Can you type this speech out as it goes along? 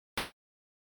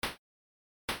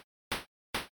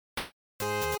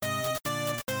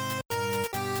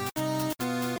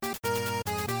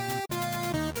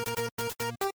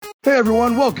Hey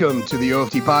everyone, welcome to the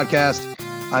OFT podcast.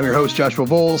 I'm your host, Joshua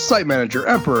Bowles, site manager,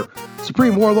 emperor,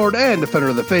 supreme warlord, and defender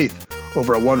of the faith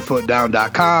over at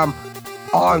onefootdown.com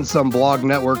on some blog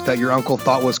network that your uncle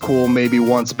thought was cool maybe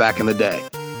once back in the day.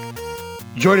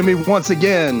 Joining me once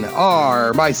again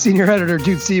are my senior editor,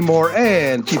 Jude Seymour,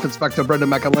 and chief inspector,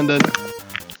 Brendan McAlinden.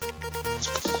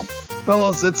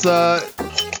 Fellas, it's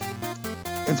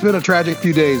been a tragic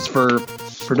few days for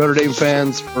Notre Dame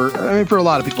fans, for a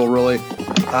lot of people, really.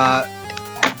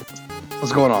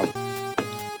 What's going on?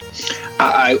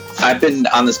 I've been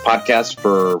on this podcast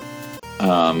for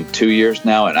 2 years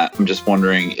now, and I'm just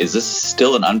wondering, is this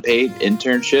still an unpaid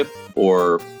internship,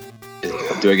 or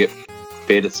do I get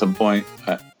paid at some point?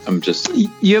 I'm just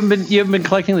you haven't been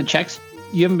collecting the checks.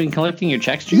 You haven't been collecting your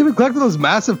checks. You haven't collected those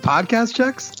massive podcast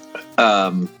checks.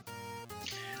 I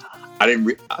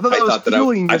didn't.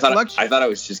 I thought I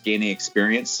was just gaining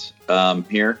experience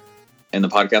here in the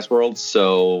podcast world.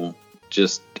 So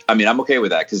I'm okay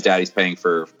with that because Daddy paid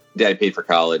for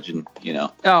college, and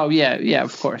Oh yeah,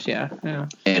 of course, yeah.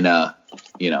 And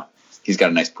he's got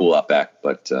a nice pool out back.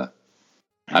 But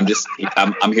I'm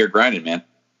here grinding, man. I'm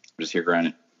just here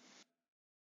grinding.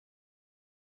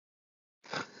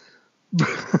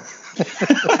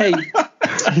 Hey.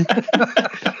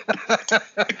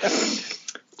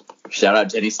 Shout out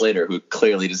Jenny Slater, who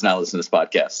clearly does not listen to this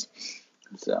podcast.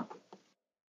 So.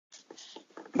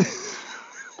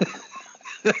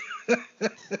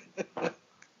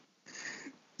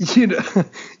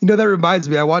 That reminds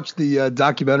me. I watched the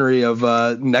documentary of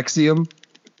NXIVM.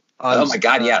 Oh my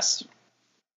God! Yes.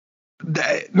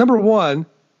 Number one,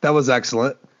 that was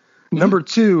excellent. Number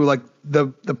two, like the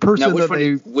person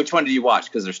which one did you watch?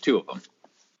 Because there's two of them.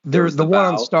 There's the one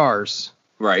on Stars.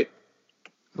 Right.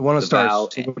 The one on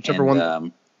Stars. Whichever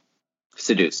one.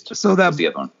 Seduced. So that was the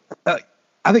other one.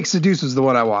 I think Seduced was the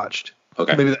one I watched.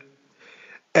 Okay. Maybe that.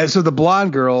 And so the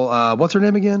blonde girl, what's her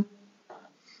name again?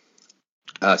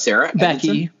 Sarah?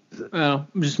 Becky. Oh,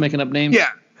 I'm just making up names. Yeah.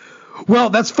 Well,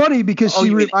 that's funny because she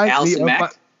reminds me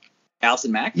of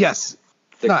Allison Mack? Yes.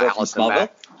 Not Allison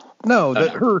Mack. No,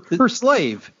 her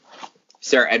slave.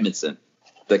 Sarah Edmondson,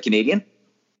 the Canadian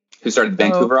who started the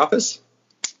Vancouver office?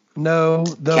 No,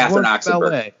 the Catherine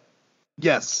Oxenberg.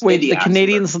 Yes. Wait, the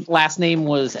Canadian's last name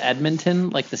was Edmonton,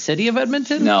 like the city of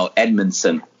Edmonton? No,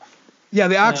 Edmondson. Yeah,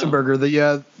 the Oxenberger,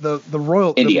 the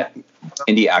royal India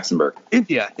Oxenberg.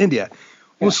 India.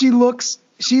 Well, yeah.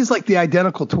 She's like the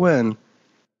identical twin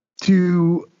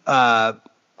to my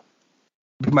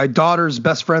daughter's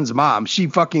best friend's mom. She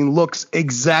fucking looks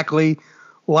exactly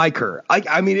like her.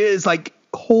 I mean, it is like,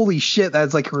 holy shit,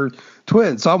 that's like her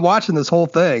twin. So I'm watching this whole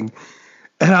thing,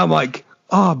 and I'm like,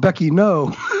 oh, Becky,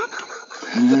 no.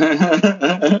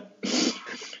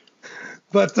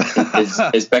 But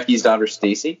is Becky's daughter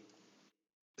Stacy?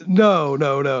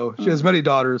 No. She has many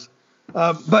daughters.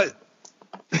 But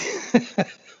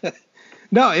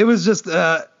no, it was just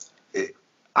I'm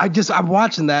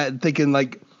watching that and thinking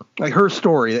like her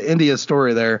story, the India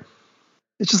story there.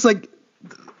 It's just like,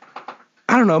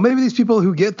 I don't know, maybe these people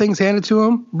who get things handed to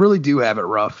them really do have it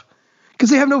rough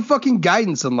because they have no fucking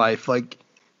guidance in life. Like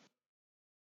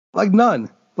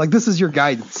none. Like, this is your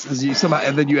guidance, is you somehow,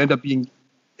 and then you end up being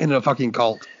in a fucking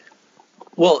cult.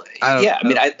 Well,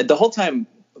 the whole time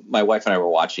my wife and I were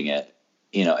watching it,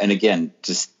 and again,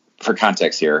 just for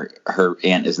context here, her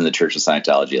aunt is in the Church of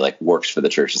Scientology, like works for the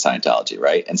Church of Scientology,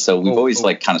 right? And so we've always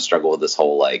like kind of struggled with this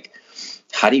whole like,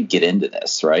 how do you get into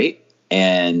this, right?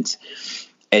 And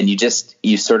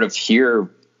you sort of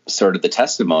hear sort of the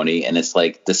testimony, and it's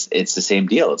like this. It's the same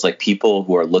deal. It's like people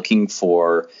who are looking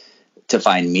to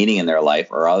find meaning in their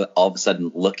life are all of a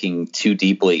sudden looking too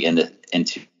deeply into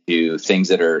things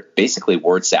that are basically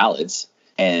word salads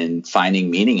and finding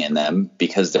meaning in them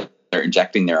because they're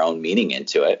injecting their own meaning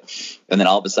into it. And then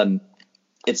all of a sudden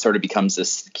it sort of becomes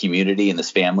this community and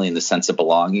this family and the sense of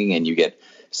belonging, and you get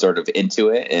sort of into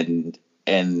it,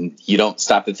 and you don't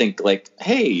stop to think like,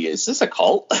 hey, is this a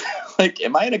cult? Like,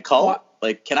 am I in a cult?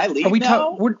 Like, can I leave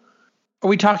now? Are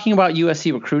we talking about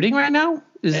USC recruiting right now?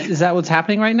 Is that what's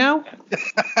happening right now?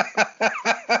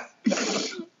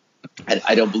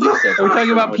 I don't believe so. Are we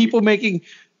talking about people making?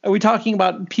 Are we talking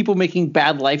about people making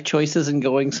bad life choices and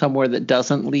going somewhere that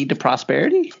doesn't lead to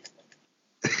prosperity?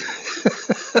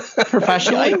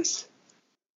 Professionally?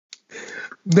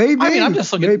 Maybe. I mean, I'm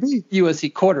just looking at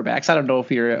USC quarterbacks. I don't know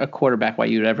if you're a quarterback, why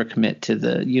you'd ever commit to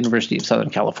the University of Southern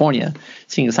California,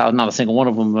 seeing as how not a single one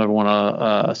of them ever won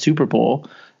a Super Bowl,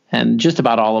 and just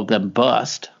about all of them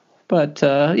bust. But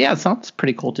it sounds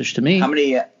pretty cultish to me. How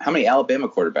many Alabama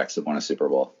quarterbacks have won a Super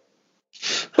Bowl?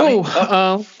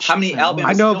 How many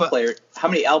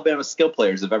Alabama skill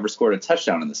players have ever scored a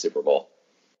touchdown in the Super Bowl?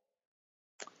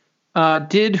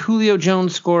 Did Julio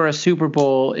Jones score a Super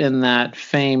Bowl in that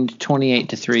famed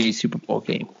 28-3 Super Bowl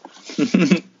game?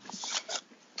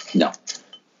 No.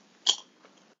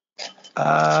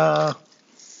 I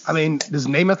mean, does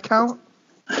Namath count?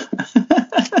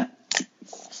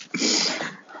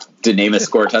 Did Namath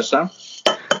score a touchdown?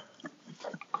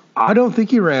 I don't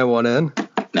think he ran one in.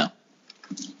 No.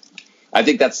 I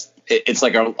think it's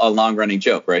like a long-running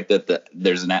joke, right? That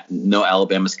there's no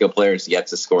Alabama skill players yet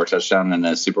to score a touchdown in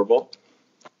a Super Bowl.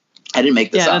 I didn't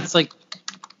make this up. Yeah, that's like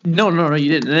no, you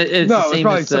didn't. It's the same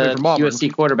as the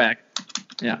USC quarterback.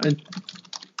 Yeah.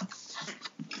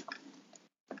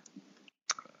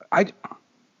 I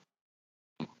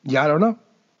don't know.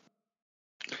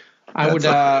 I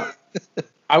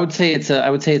would say it's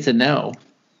a no,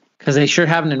 because they sure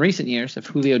haven't in recent years. If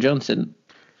Julio Jones didn't,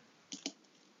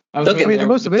 the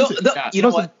most amazing. You know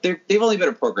what? They've only been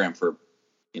a program for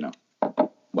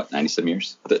 97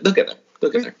 years. They'll get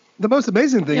there. The most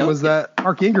amazing thing was that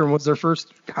Mark Ingram was their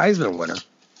first Heisman winner.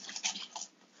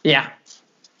 Yeah,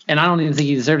 and I don't even think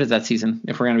he deserved it that season,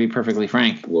 if we're going to be perfectly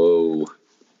frank. Whoa.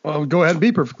 Well, go ahead and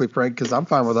be perfectly frank, because I'm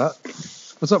fine with that.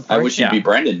 What's up, Frank? I wish you'd be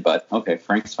Brendan, but okay,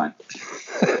 Frank's fine.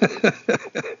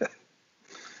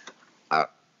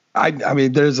 I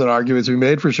mean, there's an argument to be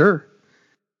made for sure.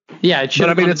 Yeah, it should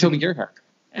have gone to Toby Gerhart.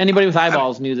 Anybody with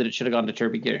eyeballs knew that it should have gone to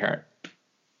Toby Gerhart.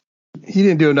 He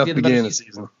didn't do enough at the beginning of the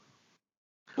season.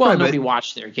 Well, nobody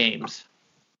watched their games.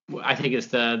 I think it's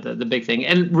the big thing.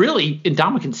 And really,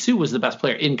 Ndamukong Suh was the best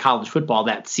player in college football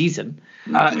that season.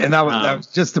 And that was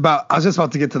just about – I was just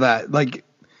about to get to that. Like,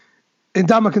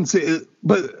 Ndamukong Suh –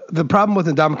 but the problem with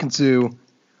Ndamukong Suh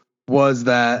was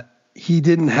that he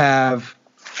didn't have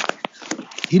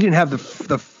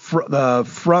the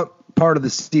front part of the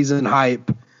season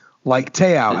hype like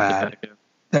Te'o had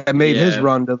that made his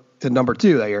run to number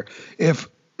 2 that year. If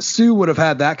Suh would have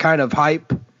had that kind of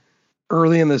hype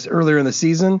earlier in the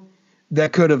season,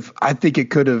 I think it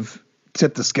could have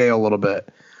tipped the scale a little bit.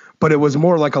 But it was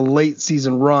more like a late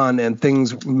season run,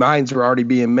 and minds were already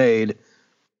being made.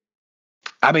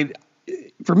 I mean,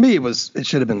 for me, it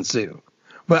should have been Suh.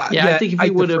 But I think if he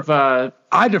would have,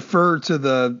 I defer to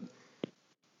the.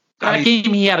 That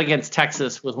game he had against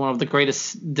Texas was one of the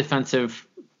greatest defensive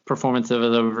performances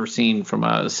I've ever seen from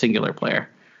a singular player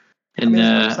in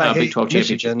the Big 12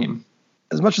 championship game.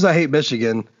 As much as I hate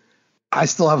Michigan, I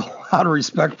still have a lot of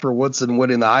respect for Woodson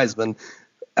winning the Heisman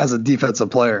as a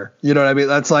defensive player. You know what I mean?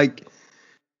 That's like,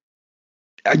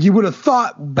 you would have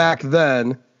thought back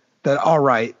then that, all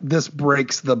right, this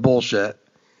breaks the bullshit.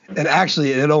 And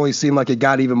actually, it only seemed like it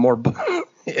got even more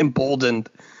emboldened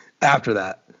after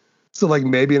that. So, like,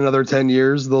 maybe another 10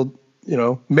 years,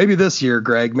 maybe this year,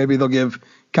 Greg, maybe they'll give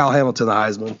Kyle Hamilton the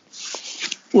Heisman.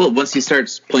 Well, once he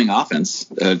starts playing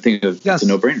offense, I think it's a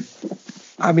no-brainer.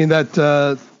 I mean, that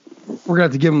we're going to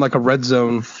have to give him, like, a red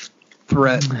zone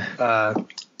threat,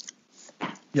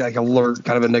 like alert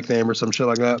kind of a nickname or some shit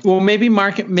like that. Well, maybe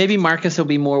Marcus will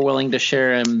be more willing to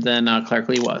share him than Clark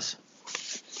Lee was.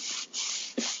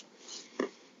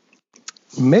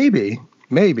 Maybe.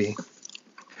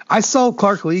 I saw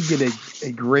Clark Lee get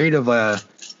a grade of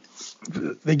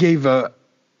they gave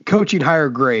coaching higher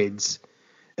grades,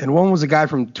 and one was a guy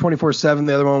from 24/7.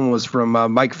 The other one was from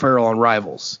Mike Farrell on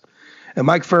Rivals, and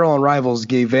Mike Farrell on Rivals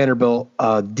gave Vanderbilt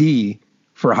a D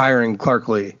for hiring Clark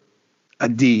Lee, a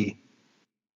D.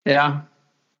 Yeah.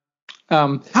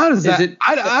 How does that?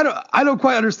 I don't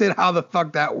quite understand how the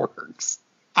fuck that works.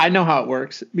 I know how it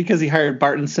works because he hired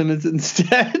Barton Simmons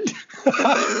instead.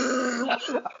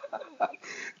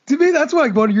 To me, that's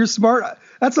like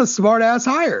that's a smart ass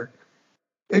hire.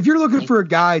 If you're looking for a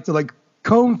guy to like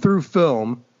comb through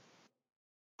film,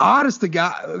 honest to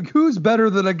God, who's better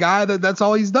than a guy that's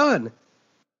all he's done?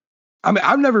 I mean,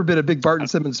 I've never been a big Barton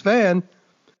Simmons fan,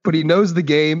 but he knows the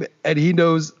game and he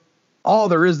knows all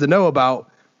there is to know about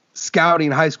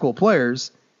scouting high school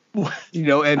players.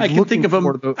 And I can think of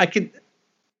him.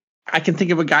 I can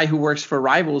think of a guy who works for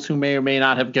Rivals who may or may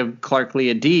not have given Clark Lee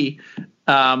a D,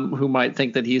 who might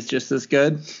think that he's just as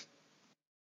good.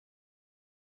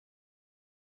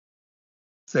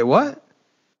 Say what?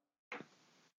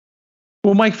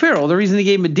 Well, Mike Farrell, the reason he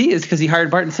gave him a D is because he hired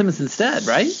Barton Simmons instead,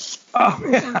 right? Oh,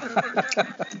 yeah.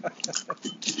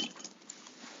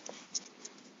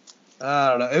 I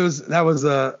don't know. I was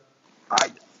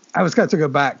kind of took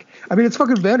it back. I mean, it's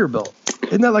fucking Vanderbilt.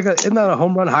 Isn't that a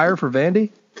home run hire for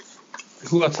Vandy?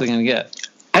 Who else are they going to get?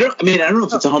 I don't know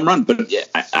if it's a home run, but yeah,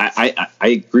 I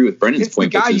agree with Brendan's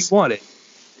point. It's the guy you wanted.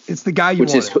 It's the guy you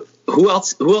wanted. Who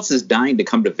else is dying to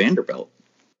come to Vanderbilt?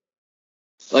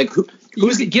 Like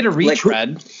who's get a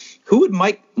retread? Who would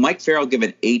Mike Farrell give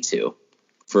an A to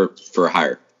for a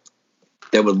hire?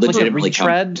 that would legitimately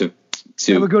come to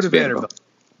would go to Vanderbilt.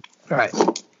 All right.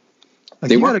 Like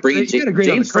they weren't bringing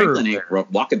James Franklin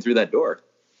walking through that door.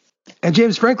 And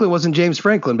James Franklin wasn't James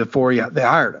Franklin before they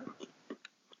hired him.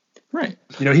 Right.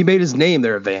 He made his name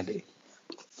there at Vandy.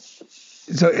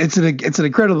 So it's an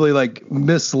incredibly like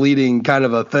misleading kind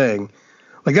of a thing.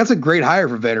 Like that's a great hire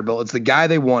for Vanderbilt. It's the guy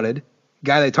they wanted,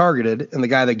 guy they targeted, and the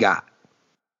guy they got.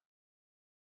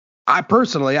 I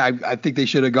personally, I think they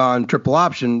should have gone triple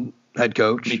option head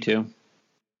coach. Me too.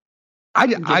 I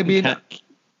mean,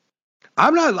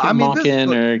 I'm not. I mean,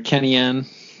 Malkin or Kenny N.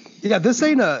 Yeah, this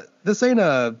ain't a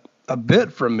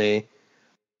bit from me.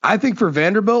 I think for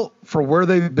Vanderbilt, for where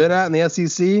they've been at in the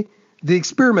SEC, the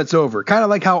experiment's over. Kind of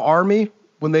like how Army,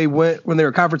 when they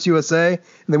were Conference USA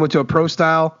and they went to a pro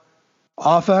style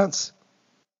offense.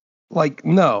 Like,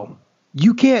 no,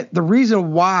 you can't. The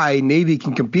reason why Navy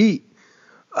can compete,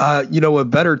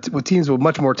 with teams with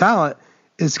much more talent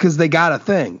is because they got a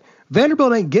thing.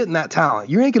 Vanderbilt ain't getting that talent.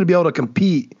 You ain't going to be able to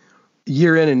compete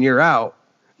year in and year out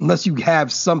unless you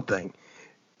have something.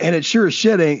 And it sure as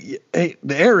shit ain't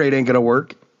the air raid ain't going to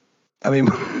work. I mean,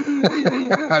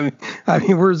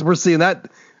 we're seeing that.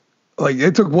 Like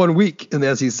it took 1 week in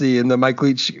the SEC, and then Mike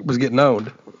Leach was getting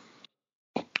owned.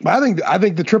 But I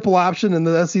think the triple option in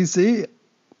the SEC,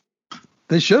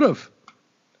 they should have.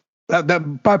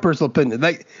 That my personal opinion.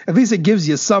 Like at least it gives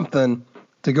you something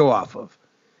to go off of.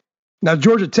 Now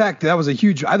Georgia Tech, I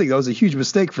think that was a huge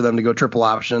mistake for them to go triple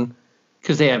option.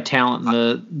 Because they have talent in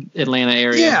the Atlanta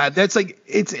area. Yeah, that's like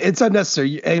it's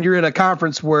unnecessary, and you're in a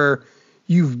conference where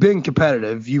you've been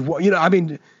competitive. I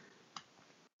mean,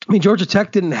 Georgia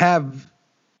Tech didn't have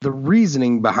the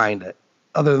reasoning behind it,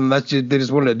 other than that they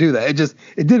just wanted to do that. It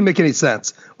didn't make any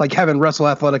sense. Like having Russell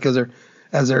Athletic as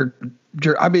their.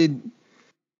 I mean,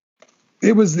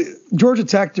 it was Georgia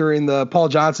Tech during the Paul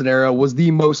Johnson era was the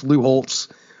most Lou Holtz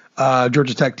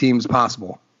Georgia Tech teams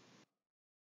possible.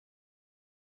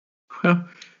 Well,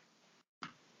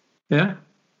 yeah.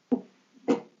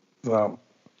 Well,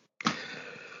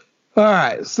 all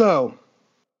right. So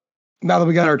now that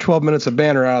we got our 12 minutes of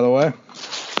banter out of the way,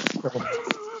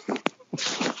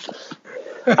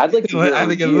 I'd like to. I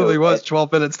think it really was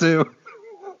 12 minutes too.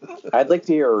 I'd like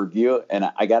to hear a review,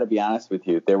 and I got to be honest with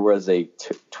you. There was a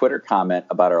Twitter comment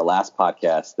about our last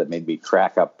podcast that made me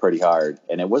crack up pretty hard,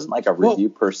 and it wasn't like a review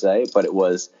per se, but it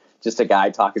was just a guy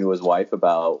talking to his wife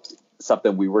about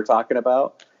something we were talking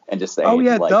about, and just saying, "Oh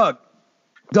yeah, like, Doug,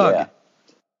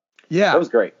 yeah, that was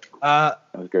great. That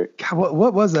was great. God,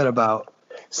 what was that about?"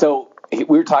 So we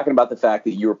were talking about the fact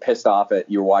that you were pissed off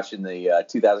you were watching the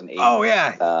 2008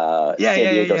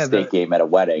 San Diego State game at a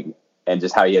wedding, and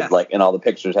just how you had and all the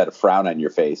pictures had a frown on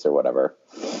your face or whatever.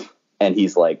 And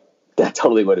he's like, that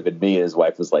totally would have been me. And his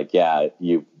wife was like, yeah,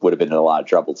 you would have been in a lot of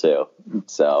trouble too.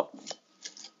 So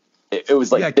it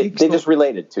was like they just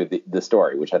related to the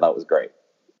story, which I thought was great.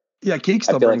 Yeah, Keek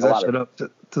still brings that shit up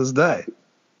to this day.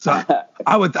 So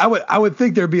I would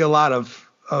think there'd be a lot of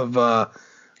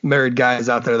married guys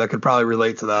out there that could probably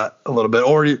relate to that a little bit,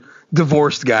 or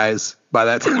divorced guys by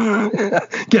that time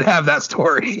can have that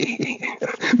story.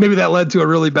 Maybe that led to a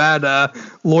really bad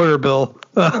lawyer bill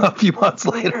a few months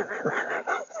later.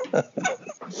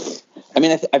 I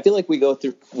mean, I feel like we all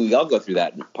go through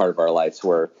that part of our lives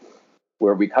where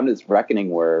we come to this reckoning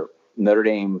where Notre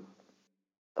Dame,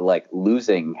 like,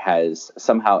 losing has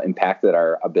somehow impacted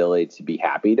our ability to be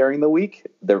happy during the week,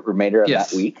 the remainder of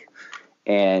that week.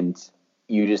 And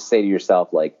you just say to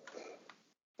yourself, like,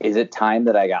 is it time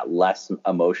that I got less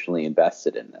emotionally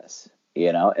invested in this?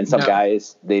 And some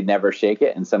guys, they never shake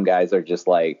it. And some guys are just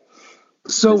like,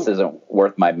 this isn't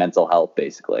worth my mental health,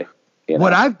 basically.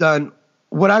 What I've done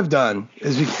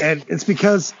is, and it's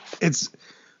because it's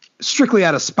strictly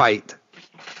out of spite,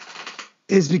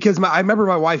 is because I remember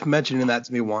my wife mentioning that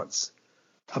to me once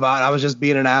about I was just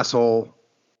being an asshole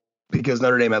because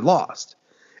Notre Dame had lost.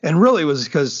 And really it was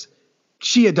because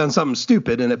she had done something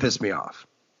stupid and it pissed me off.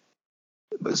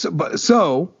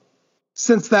 So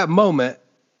since that moment,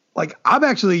 like, I'm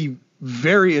actually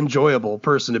very enjoyable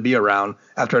person to be around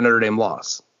after a Notre Dame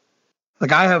loss.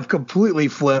 Like, I have completely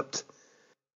flipped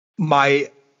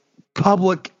my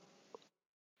public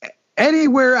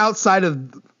anywhere outside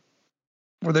of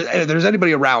where there's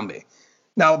anybody around me.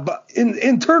 Now, but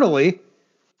internally,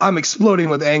 I'm exploding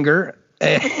with anger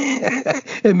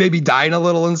and maybe dying a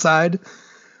little inside.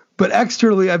 But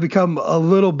externally, I've become a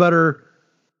little better.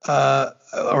 I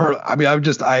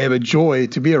have a joy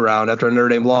to be around after a Notre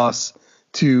Dame loss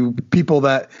to people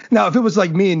that now, if it was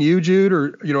like me and you, Jude,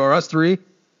 or us three,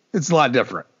 it's a lot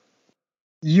different.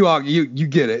 You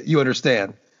get it. You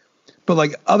understand. But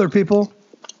like other people,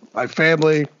 my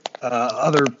family,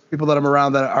 other people that I'm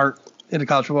around that aren't into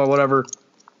college football, whatever,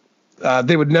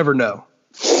 they would never know.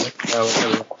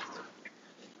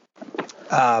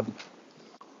 I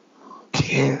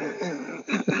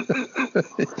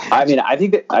mean, I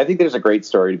think there's a great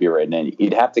story to be written, and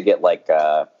you'd have to get like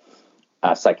a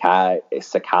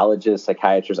psychologist,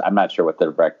 psychiatrist. I'm not sure what the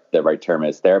right term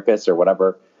is, therapist or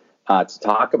whatever, to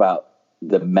talk about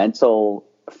the mental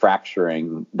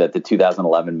fracturing that the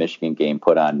 2011 Michigan game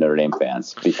put on Notre Dame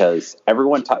fans, because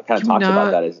everyone kind of talks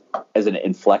about that as an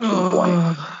inflection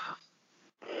point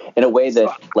in a way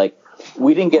that like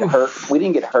we didn't get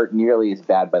hurt nearly as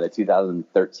bad by the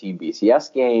 2013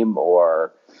 BCS game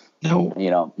or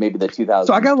maybe the 2000.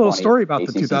 So I got a little story about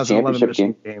the 2011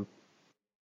 Michigan game.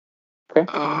 Okay.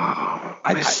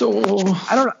 My soul.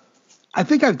 I don't know. I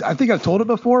think I've told it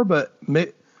before, but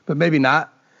maybe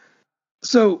not.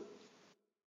 So,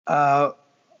 a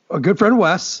good friend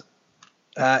Wes,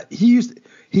 he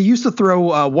used to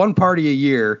throw one party a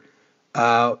year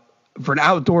for an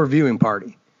outdoor viewing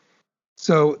party.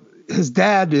 So his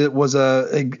dad was a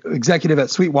executive at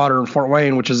Sweetwater in Fort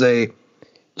Wayne, which is a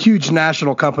huge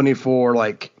national company for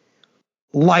like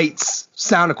lights,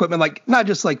 sound equipment, like not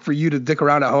just like for you to dick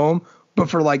around at home, but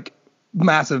for like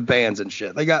massive bands and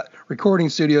shit. They got recording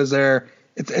studios there.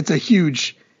 It's a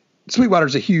huge,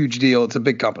 Sweetwater's a huge deal. It's a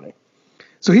big company.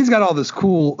 So he's got all this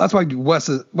cool, that's why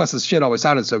Wes's shit always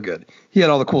sounded so good. He had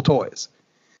all the cool toys.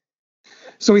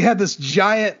 So he had this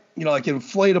giant, like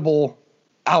inflatable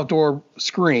outdoor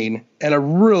screen and a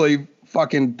really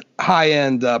fucking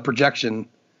high-end projection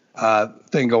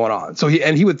thing going on. So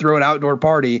he would throw an outdoor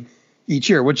party each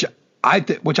year, which I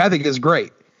think is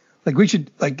great. Like we should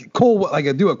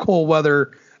do a cold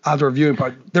weather outdoor viewing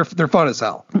party. They're fun as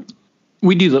hell.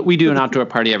 We do an outdoor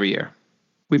party every year.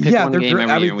 We pick one game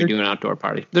every year and we do an outdoor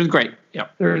party. They're great. Yeah.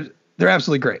 They're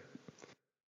absolutely great.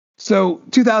 So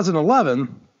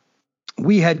 2011,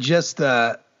 we had just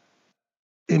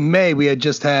in May we had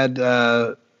just had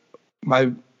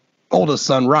my oldest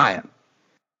son Ryan.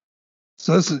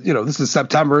 So this is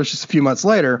September. It's just a few months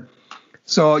later.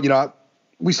 So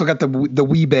we still got the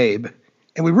wee babe,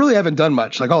 and we really haven't done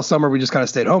much. Like all summer, we just kind of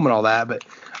stayed home and all that. But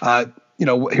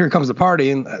here comes the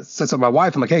party, and I said to my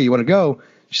wife, I'm like, hey, you want to go?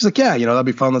 She's like, yeah, that'd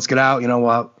be fun. Let's get out.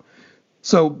 But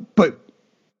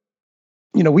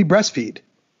we breastfeed.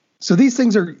 So these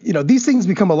things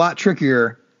become a lot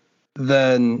trickier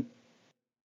than,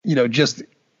 just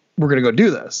we're going to go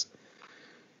do this.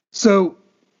 So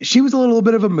she was a little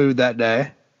bit of a mood that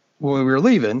day when we were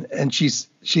leaving, and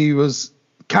she was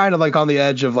kind of like on the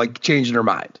edge of like changing her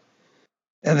mind.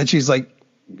 And then she's like,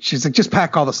 just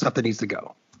pack all the stuff that needs to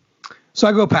go. So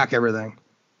I go pack everything,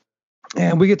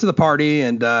 and we get to the party,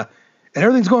 and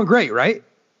everything's going great, right?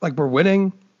 Like we're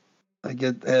winning,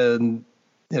 and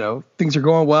things are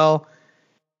going well.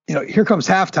 Here comes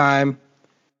halftime,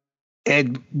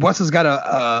 and Wes has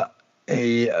got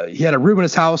he had a room in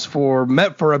his house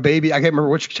meant for a baby. I can't remember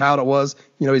which child it was.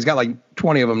 He's got like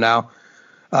 20 of them now,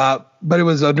 but it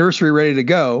was a nursery ready to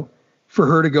go for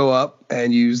her to go up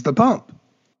and use the pump.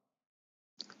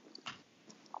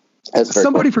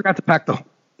 Somebody forgot to pack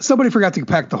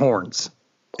the horns,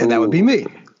 and that would be me.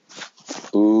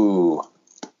 Ooh.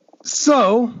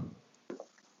 So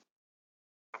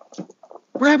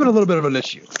we're having a little bit of an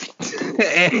issue.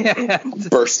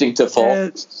 Bursting to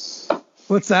full.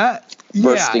 What's that?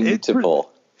 Bursting to full.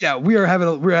 Yeah, we're having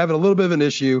a little bit of an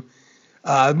issue.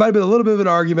 It might have been a little bit of an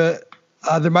argument.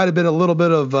 There might have been a little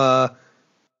bit of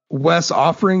Wes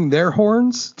offering their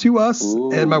horns to us.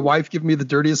 Ooh. And my wife giving me the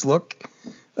dirtiest look.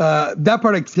 That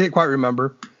part I can't quite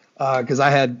remember because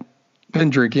I had been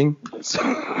drinking.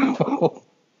 So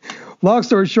long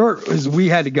story short is we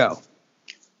had to go.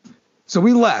 So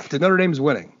we left, and Notre Dame's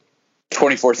winning.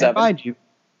 24/7. Mind you,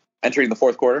 entering the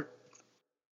fourth quarter.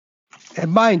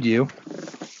 And mind you,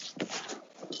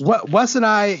 Wes and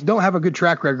I don't have a good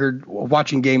track record of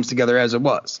watching games together as it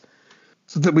was.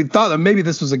 So that we thought that maybe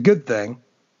this was a good thing.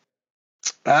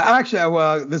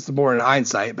 This is more in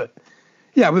hindsight, but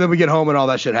yeah, then we get home and all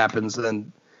that shit happens,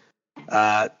 and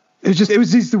it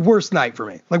was just the worst night for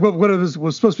me. Like what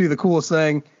was supposed to be the coolest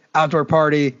thing, outdoor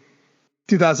party,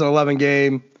 2011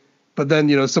 game, but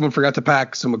then someone forgot to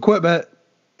pack some equipment,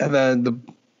 and then the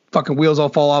fucking wheels all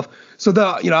fall off. So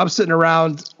I'm sitting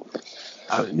around,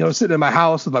 sitting in my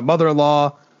house with my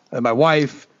mother-in-law and my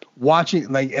wife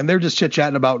watching, and they're just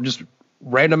chit-chatting about just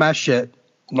random ass shit,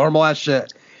 normal ass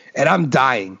shit, and I'm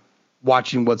dying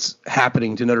watching what's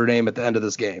happening to Notre Dame at the end of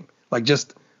this game, like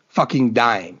just fucking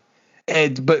dying,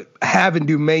 but having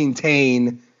to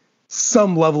maintain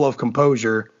some level of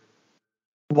composure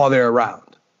while they're around.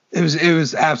 It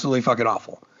was absolutely fucking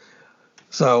awful.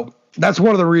 So that's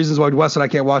one of the reasons why Wes and I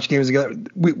can't watch games together.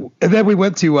 And then we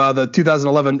went to the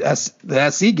 2011 the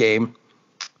SC game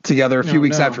together a few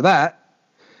weeks after that,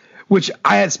 which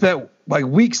I had spent like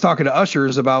weeks talking to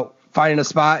ushers about finding a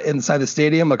spot inside the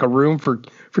stadium, like a room for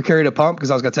Carrie to pump, because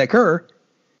I was going to take her.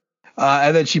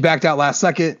 And then she backed out last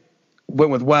second,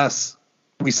 went with Wes.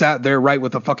 We sat there right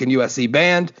with the fucking USC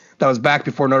band that was back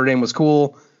before Notre Dame was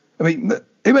cool. I mean,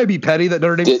 it may be petty that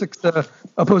Notre Dame sticks the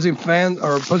opposing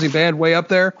band way up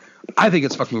there. I think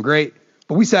it's fucking great.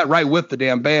 But we sat right with the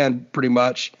damn band pretty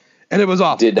much, and it was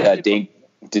awful.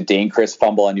 Did Dane Chris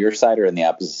fumble on your side or on the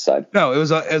opposite side? No, it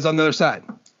was on the other side.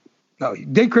 No,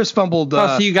 Dane Chris fumbled.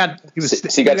 So you got to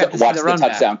watch the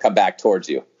touchdown come back towards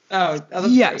you.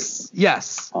 Yes.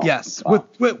 With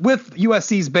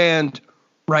USC's band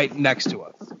right next to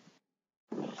us.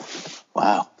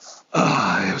 Wow.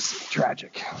 It was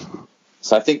tragic.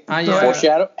 So I think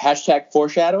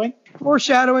foreshadowing.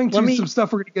 Foreshadowing to some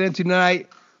stuff we're going to get into tonight.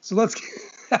 So let's.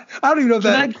 I don't even know if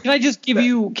that. Can I just give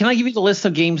you? Can I give you the list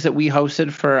of games that we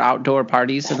hosted for outdoor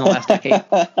parties in the last decade?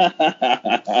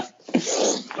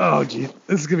 Oh, geez,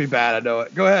 this is gonna be bad. I know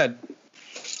it. Go ahead.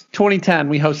 2010,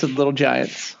 we hosted Little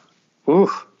Giants.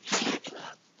 Oof.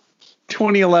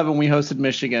 2011, we hosted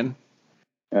Michigan.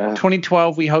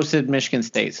 2012, we hosted Michigan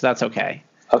State, so that's okay.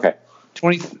 Okay.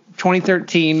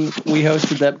 2013, we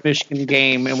hosted that Michigan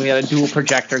game, and we had a dual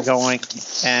projector going,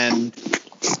 and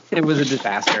it was a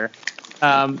disaster.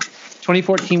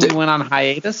 2014, we went on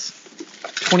hiatus.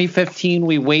 2015,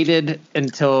 we waited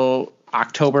until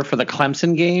October for the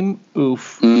Clemson game.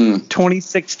 Oof.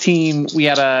 2016, we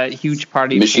had a huge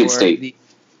party Michigan for State. the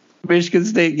Michigan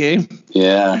State game.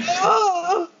 Yeah.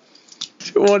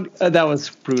 That was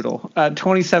brutal.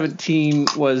 2017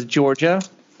 was Georgia.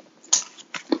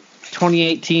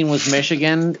 2018 was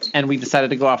Michigan, and we decided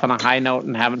to go off on a high note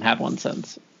and haven't had one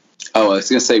since. Oh, I was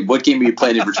gonna say, what game are you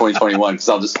planning for 2021? Because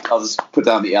I'll just put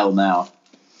down the L now.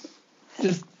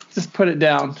 Just put it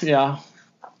down. Yeah.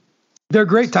 They're a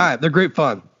great time. They're great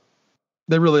fun.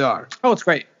 They really are. Oh, it's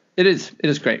great. It is. It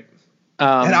is great.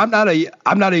 And I'm not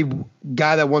a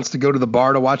guy that wants to go to the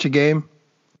bar to watch a game.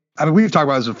 I mean, we've talked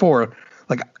about this before.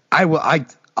 Like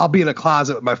I'll be in a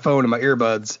closet with my phone and my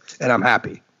earbuds, and I'm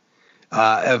happy.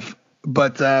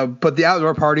 But the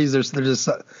outdoor parties, there's just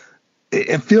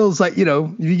it feels like,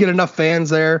 if you get enough fans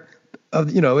there,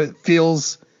 it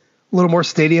feels a little more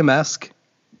stadium-esque, a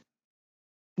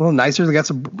little nicer. They got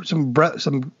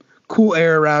some cool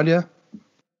air around you.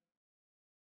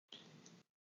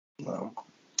 Well,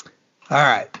 all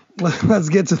right, let's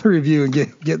get to the review and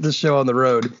get this show on the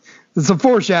road. There's some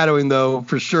foreshadowing, though,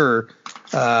 for sure,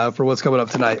 for what's coming up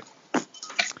tonight.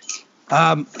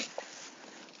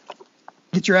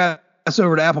 Get your ass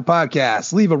over to Apple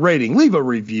Podcasts. Leave a rating. Leave a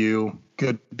review.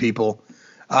 Good people.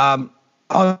 All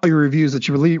your reviews that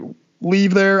you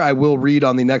leave there, I will read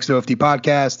on the next OFD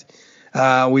podcast.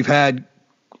 We've had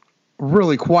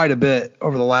really quite a bit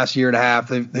over the last year and a half.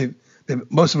 They've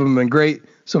most of them have been great.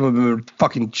 Some of them have been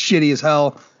fucking shitty as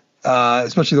hell,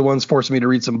 especially the ones forcing me to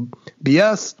read some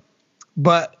BS.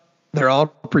 But they're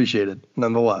all appreciated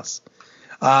nonetheless.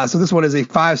 So this one is a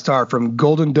 5-star from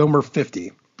Golden Domer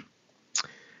 50.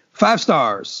 5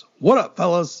 stars. What up,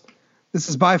 fellas? This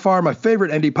is by far my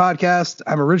favorite ND podcast.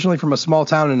 I'm originally from a small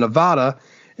town in Nevada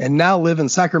and now live in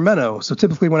Sacramento. So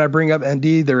typically when I bring up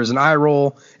ND, there is an eye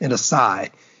roll and a sigh.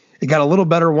 It got a little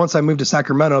better once I moved to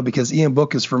Sacramento because Ian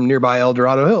Book is from nearby El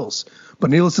Dorado Hills. But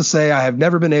needless to say, I have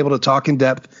never been able to talk in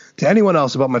depth to anyone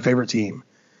else about my favorite team.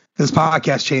 This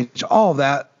podcast changed all of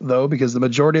that, though, because the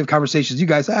majority of conversations you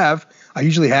guys have, I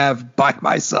usually have by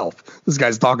myself. This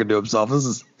guy's talking to himself.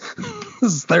 This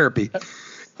is therapy.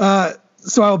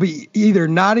 So I'll be either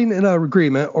nodding in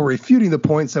agreement or refuting the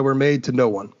points that were made to no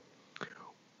one,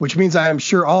 which means I am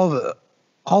sure all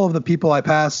of the people I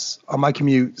pass on my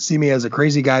commute see me as a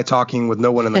crazy guy talking with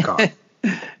no one in the car.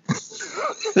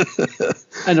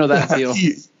 I know that feel.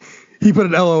 He put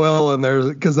an LOL in there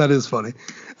because that is funny.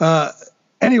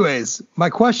 Anyways, my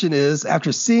question is,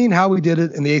 after seeing how we did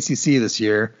it in the ACC this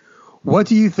year, what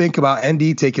do you think about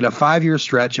ND taking a 5-year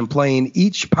stretch and playing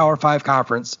each Power 5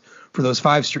 conference for those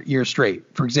 5 years straight?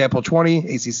 For example,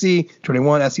 20 ACC,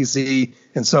 21 SEC,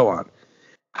 and so on.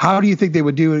 How do you think they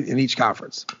would do it in each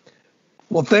conference?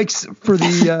 Well, thanks for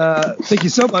the thank you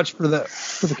so much for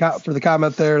the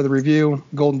comment there, the review,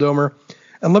 Golden Domer.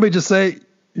 And let me just say,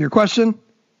 your question,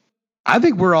 I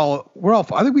think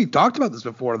I think we've talked about this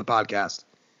before on the podcast.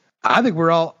 I think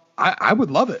I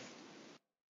would love it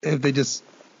if they just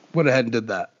went ahead and did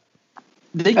that.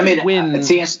 They could win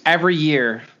every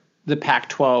year the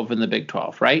Pac-12 and the Big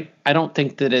 12, right? I don't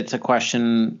think that it's a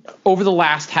question. Over the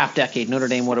last half decade, Notre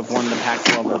Dame would have won the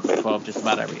Pac-12 or the Big 12 just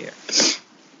about every year.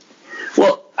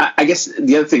 Well, I guess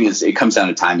the other thing is it comes down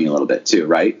to timing a little bit too,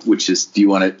 right? Which is, do you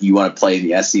want to play in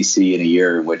the SEC in a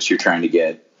year in which you're trying to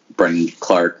get Brendan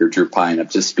Clark or Drew Pine up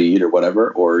to speed or whatever,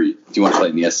 or do you want to play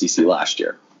in the SEC last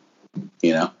year?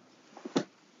 You know,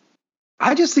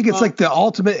 I just think it's like the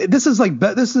ultimate. This is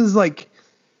like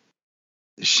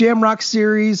Shamrock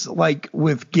Series, like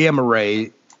with Gamma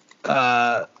Ray,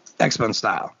 X-Men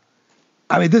style.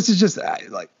 I mean, this is just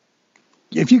like,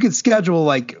 if you could schedule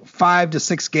like 5 to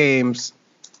 6 games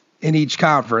in each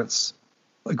conference,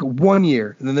 like 1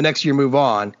 year, and then the next year move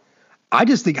on. I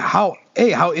just think how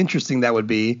interesting that would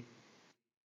be.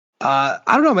 I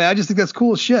don't know, man. I just think that's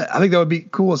cool as shit. I think that would be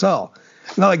cool as hell.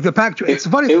 Not like the Pac-12. It's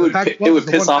funny. It would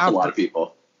piss off a lot of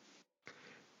people.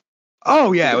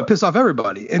 Oh yeah, it would piss off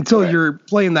everybody until you're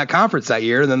playing that conference that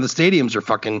year, and then the stadiums are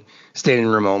fucking standing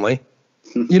room only.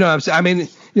 You know what I'm saying? I mean,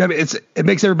 it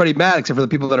makes everybody mad except for the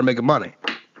people that are making money.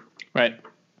 Right.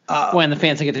 When the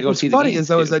fans get to go see the games. What's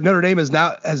funny is that Notre Dame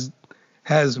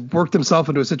has worked themselves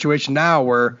into a situation now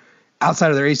where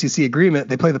outside of their ACC agreement,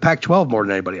 they play the Pac-12 more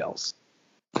than anybody else.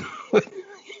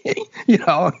 You know,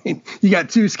 I mean, you got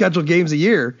 2 scheduled games a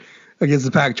year against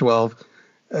the Pac-12.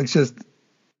 It's just,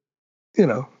 you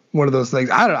know, one of those things.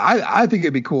 I think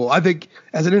it'd be cool. I think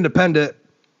as an independent,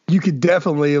 you could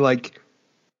definitely have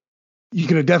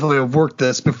worked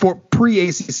this before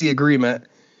pre-ACC agreement.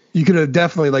 You could have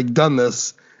definitely like done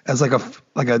this as like a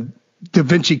Da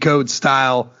Vinci Code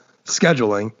style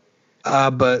scheduling.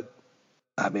 But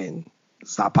I mean,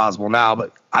 it's not possible now,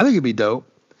 but I think it'd be dope.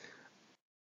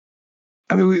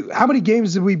 I mean, how many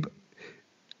games did we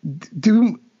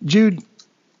do, Jude?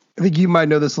 I think you might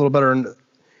know this a little better.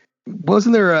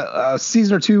 Wasn't there a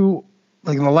season or two,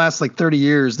 like in the last 30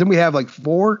 years? Didn't we have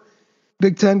 4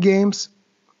 Big Ten games?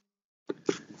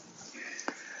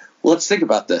 Well, let's think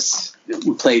about this.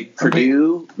 We played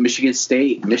Purdue, Michigan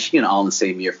State, Michigan all in the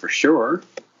same year for sure.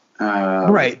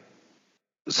 Right.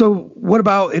 So what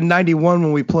about in 91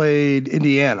 when we played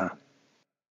Indiana?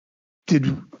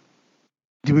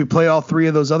 Did we play all 3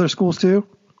 of those other schools too?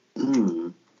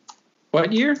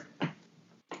 What year?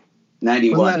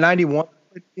 91. Wasn't that 91?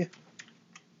 Yeah.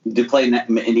 Did play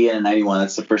Indiana in 91.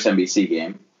 That's the first NBC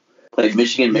game. Played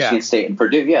Michigan, Michigan State, and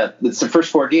Purdue. Yeah, it's the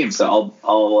first 4 games.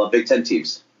 All Big Ten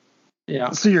teams. Yeah.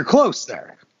 So you're close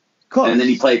there. Close. And then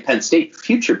you played Penn State,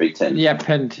 future Big Ten. Yeah,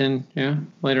 Penn 10. Yeah,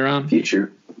 later on.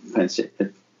 Future Penn State,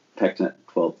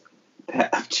 Pac-12.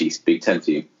 Jeez, Big Ten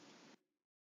team.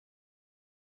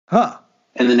 Huh.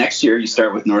 And the next year you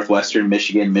start with Northwestern,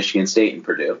 Michigan, Michigan State, and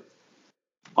Purdue.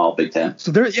 All Big Ten.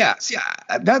 So there,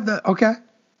 okay.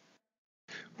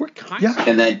 We're kind of.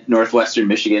 And then Northwestern,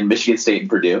 Michigan, Michigan State, and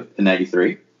Purdue in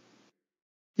 93.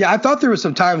 Yeah, I thought there was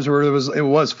some times where it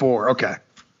was 4. Okay.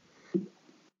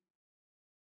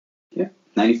 Yeah,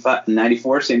 95,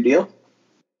 94, same deal.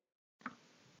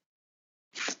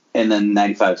 And then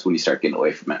 95 is when you start getting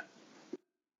away from it.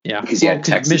 Yeah, because you had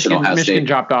Texas and Ohio State. Michigan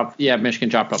dropped off. Yeah, Michigan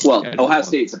dropped off. Well, Ohio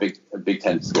State's a Big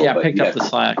Ten school. Yeah, picked up the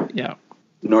slack. Yeah.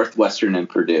 Northwestern and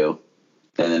Purdue,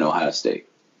 and then Ohio State.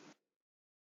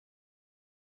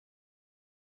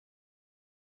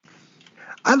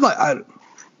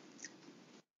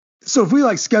 So if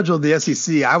we scheduled the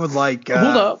SEC, I would like.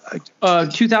 Hold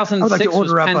up. 2006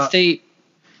 was Penn State.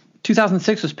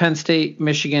 2006 was Penn State,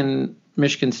 Michigan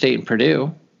State, and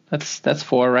Purdue. That's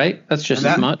 4, right? That's just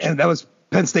as much. And that was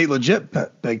Penn State legit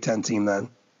Big Ten team then.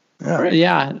 Yeah. Right.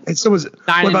 Yeah. And so was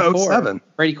 9 what about 4? 07?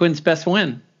 Brady Quinn's best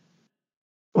win.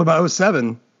 What about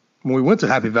 07 when we went to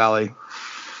Happy Valley?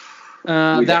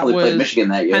 That was played Michigan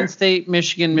that year. Penn State,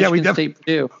 Michigan State,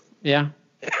 Purdue. Yeah.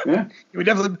 Yeah. We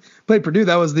definitely played Purdue.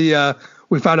 That was the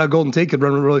we found out Golden Tate could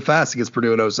run really fast against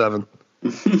Purdue in 07.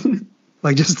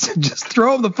 Just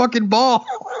throw him the fucking ball.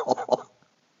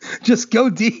 Just go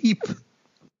deep.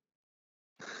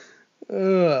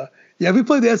 Yeah, if we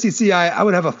played the SEC, I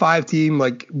would have a 5-team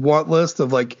want list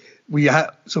of we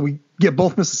get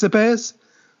both Mississippi's,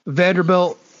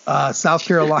 Vanderbilt, South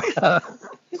Carolina,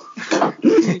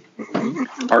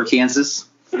 Arkansas.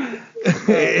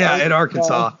 Yeah, and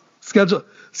Arkansas.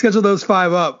 Schedule those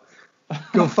 5 up.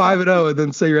 Go 5-0, and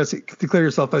then say declare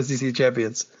yourself SEC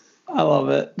champions. I love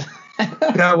it.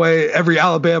 That way, every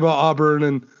Alabama, Auburn,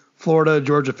 and Florida,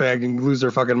 Georgia fan can lose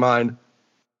their fucking mind.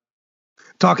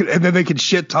 And then they can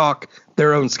shit talk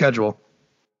their own schedule.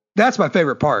 That's my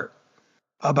favorite part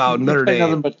about Notre Dame.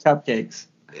 Nothing but cupcakes.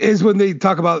 Is when they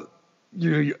talk about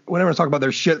whenever I talk about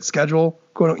their shit schedule,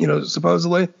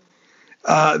 supposedly.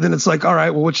 Then it's all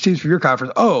right, well, which teams for your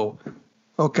conference? Oh,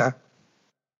 okay.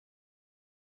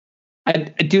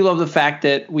 I do love the fact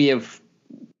that we have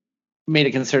made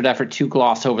a concerted effort to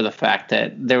gloss over the fact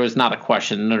that there was not a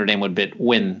question Notre Dame would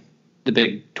win the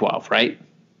Big 12, right?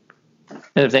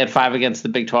 And if they had 5 against the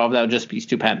Big 12, that would just be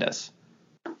stupendous.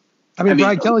 I mean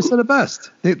Brian Kelly said it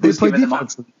best. They play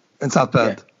defense in South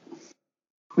Bend. Yeah.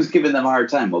 Who's giving them a hard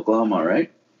time? Oklahoma,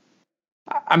 right?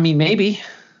 I mean, maybe.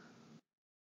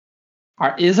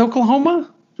 Is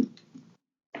Oklahoma?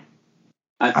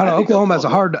 I don't know. Oklahoma has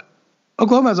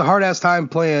a hard ass time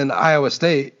playing Iowa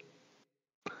State.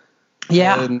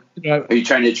 Yeah. And, are you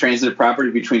trying to transit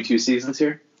property between 2 seasons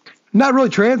here? Not really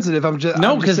transitive.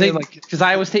 Because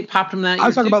Iowa State popped them that year. I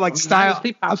was talking about style.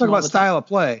 I was talking about style of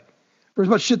play. For as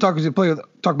much shit talkers who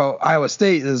talk about Iowa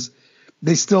State is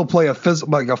they still play a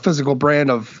physical brand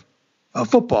of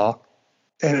football,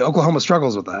 and Oklahoma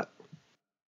struggles with that.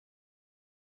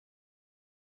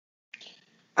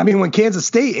 I mean, when Kansas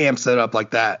State amps it up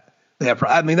like that,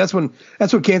 that's when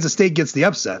Kansas State gets the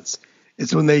upsets.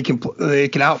 It's when they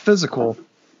can out physical,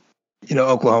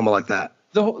 Oklahoma like that.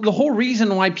 The whole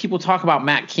reason why people talk about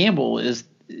Matt Campbell is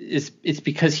it's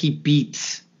because he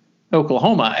beats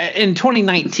Oklahoma in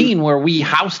 2019, where we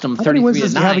housed them 33-9. How many wins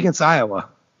does he have against Iowa?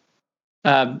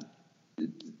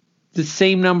 The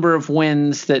same number of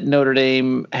wins that Notre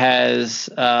Dame has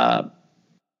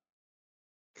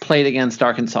played against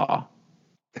Arkansas.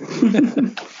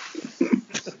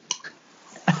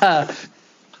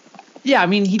 Yeah, I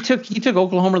mean, he took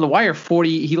Oklahoma to the wire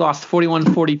 40. He lost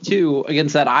 41-42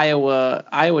 against that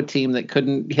Iowa team that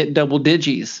couldn't hit double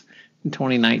digits in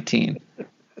 2019.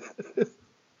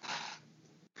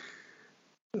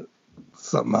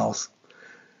 Something else.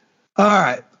 All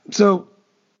right, so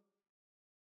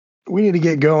we need to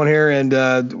get going here,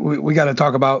 and we got to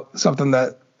talk about something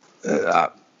that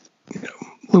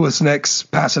Louis Nix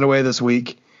passing away this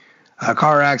week, a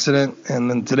car accident, and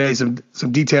then today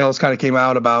some details kind of came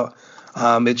out about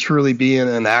it truly being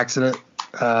an accident.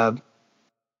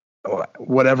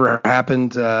 Whatever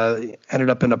happened, ended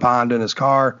up in a pond in his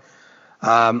car.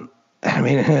 I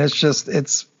mean,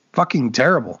 it's fucking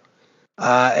terrible.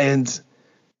 And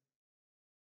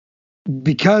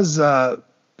because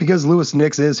Louis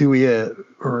Nix is who he is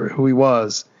or who he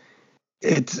was,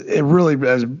 it really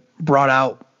has brought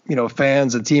out,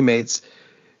 fans and teammates,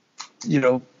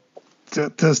 to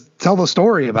tell the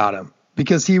story about him,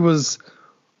 because he was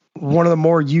one of the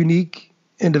more unique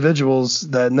individuals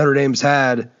that Notre Dame's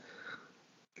had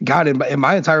in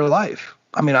my entire life.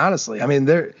 I mean, honestly,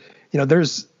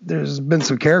 there's been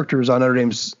some characters on Notre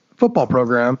Dame's football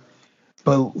program,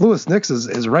 but Louis Nix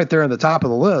is right there on the top of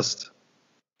the list,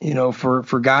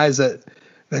 for guys that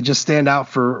just stand out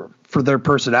for their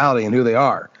personality and who they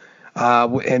are.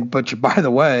 But by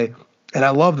the way, and I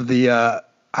love that the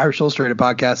Irish Illustrated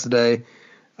podcast today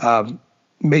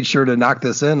made sure to knock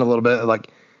this in a little bit. Like,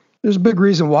 there's a big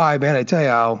reason why Manny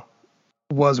Te'o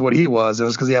was what he was, and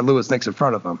it's because he had Louis Nix in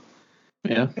front of him.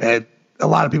 Yeah, and a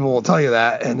lot of people will tell you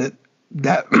that, and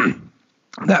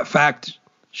that fact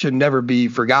should never be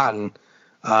forgotten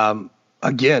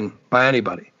again by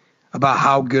anybody about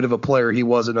how good of a player he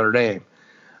was at Notre Dame.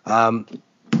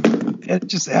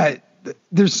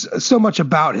 There's so much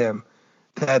about him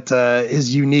that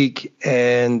is unique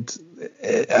and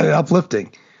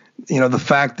uplifting. The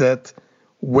fact that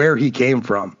where he came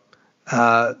from.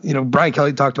 Brian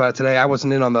Kelly talked about it today. I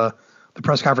wasn't in on the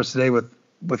press conference today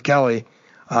with Kelly,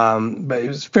 but it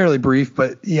was fairly brief.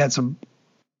 But he had some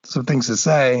things to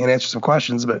say and answer some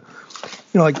questions. But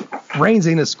like Raines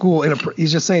ain't a school.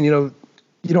 He's just saying, you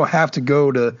don't have to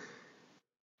go to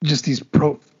just these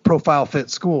profile fit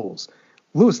schools.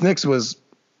 Louis Nix was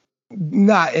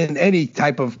not in any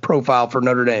type of profile for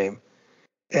Notre Dame.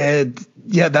 And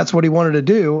yeah, that's what he wanted to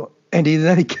do. And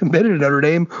then he committed to Notre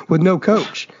Dame with no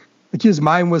coach. Like, his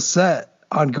mind was set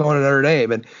on going to Notre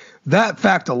Dame. And that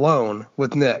fact alone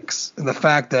with Nix, and the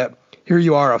fact that here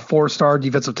you are, a 4-star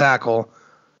defensive tackle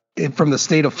from the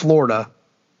state of Florida,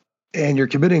 and you're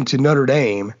committing to Notre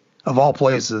Dame, of all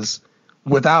places,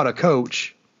 without a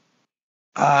coach,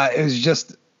 it was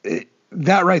just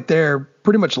that right there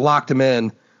pretty much locked him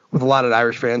in with a lot of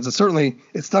Irish fans. And certainly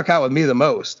it stuck out with me the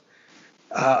most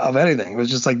of anything. It was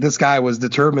just like, this guy was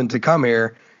determined to come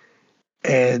here,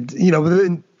 and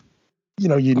that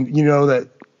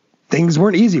things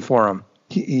weren't easy for him.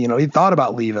 He thought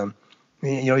about leaving.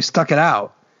 He stuck it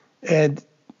out, and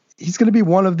he's going to be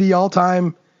one of the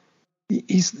all-time.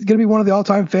 He's going to be one of the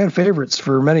all-time fan favorites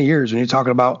for many years. When you're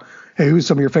talking about, hey, who's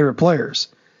some of your favorite players,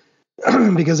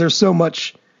 because there's so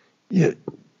much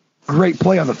great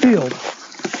play on the field,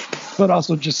 but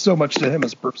also just so much to him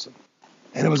as a person.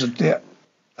 And it was a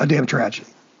damn tragedy.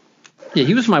 Yeah,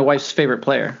 he was my wife's favorite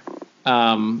player.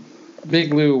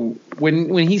 Big Lou,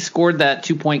 when he scored that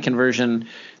 2-point conversion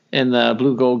in the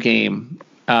blue gold game,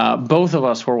 both of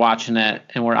us were watching it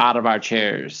and we're out of our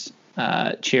chairs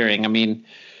cheering. I mean,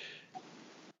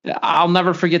 I'll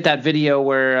never forget that video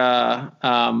where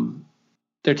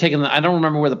they're taking I don't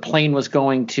remember where the plane was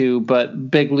going to, but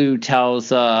Big Lou tells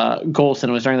Golson,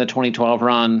 it was during the 2012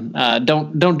 run,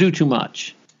 don't do too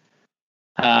much.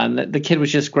 The kid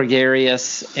was just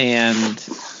gregarious and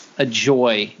a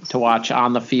joy to watch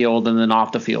on the field and then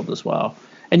off the field as well.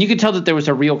 And you could tell that there was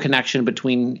a real connection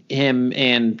between him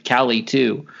and Kelly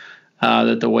too,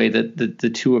 that the way that the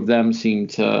two of them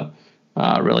seemed to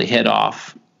really hit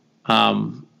off,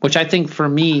 which I think for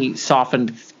me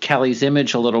softened Kelly's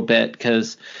image a little bit,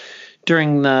 because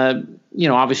during the,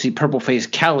 obviously Purple Face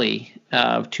Kelly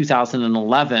of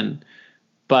 2011,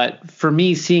 but for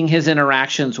me, seeing his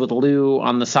interactions with Lou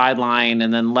on the sideline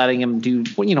and then letting him do,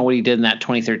 what he did in that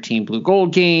 2013 blue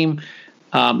gold game,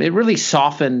 it really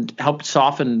helped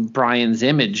soften Brian's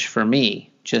image for me,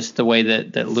 just the way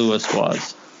that Lewis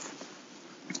was.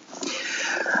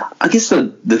 I guess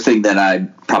the thing that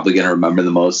I'm probably going to remember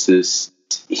the most is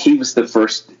he was the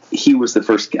first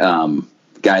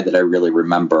guy that I really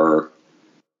remember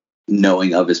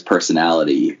knowing of his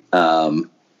personality.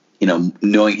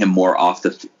 Knowing him more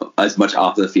as much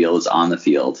off the field as on the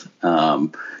field.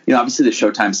 Obviously the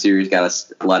Showtime series got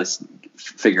us a lot of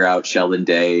figure out Sheldon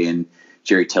Day and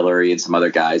Jerry Tillery and some other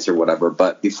guys or whatever.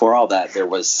 But before all that, there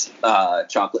was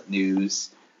Chocolate News,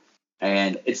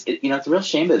 and it's a real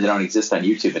shame that they don't exist on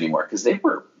YouTube anymore, because they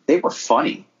were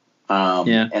funny.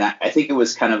 And I think it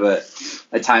was kind of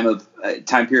a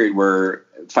time period where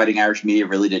Fighting Irish media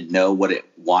really didn't know what it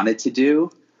wanted to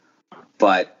do,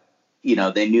 but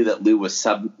they knew that Lou was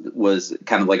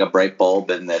kind of like a bright bulb,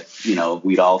 and that,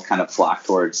 we'd all kind of flock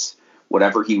towards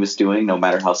whatever he was doing, no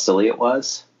matter how silly it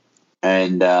was.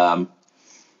 And I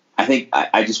think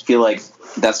I just feel like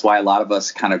that's why a lot of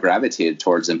us kind of gravitated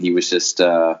towards him. He was just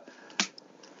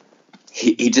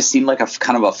he just seemed like a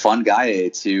kind of a fun guy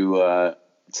to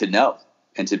know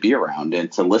and to be around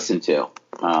and to listen to.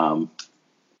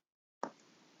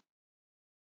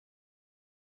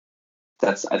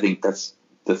 I think that's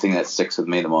the thing that sticks with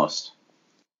me the most.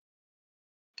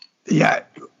 Yeah.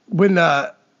 When,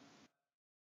 I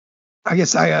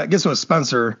guess it was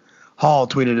Spencer Hall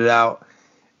tweeted it out,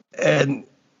 and,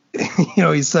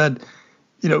 he said,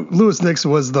 Louis Nix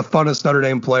was the funnest Notre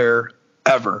Dame player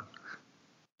ever.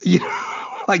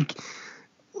 Like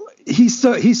he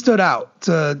stood out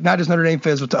to not just Notre Dame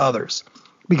fans, but to others,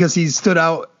 because he stood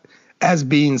out as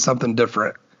being something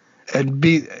different and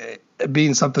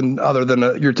being something other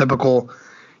than your typical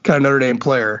kind of Notre Dame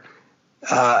player.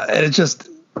 And it just,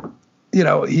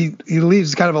 he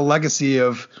leaves kind of a legacy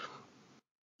of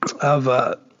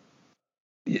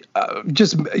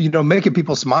just, making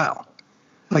people smile.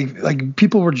 Like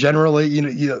people were generally,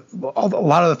 a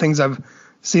lot of the things I've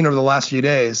seen over the last few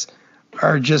days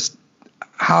are just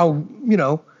how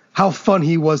fun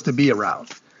he was to be around.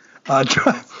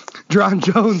 John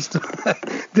Jones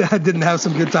didn't have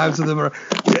some good times with him.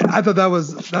 I thought that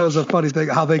was a funny thing,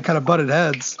 how they kind of butted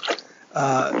heads,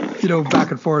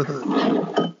 back and forth. It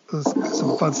was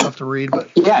some fun stuff to read. But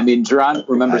yeah, I mean, Jerron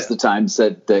remembers the times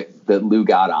that Lou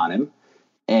got on him,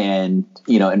 and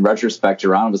in retrospect,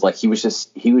 Jerron was like, he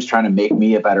was trying to make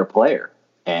me a better player,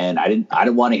 and I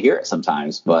didn't want to hear it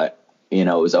sometimes, but it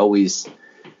was always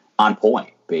on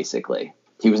point. Basically,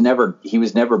 he was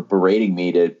never berating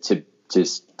me to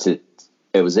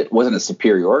it wasn't a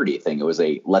superiority thing. It was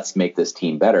a let's make this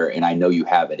team better, and I know you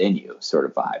have it in you sort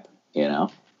of vibe.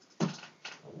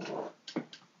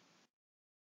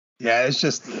 Yeah, it's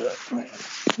just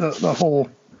the whole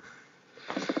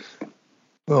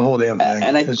damn thing.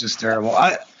 And it's just terrible.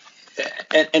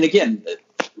 And again,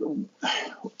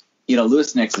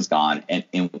 Louis Nix is gone,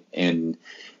 and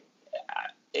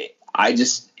I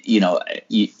just.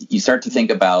 You start to think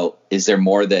about, is there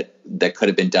more that could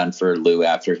have been done for Lou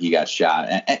after he got shot?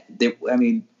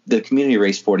 The community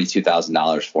raised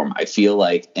 $42,000 for him. I feel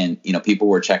like, and people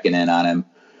were checking in on him.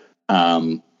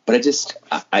 But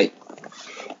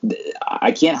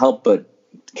I can't help but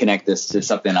connect this to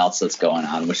something else that's going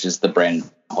on, which is the Brandon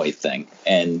Hoyt thing.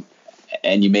 And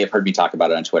you may have heard me talk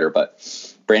about it on Twitter, but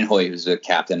Brandon Hoyt was the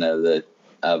captain of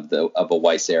a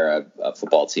Weiss era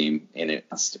football team, and it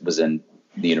was in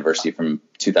the university from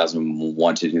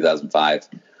 2001 to 2005.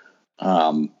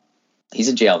 He's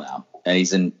in jail now, and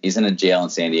he's in a jail in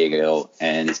San Diego,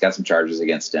 and he's got some charges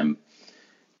against him.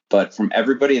 But from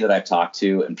everybody that I've talked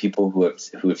to and people who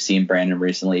have seen Brandon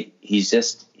recently,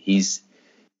 he's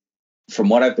from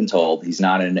what I've been told, he's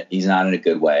not in a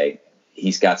good way.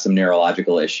 He's got some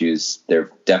neurological issues. They're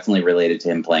definitely related to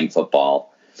him playing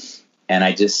football. And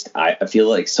I feel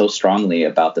like so strongly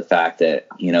about the fact that,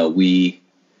 we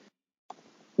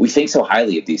think so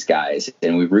highly of these guys,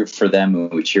 and we root for them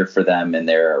and we cheer for them, and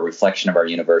they're a reflection of our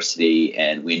university,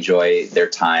 and we enjoy their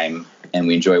time and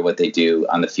we enjoy what they do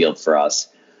on the field for us.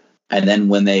 And then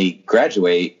when they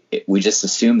graduate, we just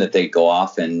assume that they go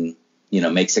off and,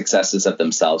 make successes of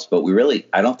themselves. But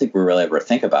I don't think we really ever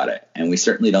think about it. And we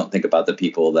certainly don't think about the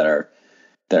people that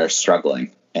are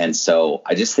struggling. And so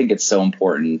I just think it's so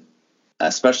important,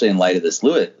 especially in light of this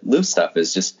Lou stuff,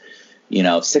 is just,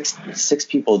 six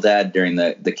people dead during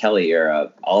the Kelly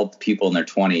era, all people in their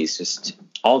 20s, just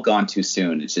all gone too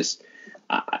soon. It's just,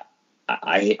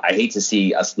 I hate to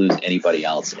see us lose anybody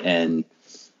else. And,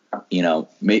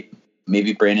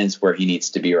 maybe Brandon's where he needs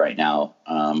to be right now.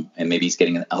 And maybe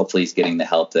hopefully he's getting the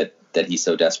help that he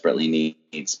so desperately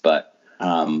needs. But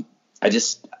I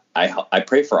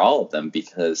pray for all of them,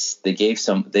 because they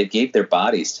gave their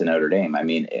bodies to Notre Dame. I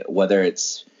mean, whether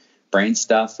it's brain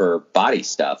stuff or body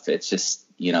stuff, it's just,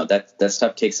 that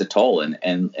stuff takes a toll.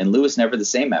 And Lou was never the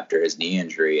same after his knee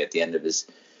injury at the end of his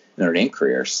Notre Dame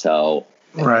career. So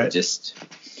right.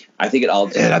 I think it all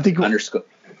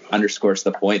underscores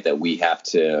the point that we have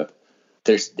to.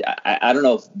 I don't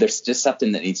know if there's just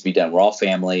something that needs to be done. We're all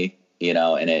family,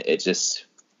 and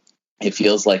it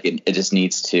feels like it just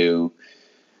needs to.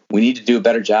 We need to do a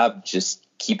better job just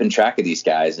keeping track of these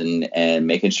guys and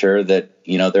making sure that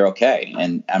they're okay.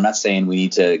 And I'm not saying we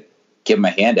need to give them a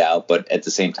handout, but at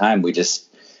the same time, we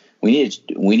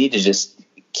need to just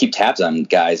keep tabs on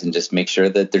guys and just make sure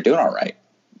that they're doing all right.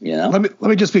 Let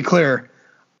me just be clear.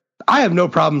 I have no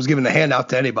problems giving a handout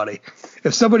to anybody.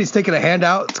 If somebody's taking a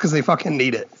handout, it's because they fucking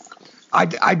need it.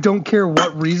 I don't care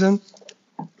what reason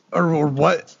or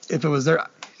what, if it was there.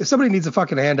 If somebody needs a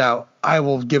fucking handout, I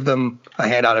will give them a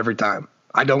handout every time.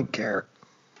 I don't care.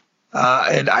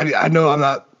 And I know I'm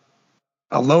not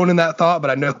alone in that thought, but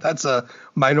I know that's a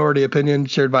minority opinion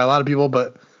shared by a lot of people.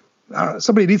 But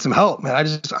somebody needs some help, man.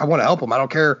 I want to help them. I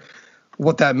don't care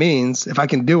what that means. If I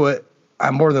can do it,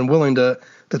 I'm more than willing to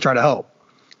try to help.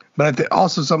 But I think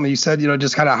also something you said,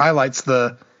 just kind of highlights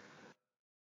the,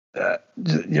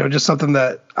 just something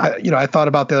that I thought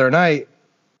about the other night,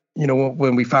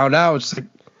 when we found out, it's like,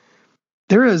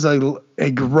 there is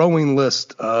a growing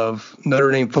list of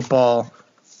Notre Dame football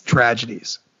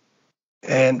tragedies.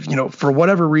 And, for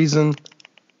whatever reason,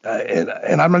 and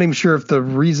I'm not even sure if the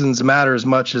reasons matter as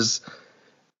much as,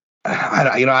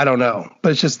 I don't know.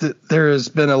 But it's just that there has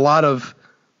been a lot of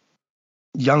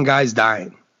young guys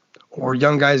dying or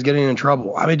young guys getting in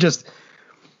trouble. I mean, it's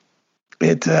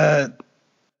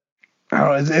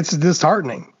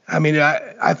disheartening. I mean,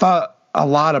 I thought a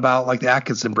lot about like the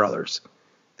Atkinson brothers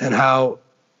and how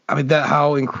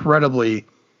incredibly,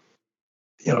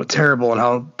 terrible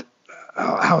and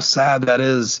how sad that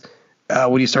is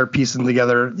when you start piecing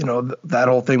together, that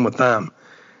whole thing with them.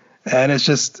 And it's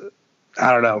just,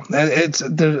 I don't know. There's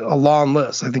a long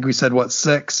list. I think we said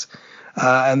 6.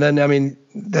 And then,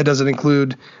 that doesn't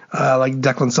include like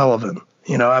Declan Sullivan.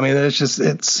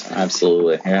 It's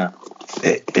absolutely, yeah.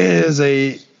 It is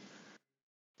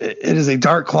a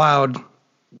dark cloud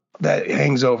that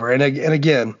hangs over. And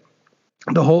again,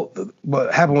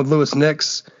 what happened with Louis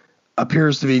Nix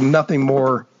appears to be nothing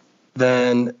more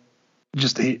than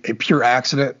just a pure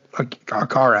accident, a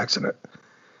car accident.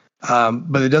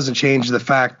 But it doesn't change the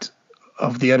fact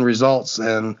of the end results,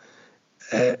 and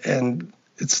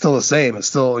it's still the same. It's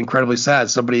still incredibly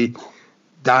sad. Somebody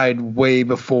died way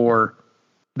before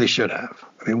they should have.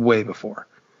 Way before.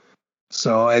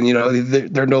 So, and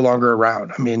they're no longer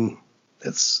around.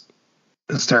 It's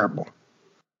terrible.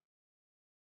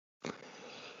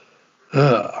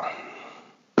 I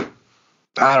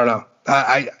don't know.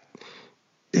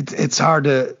 It's hard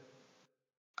to.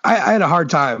 I had a hard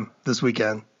time this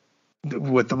weekend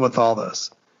with all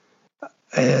this,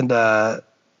 and I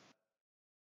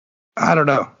don't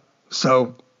know.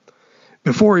 So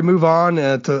before we move on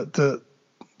to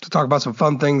talk about some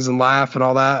fun things and laugh and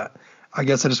all that, I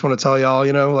guess I just want to tell y'all,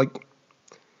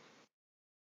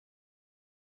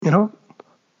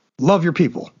 love your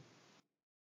people.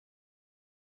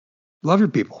 Love your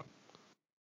people.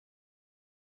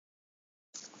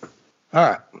 All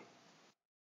right.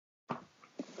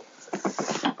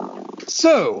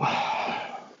 So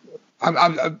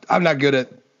I'm not good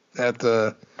at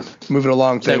moving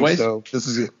along things. Segues? So this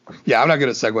is, I'm not good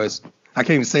at segues. I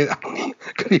can't even say that.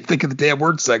 I couldn't even think of the damn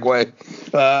word segue.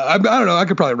 I don't know. I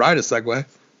could probably ride a Segway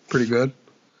pretty good.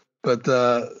 But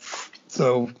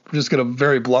so we're just going to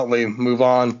very bluntly move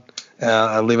on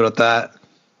and leave it at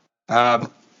that.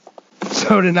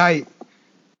 So tonight,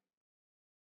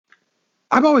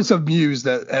 I'm always amused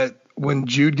at when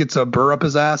Jude gets a burr up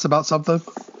his ass about something,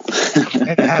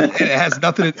 and it has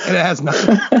nothing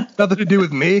to do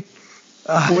with me.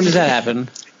 When does that happen?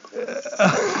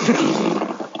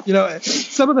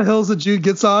 Some of the hills that Jude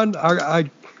gets on, I'm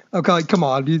kind of like, come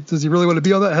on, does he really want to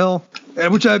be on that hill?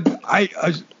 And which I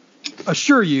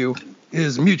assure you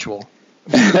is mutual.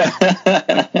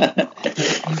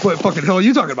 What fucking hill are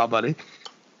you talking about, buddy?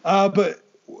 But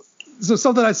so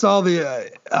something I saw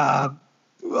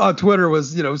on Twitter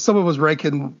was, someone was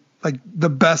ranking like the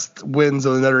best wins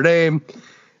of the Notre Dame,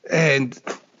 and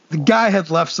the guy had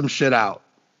left some shit out,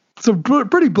 some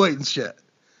pretty blatant shit.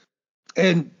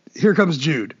 And here comes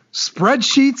Jude,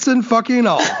 spreadsheets and fucking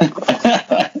all,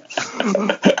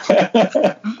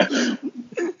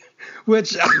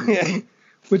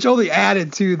 which only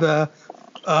added to the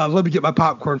let me get my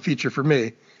popcorn feature for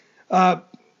me. So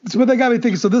what that got me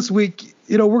thinking. So this week,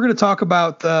 we're going to talk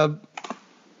about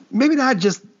maybe not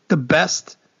just the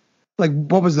best, like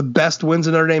what was the best wins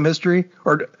in Notre Dame history,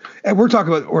 and we're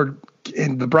talking about or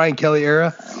in the Brian Kelly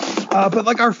era, but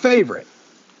like our favorite.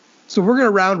 So we're going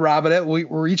to round robin it.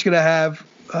 We're each going to have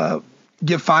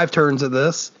give 5 turns at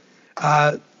this,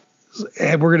 and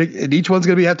and each one's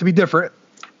going to have to be different.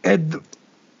 And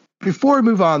before we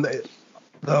move on,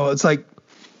 though, it's like,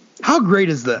 how great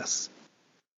is this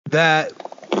that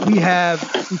we've had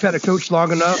a coach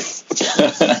long enough?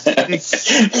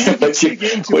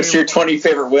 What's your 20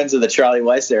 favorite wins of the Charlie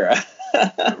Weis era?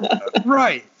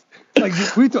 Right. Like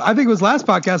I think it was last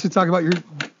podcast we talked about your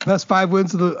best 5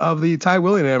 wins of the Ty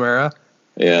Willingham era.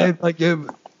 Yeah. And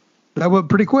that went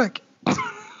pretty quick.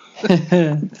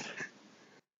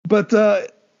 But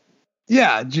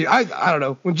yeah, I don't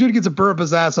know. When Jude gets a burr up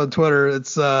his ass on Twitter,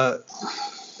 it's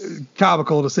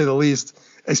comical to say the least.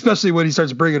 Especially when he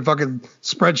starts bringing fucking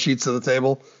spreadsheets to the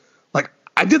table. Like,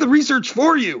 I did the research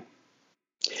for you.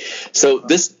 So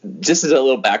this just is a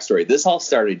little backstory. This all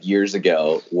started years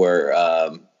ago where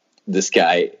this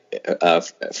guy,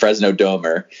 Fresno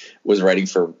Domer, was writing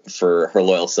for Her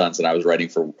Loyal Sons, and I was writing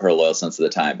for Her Loyal Sons at the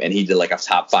time. And he did like a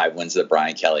top 5 wins of the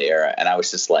Brian Kelly era. And I was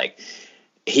just like,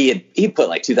 he put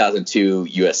like 2002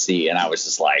 USC, and I was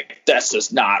just like, that's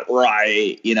just not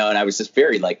right. And I was just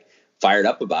very like fired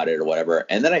up about it or whatever.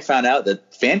 And then I found out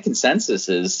that fan consensus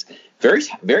is very,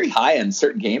 very high in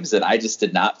certain games that I just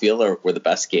did not feel were the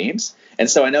best games. And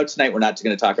so I know tonight we're not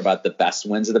going to talk about the best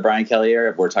wins of the Brian Kelly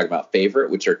era. We're talking about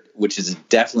favorite, which is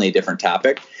definitely a different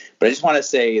topic. But I just want to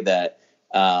say that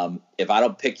if I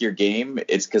don't pick your game,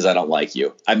 it's because I don't like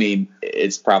you. I mean,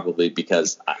 it's probably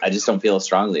because I just don't feel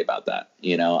strongly about that.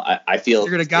 I feel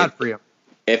you're going to Godfrey him.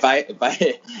 If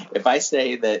I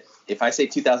say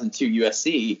 2002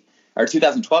 USC or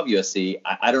 2012 USC,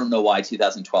 I don't know why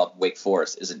 2012 Wake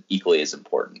Forest isn't equally as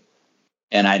important.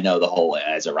 And I know the whole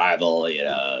as a rival,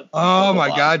 Oh my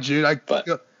God, Jude! I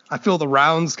feel the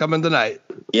rounds coming tonight.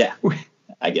 Yeah,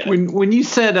 I get it. When you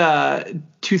said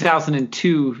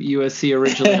 2002 USC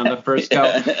originally on the first go,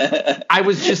 I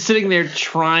was just sitting there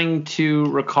trying to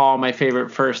recall my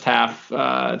favorite first half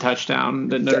touchdown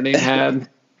that Notre Dame had.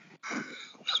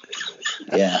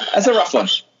 Yeah, that's a rough one.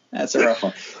 That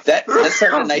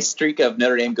started a nice streak of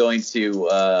Notre Dame going to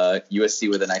USC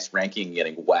with a nice ranking and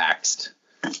getting waxed.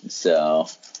 So,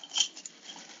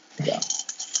 yeah.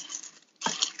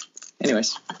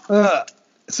 Anyways. But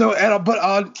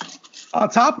on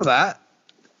top of that,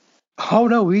 oh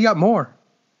no, we got more.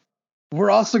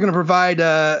 We're also going to provide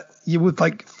you with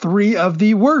like 3 of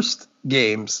the worst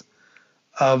games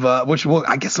of which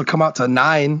I guess will come out to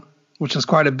 9, which is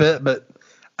quite a bit, but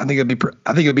I think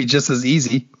it'd be just as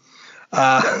easy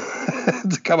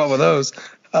to come up with those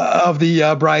of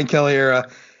the Brian Kelly era.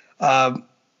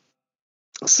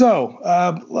 So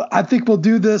I think we'll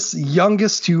do this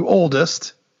youngest to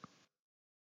oldest.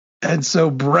 And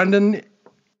so Brendan,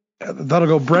 that'll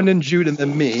go Brendan, Jude, and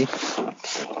then me.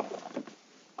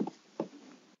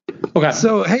 Okay.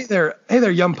 So hey there,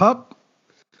 young pup.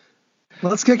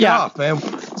 Let's kick it off, man.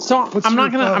 So I'm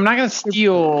not gonna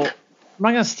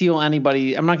steal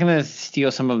anybody. I'm not gonna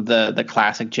steal some of the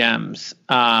classic gems.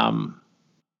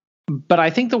 But I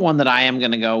think the one that I am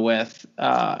going to go with,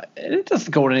 it doesn't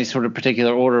go in any sort of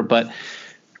particular order, but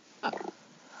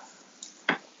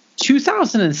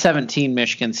 2017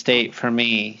 Michigan State for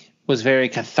me was very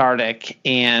cathartic.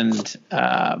 And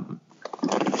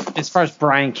as far as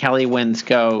Brian Kelly wins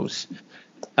goes,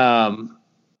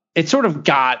 it sort of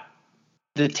got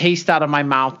the taste out of my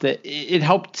mouth. That it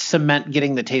helped cement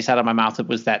getting the taste out of my mouth. It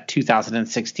was that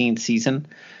 2016 season.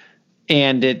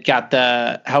 And it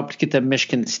helped get the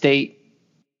Michigan State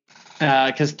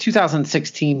because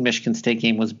 2016 Michigan State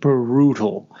game was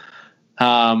brutal.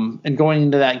 And going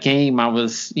into that game, I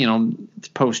was,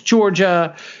 post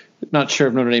Georgia, not sure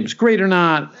if Notre Dame was great or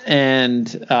not.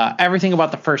 And everything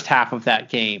about the first half of that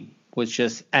game was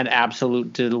just an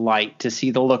absolute delight to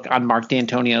see the look on Mark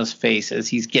D'Antonio's face as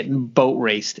he's getting boat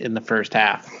raced in the first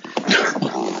half.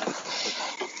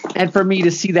 And for me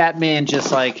to see that man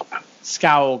just like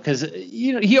scowl, because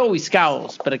he always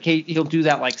scowls, but he'll do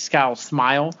that like scowl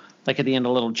smile, like at the end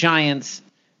of Little Giants.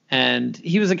 And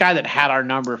he was a guy that had our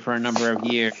number for a number of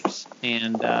years.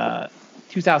 And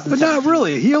 2007, but not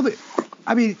really. He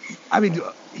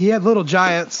had Little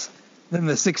Giants in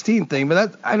the 16 thing,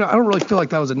 but I don't really feel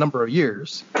like that was a number of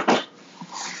years.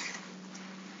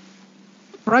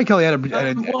 Brian Kelly had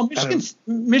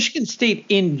Michigan State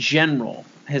in general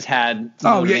has had.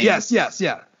 Oh yeah, yes,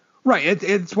 right.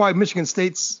 It's why Michigan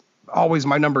State's always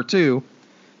my number 2.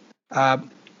 I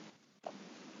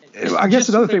guess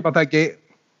another thing about that game.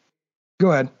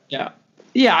 Go ahead. Yeah.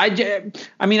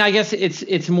 I mean, I guess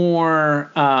it's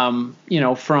more, from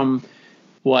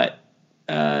what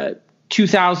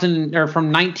 2000 or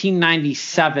from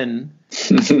 1997.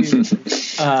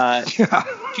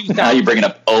 Now you're bringing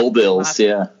up old bills,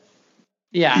 yeah.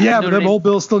 Yeah, but them old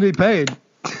bills still need paid.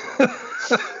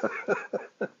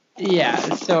 Yeah,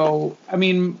 so I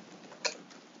mean,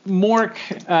 Mark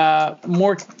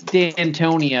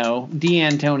D'Antonio,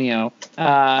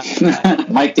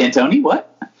 Mike D'Antoni, what?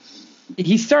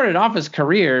 He started off his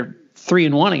career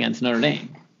 3-1 against Notre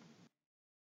Dame.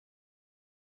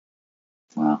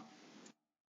 Wow.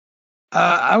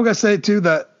 I'm gonna say too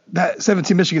that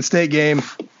 17 Michigan State game.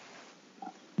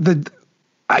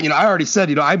 I already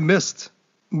said I missed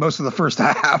most of the first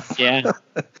half. Yeah.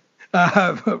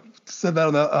 Said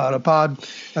that on a pod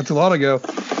not too long ago,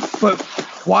 but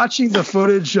watching the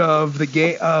footage of the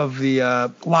game of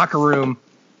the locker room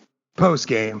post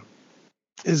game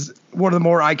is one of the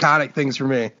more iconic things for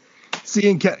me.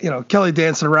 Seeing Kelly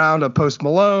dancing around a Post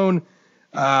Malone,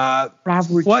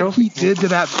 what he did to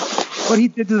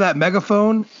that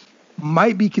megaphone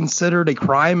might be considered a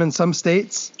crime in some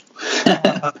states.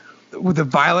 With the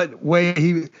violent way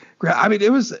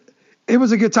it was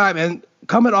a good time. And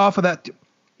coming off of that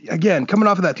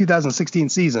 2016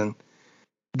 season,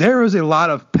 there was a lot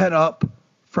of pent up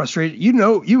frustration.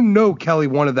 Kelly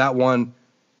wanted that one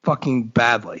fucking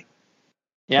badly.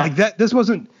 Yeah. Like that. This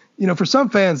wasn't, for some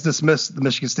fans dismiss the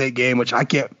Michigan State game, which I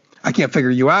can't figure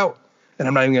you out, and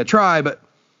I'm not even going to try, but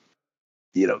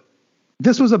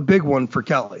this was a big one for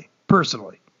Kelly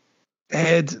personally.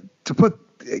 And to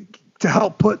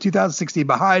help put 2016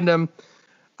 behind him,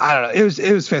 I don't know.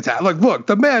 It was fantastic. Look,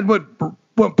 the man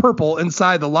went purple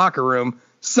inside the locker room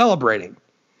celebrating.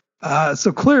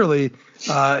 So clearly,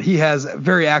 he has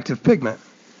very active pigment.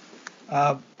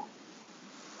 But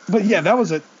yeah, that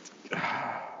was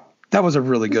a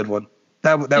really good one.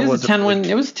 That was a 10-win.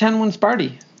 It was a 10-win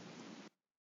Sparty.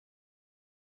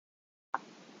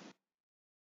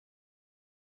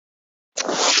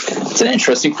 It's an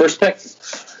interesting perspective.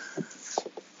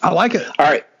 I like it. All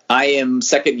right. I am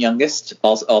second youngest,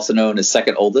 also known as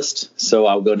second oldest, so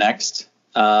I'll go next.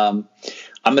 I'm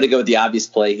going to go with the obvious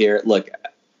play here. Look,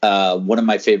 one of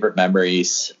my favorite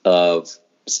memories of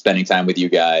spending time with you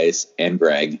guys and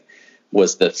Greg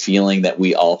was the feeling that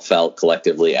we all felt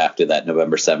collectively after that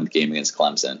November 7th game against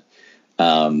Clemson.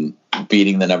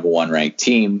 Beating the number 1 ranked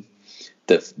team,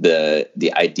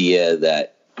 the idea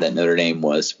that Notre Dame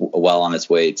was well on its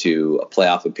way to a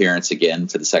playoff appearance again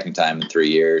for the second time in 3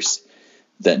 years,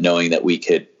 that knowing that we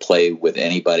could play with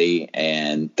anybody,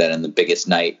 and that in the biggest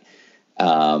night,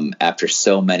 after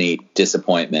so many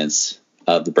disappointments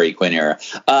of the Brady Quinn era,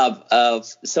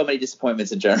 of so many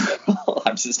disappointments in general.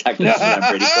 I'm just not going to on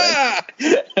Brady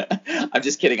Quinn. I'm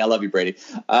just kidding. I love you, Brady.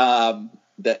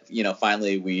 That,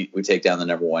 finally we take down the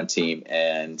number 1 team,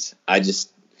 and I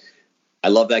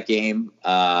love that game.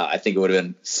 I think it would have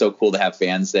been so cool to have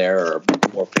fans there, or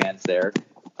more fans there.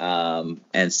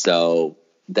 And so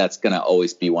that's going to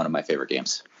always be one of my favorite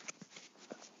games.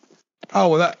 Oh,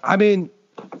 well,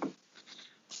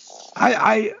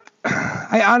 I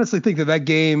honestly think that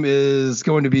game is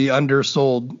going to be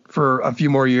undersold for a few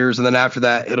more years, and then after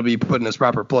that, it'll be put in its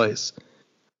proper place.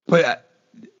 But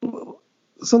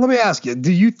so let me ask you: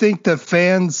 do you think the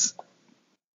fans,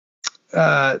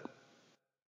 not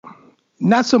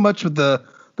so much with the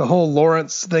whole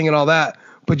Lawrence thing and all that,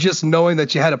 but just knowing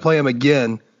that you had to play him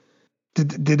again,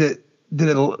 did it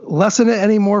lessen it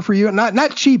anymore for you?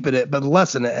 Not cheapen it, but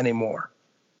lessen it anymore?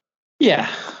 Yeah.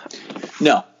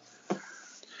 No,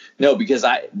 because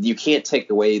you can't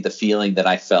take away the feeling that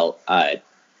I felt at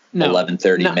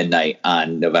 11:30 midnight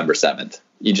on November 7th.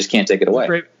 You just can't take it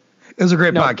away. It was a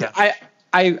great podcast.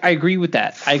 I agree with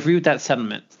that. I agree with that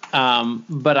sentiment.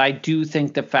 But I do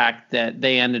think the fact that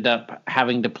they ended up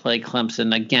having to play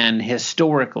Clemson again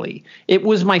historically, it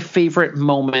was my favorite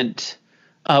moment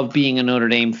of being a Notre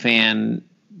Dame fan,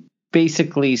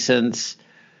 basically since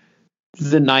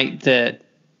the night that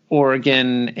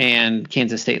Oregon and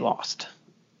Kansas State lost.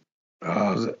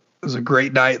 It was a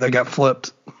great night. They got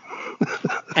flipped.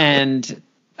 And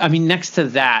I mean, next to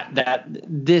that,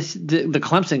 the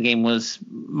Clemson game was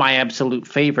my absolute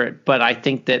favorite, but I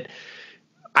think that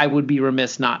I would be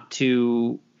remiss not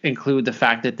to include the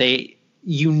fact that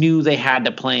you knew they had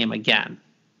to play him again,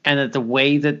 and that the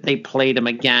way that they played him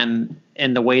again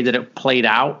and the way that it played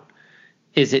out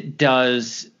is it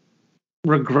does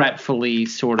regretfully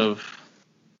sort of,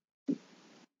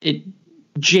 it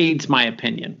jades my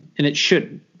opinion, and it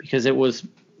shouldn't, because it was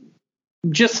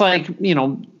just like,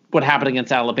 what happened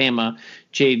against Alabama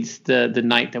jades the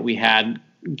night that we had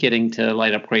getting to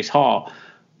light up Grace Hall.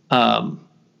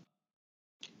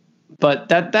 But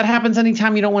that happens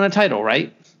anytime you don't win a title,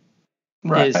 right?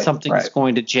 Right. Something's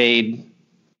going to jade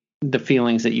the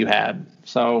feelings that you had.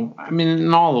 So, I mean,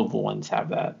 and all of the ones have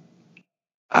that.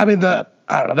 I mean, I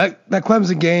don't know, that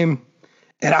Clemson game,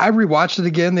 and I rewatched it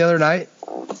again the other night.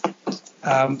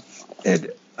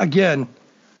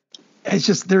 It's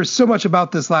just, there's so much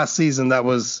about this last season that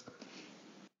was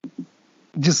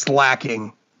just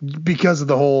lacking because of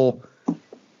the whole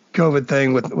COVID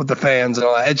thing with the fans and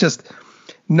all that. It's just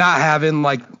not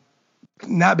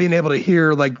being able to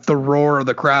hear like the roar of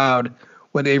the crowd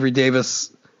when Avery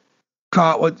Davis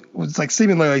caught what was like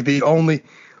seemingly like the only,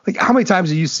 like, how many times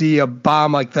do you see a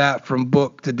bomb like that from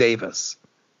Book to Davis?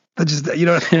 That just,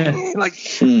 like,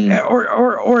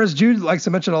 or as Jude likes to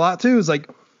mention a lot too, is like,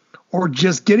 or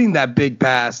just getting that big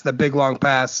pass, that big long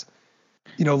pass,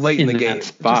 late in the game.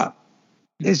 Spot.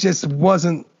 It just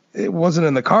wasn't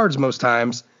in the cards most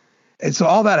times. And so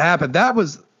all that happened. That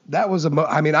was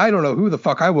I mean, I don't know who the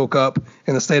fuck I woke up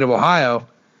in the state of Ohio,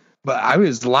 but I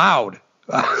was loud,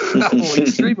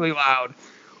 extremely loud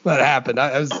when it happened.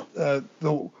 I was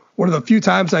one of the few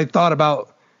times I thought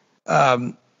about,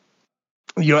 not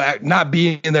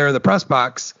being there in the press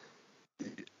box.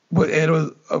 It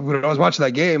was, when I was watching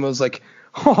that game, I was like,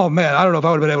 oh man, I don't know if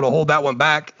I would have been able to hold that one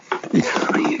back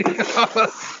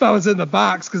if I was in the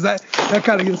box, because that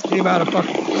kind of just came out of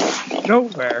fucking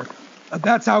nowhere.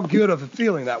 That's how good of a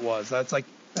feeling that was. That's like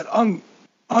that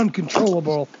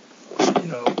uncontrollable,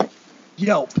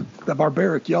 yelp, that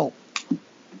barbaric yelp.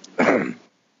 It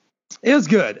was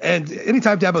good. And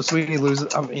anytime Dabo Swinney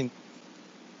loses, I mean,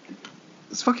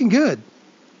 it's fucking good.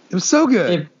 It was so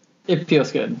good. It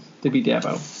feels good to be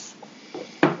Dabo.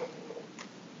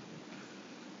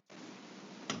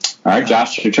 All right,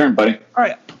 Josh, your turn, buddy. All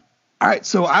right.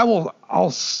 So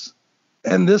I'll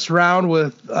end this round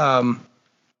with, I'm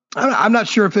not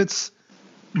sure if it's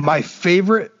my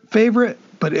favorite,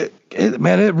 but it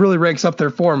really ranks up there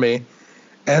for me.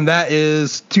 And that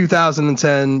is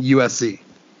 2010 USC.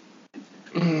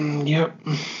 Yep.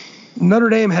 Notre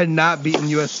Dame had not beaten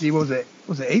USC. What was it?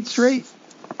 Was it 8 straight?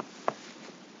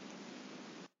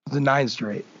 Was it 9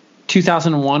 straight?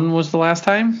 2001 was the last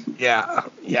time? Yeah.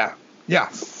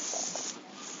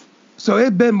 So it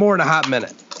had been more than a hot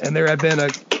minute. And there had been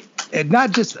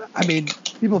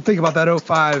people think about that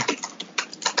 05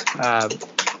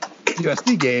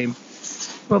 USC game,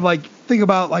 but like, think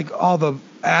about like all the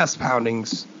ass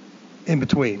poundings in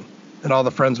between and all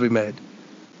the friends we made.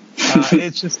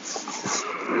 It's just,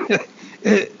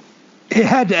 it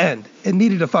had to end. It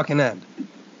needed to fucking end.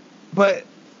 But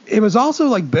it was also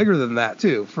like bigger than that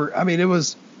too. It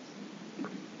was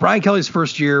Brian Kelly's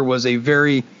first year was a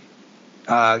very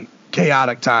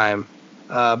chaotic time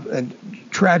and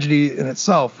tragedy in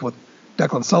itself with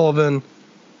Declan Sullivan,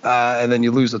 and then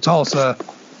you lose to Tulsa.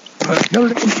 But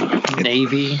Notre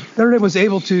Dame was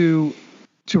able to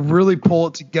really pull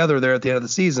it together there at the end of the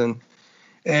season,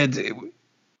 and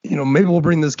maybe we'll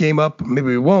bring this game up, maybe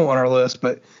we won't on our list,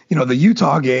 but the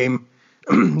Utah game,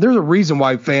 there's a reason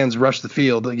why fans rushed the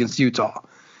field against Utah,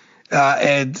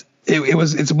 and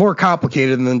it's more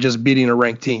complicated than just beating a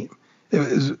ranked team.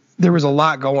 There was a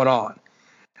lot going on,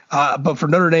 but for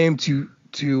Notre Dame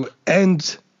to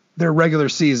end their regular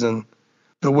season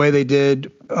the way they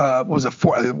did,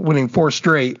 winning 4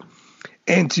 straight,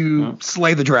 and to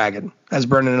slay the dragon, as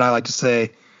Brendan and I like to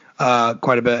say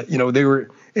quite a bit. They were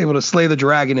able to slay the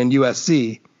dragon in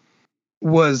USC,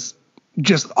 was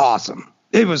just awesome.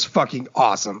 It was fucking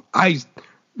awesome. I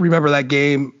remember that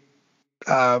game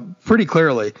pretty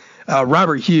clearly.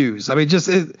 Robert Hughes. I mean, just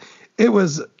it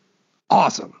was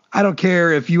awesome. I don't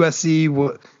care if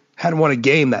USC hadn't won a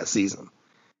game that season.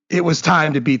 It was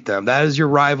time to beat them. That is your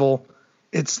rival.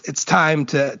 It's time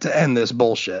to end this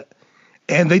bullshit.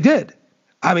 And they did.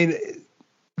 I mean,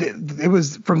 it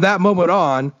was from that moment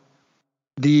on,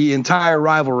 the entire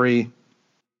rivalry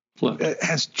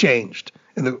has changed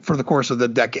for the course of the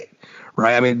decade,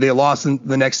 right? I mean, they lost in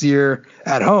the next year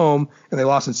at home, and they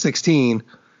lost in 16.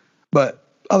 But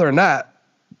other than that,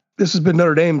 this has been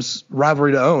Notre Dame's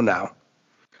rivalry to own now.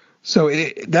 So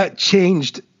that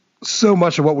changed so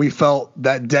much of what we felt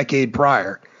that decade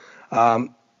prior. It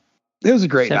was a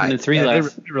great night. 7-3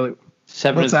 last.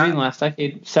 7-3 in last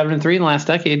decade. 7-3 in last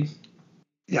decade.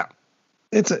 Yeah,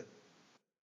 it's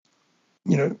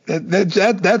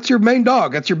that's your main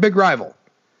dog. That's your big rival,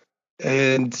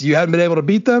 and you hadn't been able to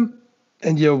beat them,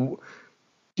 and you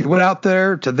went out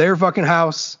there to their fucking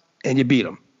house and you beat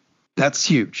them. That's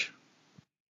huge.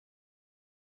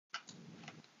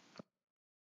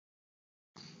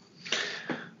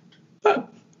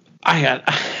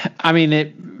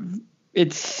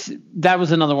 That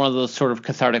was another one of those sort of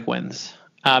cathartic wins.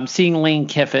 Seeing Lane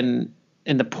Kiffin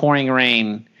in the pouring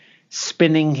rain,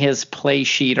 spinning his play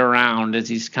sheet around as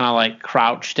he's kind of like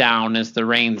crouched down as the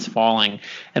rain's falling,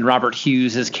 and Robert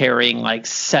Hughes is carrying like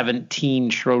 17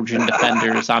 Trojan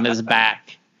defenders on his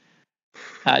back,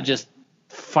 just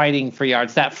fighting for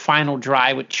yards. That final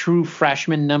drive with true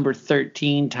freshman number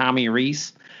 13 Tommy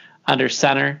Rees under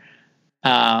center.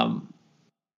 Michael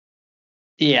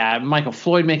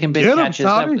Floyd making big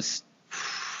catches.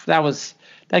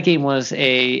 That game was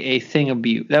a thing of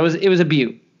beaut. It was a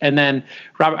beaut. And then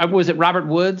Robert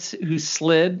Woods who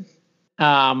slid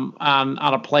on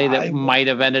a play that might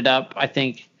have ended up, I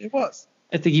think it was.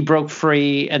 I think he broke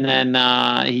free and then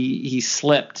he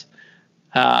slipped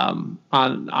on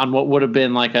what would have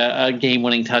been like a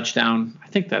game-winning touchdown. I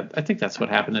think that's what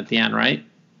happened at the end, right?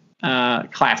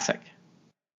 Classic.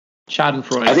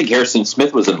 Schadenfreude. I think Harrison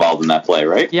Smith was involved in that play,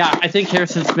 right? Yeah, I think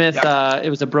Harrison Smith. It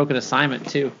was a broken assignment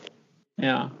too.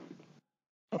 Yeah.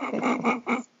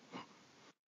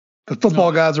 The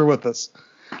football gods are with us.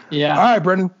 Yeah. All right,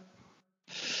 Brendan.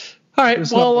 All right.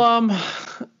 Well,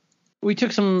 we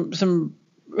took some.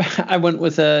 I went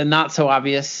with a not so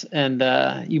obvious, and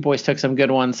you boys took some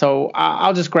good ones. So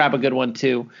I'll just grab a good one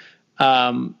too.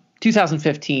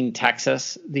 2015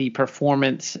 Texas, the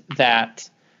performance that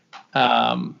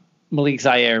Malik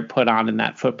Zaire put on in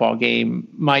that football game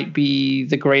might be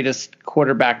the greatest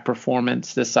quarterback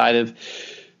performance this side of.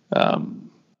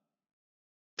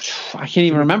 I can't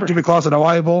even remember. Jimmy Clausen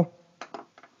Hawaii Bowl.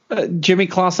 Jimmy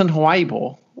Clausen Hawaii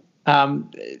Bowl.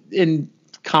 In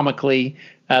comically,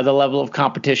 the level of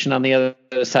competition on the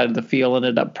other side of the field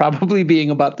ended up probably being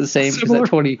about the same because that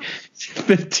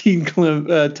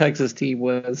 2015 Texas team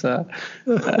was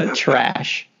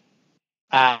trash.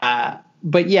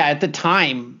 But yeah, at the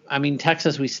time, I mean,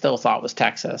 Texas we still thought was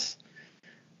Texas,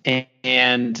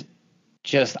 and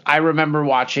just I remember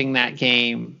watching that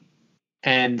game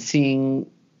and seeing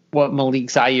what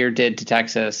Malik Zaire did to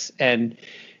Texas, and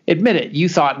admit it, you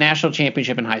thought national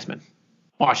championship and Heisman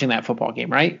watching that football game,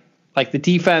 right? Like the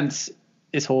defense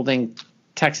is holding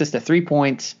Texas to 3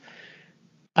 points.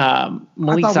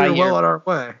 Malik Zaire, we were well on our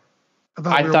way.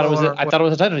 I thought it was a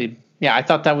title team. Yeah, I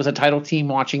thought that was a title team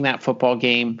watching that football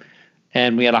game,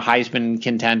 and we had a Heisman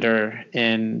contender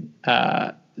in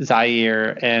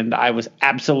Zaire, and I was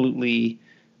absolutely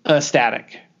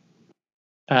ecstatic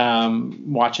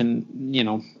watching,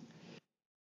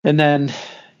 and then,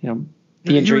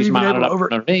 the injuries mounted up for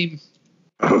Notre Dame.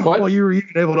 Well, you were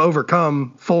even able to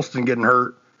overcome Folston getting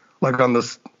hurt, like on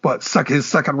this, his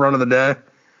second run of the day.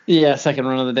 Yeah, second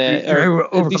run of the day.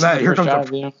 Overcome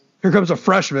that. Here comes a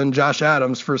freshman, Josh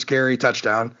Adams, first carry,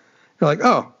 touchdown. You're like,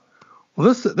 oh,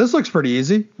 well, this looks pretty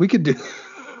easy. We could do.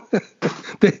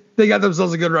 they got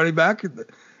themselves a good running back.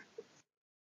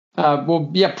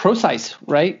 Procise,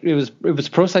 right? It was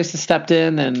Procise that stepped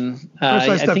in, and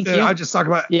I just talked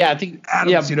about. Yeah, I think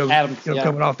Adams. Adams,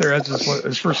 coming off there as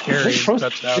his first carry.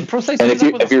 Touchdown. And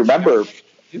if you remember,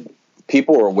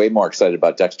 people were way more excited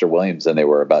about Dexter Williams than they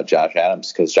were about Josh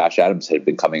Adams because Josh Adams had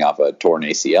been coming off a torn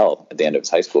ACL at the end of his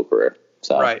high school career.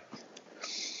 So right.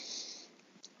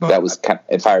 That was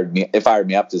it fired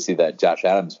me up to see that Josh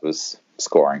Adams was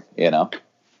scoring. It's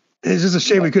just a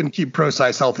shame we couldn't keep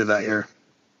Procise healthy that year.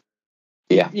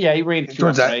 Yeah, he ran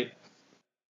towards that. Right?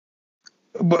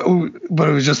 But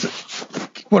it was just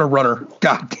what a runner!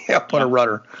 God damn, what a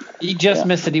runner! He just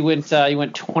missed it. He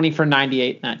went 20 for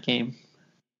 98 in that game.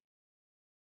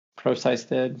 Procise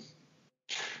did.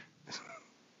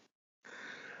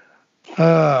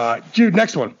 Jude,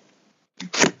 next one.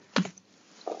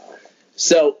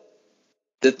 So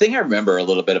the thing I remember a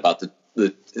little bit about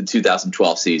the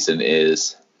 2012 season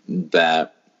is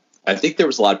that I think there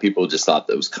was a lot of people who just thought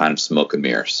that it was kind of smoke and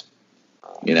mirrors.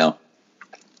 You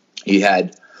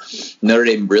had Notre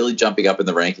Dame really jumping up in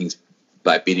the rankings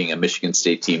by beating a Michigan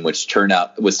State team, which turned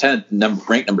out was ranked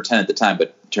number 10 at the time,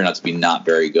 but turned out to be not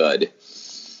very good.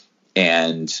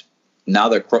 And now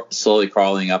they're slowly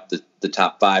crawling up the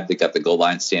top 5. They got the goal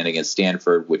line stand against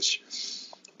Stanford, which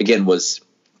again was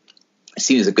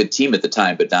seen as a good team at the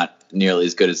time, but not nearly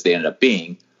as good as they ended up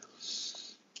being.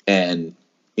 And,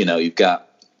 you've got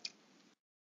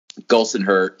Golson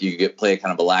hurt. You play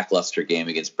kind of a lackluster game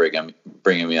against Brigham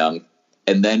Young.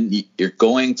 And then you're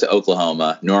going to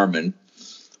Oklahoma, Norman,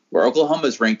 where Oklahoma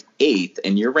is ranked 8th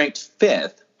and you're ranked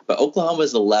 5th, but Oklahoma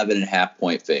is 11.5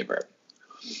 point favorite.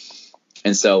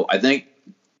 And so I think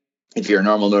if you're a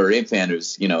normal Notre Dame fan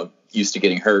who's, used to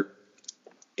getting hurt,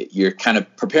 you're kind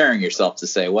of preparing yourself to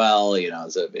say, well,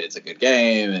 it's a good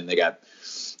game and they got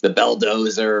the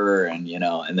Belldozer and,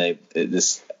 and they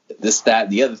this, that,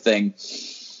 the other thing.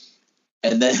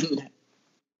 And then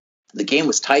the game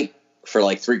was tight for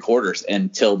like 3 quarters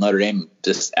until Notre Dame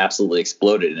just absolutely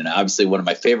exploded. And obviously one of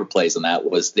my favorite plays on that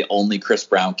was the only Chris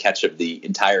Brown catch of the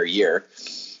entire year,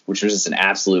 which was just an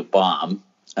absolute bomb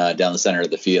down the center of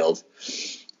the field.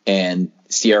 And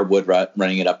Sierra Wood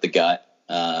running it up the gut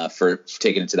for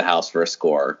taking it to the house for a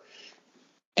score.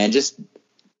 And just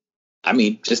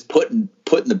beating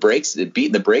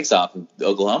the brakes off of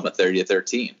Oklahoma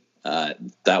 30-13.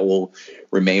 That will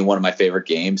remain one of my favorite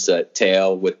games.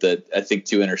 Teo with I think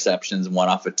 2 interceptions, one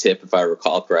off a tip, if I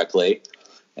recall correctly,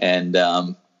 and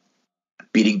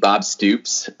beating Bob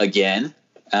Stoops again.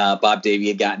 Bob Davie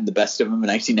had gotten the best of him in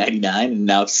 1999, and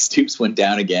now Stoops went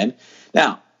down again.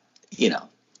 Now,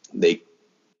 they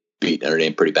beat Notre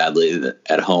Dame pretty badly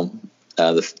at home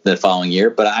the following year,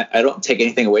 but I don't take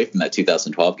anything away from that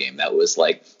 2012 game. That was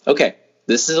like, okay,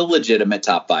 this is a legitimate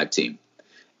top 5 team.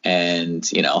 And,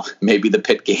 maybe the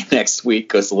Pitt game next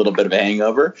week was a little bit of a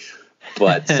hangover,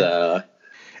 but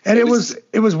and it was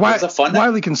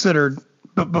widely considered,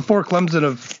 but before Clemson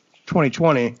of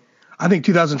 2020, I think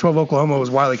 2012 Oklahoma was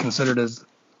widely considered as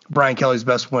Brian Kelly's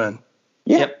best win.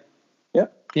 Yep.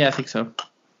 Yeah, I think so.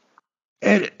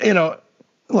 And,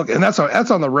 look, and that's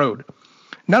on the road.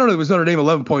 Not only was Notre Dame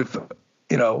 11-point,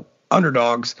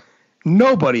 underdogs,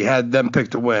 nobody had them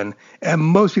picked to win. And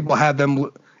most people had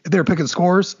them, if they were picking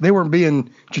scores, they weren't being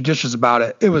judicious about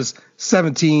it. It was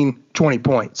 17, 20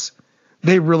 points.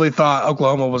 They really thought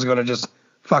Oklahoma was going to just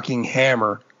fucking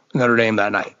hammer Notre Dame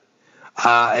that night.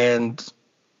 And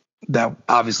that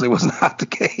obviously was not the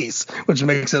case, which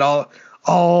makes it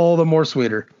all the more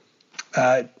sweeter.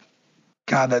 God,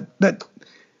 that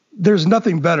there's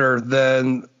nothing better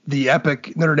than the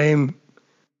epic Notre Dame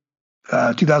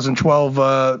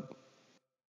 2012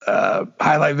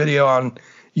 highlight video on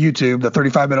YouTube, the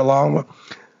 35-minute long,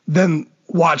 then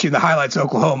watching the highlights of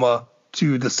Oklahoma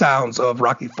to the sounds of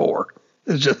Rocky IV.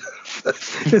 It's just,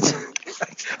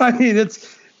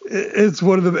 it's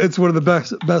one of the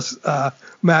best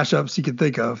mashups you can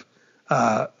think of.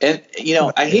 I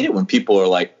hate it when people are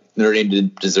like, Notre Dame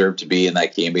didn't deserve to be in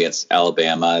that game against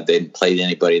Alabama. They didn't play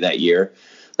anybody that year.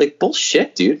 Like,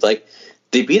 bullshit, dude. Like,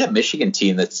 they beat a Michigan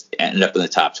team that's ended up in the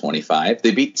top 25.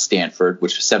 They beat Stanford,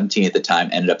 which was 17 at the time,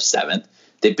 ended up 7th.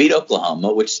 They beat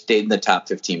Oklahoma, which stayed in the top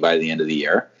 15 by the end of the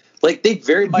year. Like, they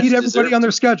very much beat everybody on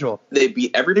their schedule. They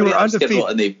beat everybody on their schedule,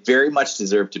 and they very much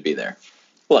deserved to be there.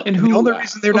 Look, and who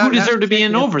deserved to be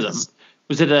in over them?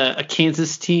 Was it a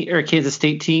Kansas team or a Kansas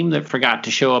State team that forgot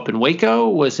to show up in Waco?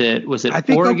 Was it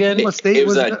Oregon? It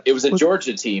was a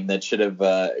Georgia team that should have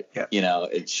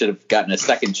it should have gotten a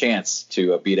second chance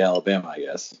to beat Alabama, I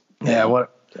guess. Yeah.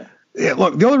 What? Yeah.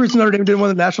 Look, the only reason Notre Dame didn't win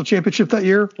the national championship that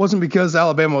year wasn't because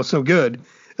Alabama was so good.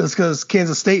 It was because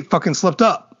Kansas State fucking slipped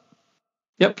up.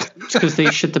 Yep. It's because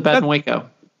they shit the bed in Waco.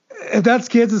 If that's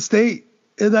Kansas State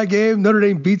in that game, Notre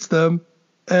Dame beats them,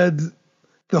 and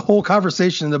the whole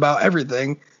conversation about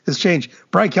everything has changed.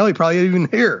 Brian Kelly probably isn't even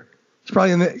here. He's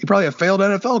probably a failed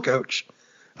NFL coach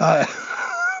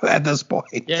at this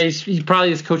point. Yeah, he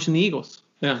probably is coaching the Eagles.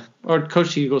 Yeah, or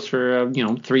coached the Eagles for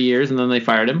 3 years, and then they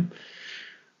fired him.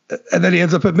 And then he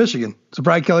ends up at Michigan. So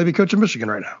Brian Kelly be coaching Michigan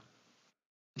right now.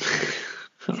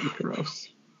 Gross.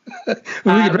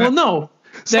 No.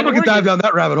 Someone could dive down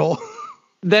that rabbit hole.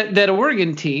 That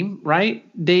Oregon team, right?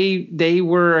 They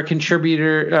were a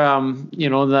contributor, on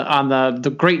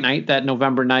the great night, that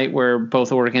November night where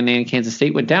both Oregon and Kansas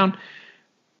State went down.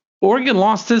 Oregon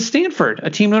lost to Stanford, a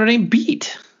team Notre Dame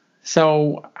beat.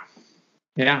 So,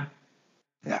 yeah.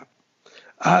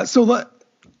 So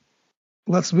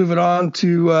let's move it on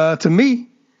to me.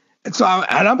 And so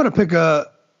I'm going to pick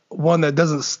one that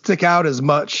doesn't stick out as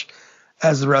much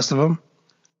as the rest of them,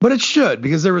 but it should,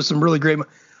 because there was some really great.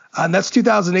 And that's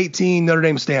 2018 Notre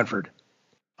Dame Stanford.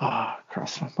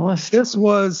 Across my list. This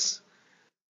was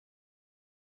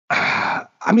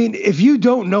I mean, if you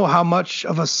don't know how much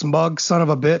of a smug son of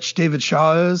a bitch David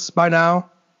Shaw is by now,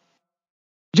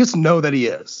 just know that he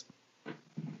is.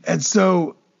 And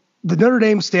so the Notre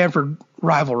Dame-Stanford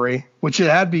rivalry, which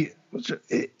it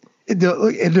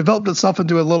developed itself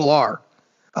into a little R,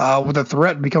 with a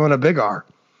threat becoming a big R.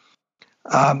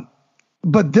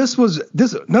 But this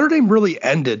Notre Dame really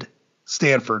ended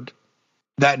Stanford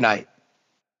that night.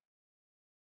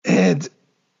 And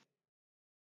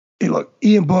look,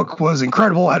 Ian Book was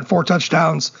incredible, had 4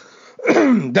 touchdowns.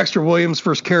 Dexter Williams,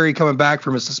 first carry coming back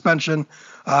from his suspension,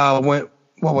 went,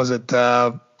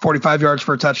 45 yards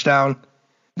for a touchdown.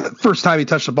 The first time he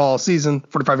touched the ball all season,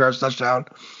 45 yards touchdown.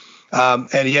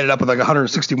 And he ended up with like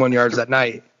 161 yards that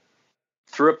night.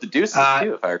 Threw up the deuces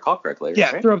too, if I recall correctly.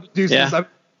 Yeah, right? threw up the deuces. Yeah.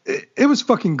 It was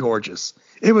fucking gorgeous.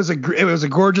 It was a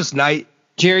gorgeous night.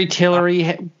 Jerry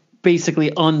Tillery,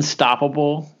 basically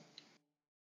unstoppable.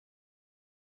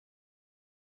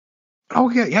 Oh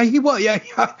yeah, he was. Yeah,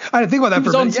 I didn't think about that. He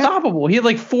was unstoppable. Yeah. He had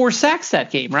like 4 sacks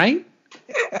that game, right?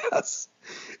 Yes.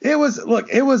 It was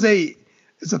a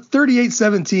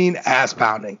 38-17 ass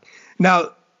pounding. Now,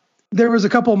 there was a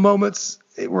couple of moments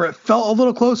where it felt a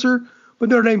little closer, but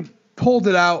Notre Dame pulled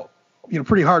it out,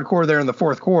 pretty hardcore there in the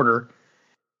fourth quarter.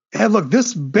 And look,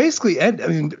 this basically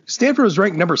Stanford was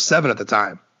ranked number 7 at the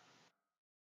time.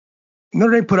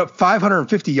 Notre Dame put up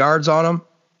 550 yards on them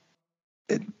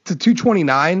to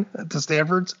 229 to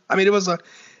Stanford's. I mean, it was a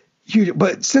huge,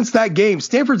 but since that game,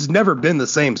 Stanford's never been the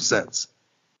same since.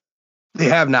 They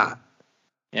have not.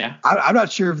 Yeah. I'm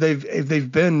not sure if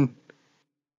they've been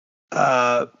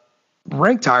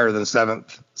ranked higher than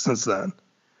 7th since then,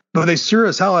 but they sure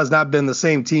as hell has not been the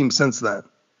same team since then.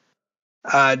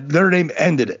 Notre Dame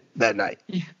ended it that night.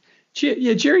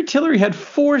 Yeah, Jerry Tillery had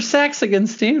 4 sacks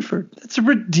against Stanford. That's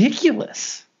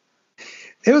ridiculous.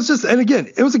 It was just, and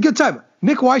again, it was a good time.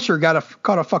 Nick Weischer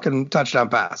caught a fucking touchdown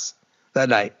pass that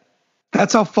night.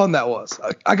 That's how fun that was.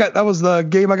 That was the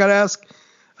game I got to ask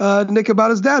Nick about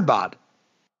his dad bod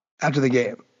after the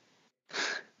game.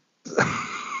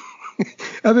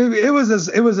 I mean, it was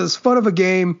as fun of a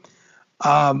game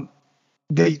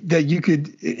that you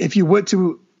could, if you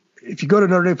go to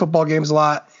Notre Dame football games a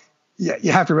lot,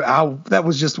 you have to. That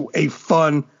was just a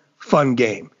fun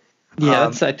game. Yeah,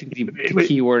 that's I think the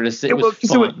key word is it was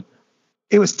fun.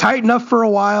 It was tight enough for a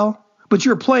while, but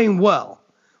you were playing well.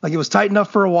 Like it was tight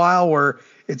enough for a while where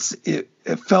it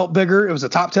felt bigger. It was a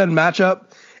top 10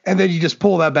 matchup, and then you just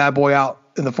pull that bad boy out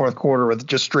in the fourth quarter with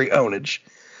just straight ownage.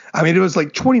 I mean, it was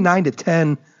like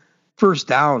 29-10 first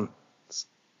down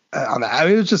on that. I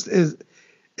mean,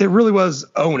 it really was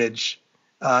ownage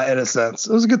in a sense.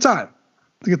 It was a good time.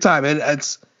 It's a good time, and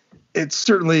it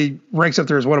certainly ranks up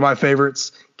there as one of my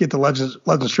favorites. Get the Legends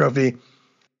Trophy.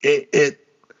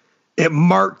 It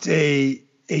marked a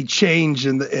change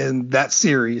in that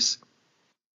series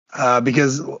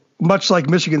because much like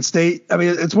Michigan State, I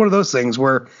mean, it's one of those things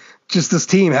where just this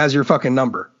team has your fucking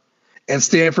number, and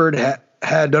Stanford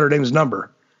had Notre Dame's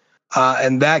number,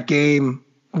 and that game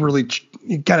really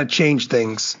kind of changed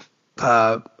things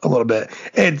a little bit.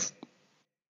 And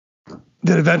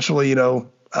then eventually,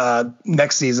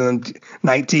 next season,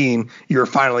 19, you were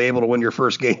finally able to win your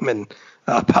first game in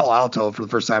Palo Alto for the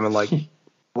first time in like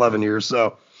 11 years.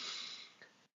 So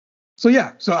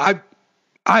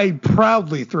I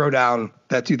proudly throw down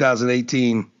that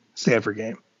 2018 Stanford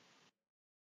game.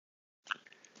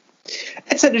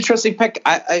 It's an interesting pick.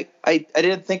 I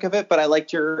didn't think of it, but I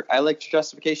liked your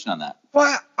justification on that.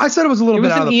 Well, I said it was a little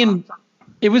bit out of the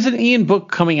It was an Ian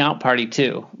Book coming out party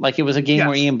too. Like it was a game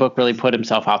where Ian Book really put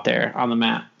himself out there on the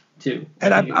map too.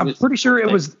 And I'm pretty sure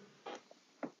it was.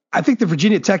 I think the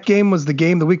Virginia Tech game was the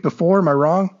game the week before. Am I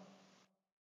wrong?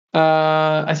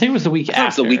 I think it was the week after. It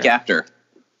was the week after.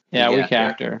 Yeah, week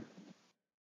after.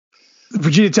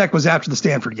 Virginia Tech was after the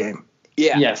Stanford game.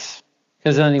 Yeah. Yes,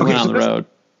 because then he went on the road.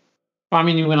 Well, I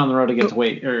mean, he went on the road against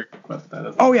Wake.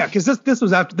 Because this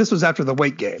was after the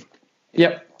Wake game.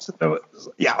 Yep. So,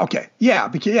 yeah. Okay. Yeah.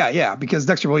 Because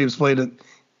Dexter Williams played it.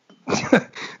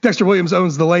 Dexter Williams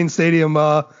owns the Lane Stadium.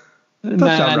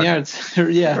 99 yards.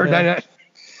 Yeah. Or 99.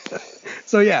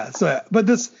 But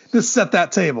this set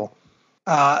that table.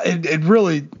 It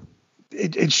really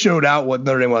showed out what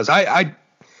Notre Dame was.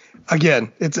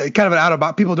 Again, it's kind of an out of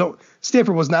bounds. People don't.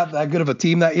 Stanford was not that good of a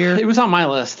team that year. It was on my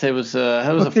list. It was.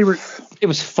 It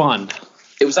was fun.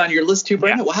 It was on your list too,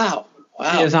 Brandon. Yeah. Wow.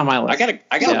 It was on my list.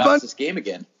 I gotta watch this game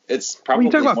again. It's probably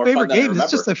when you talk about favorite games.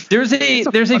 It's just there's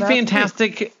a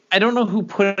fantastic. I don't know who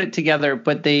put it together,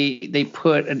 but they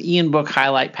put an Ian Book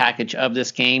highlight package of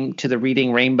this game to the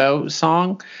Reading Rainbow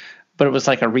song but it was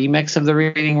like a remix of the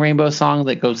Reading Rainbow song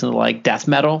that goes into like death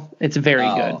metal. It's very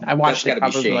good. I watched it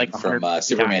probably like from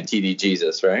Superman TD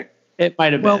Jesus, right? It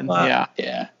might have been.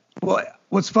 Yeah. Well,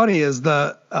 what's funny is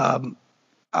NDMS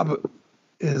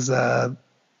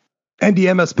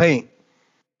Paint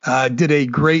did a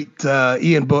great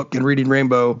Ian Book and Reading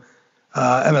Rainbow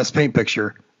MS Paint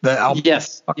picture.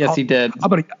 Yes, he did.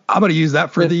 I'm gonna use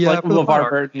that for the LeVar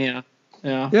Burton.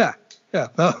 Yeah.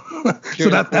 Well, so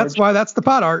that's why that's the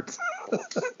pot art.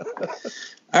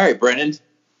 All right, Brennan.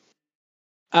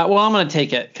 Well, I'm gonna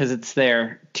take it because it's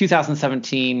there.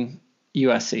 2017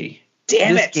 USC.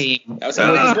 Damn this it! Game was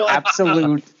an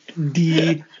absolute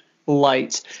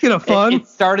delight. Fun.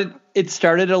 It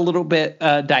started a little bit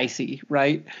dicey,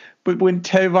 right? But when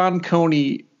Tavon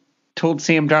Coney told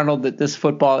Sam Darnold that this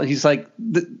football, he's like,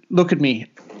 look at me.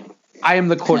 I am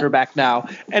the quarterback now.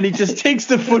 And he just takes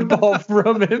the football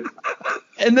from him.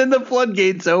 And then the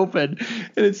floodgates open.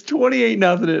 And it's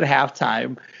 28-0 at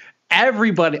halftime.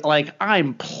 Everybody,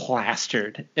 I'm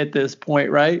plastered at this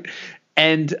point, right?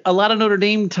 And a lot of Notre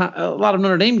Dame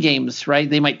games, right?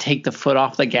 They might take the foot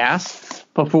off the gas.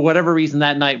 But for whatever reason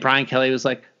that night, Brian Kelly was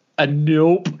like,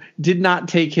 nope, did not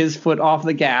take his foot off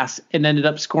the gas and ended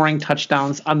up scoring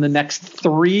touchdowns on the next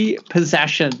 3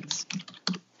 possessions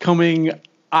coming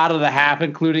out of the half,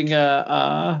 including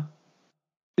Josh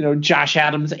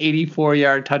Adams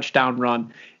 84-yard touchdown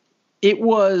run. It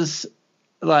was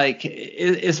like,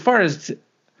 as far as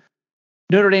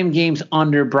Notre Dame games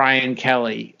under Brian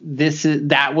Kelly,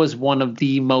 that was one of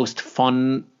the most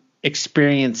fun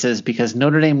experiences because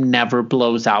Notre Dame never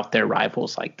blows out their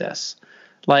rivals like this.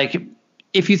 Like,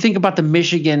 if you think about the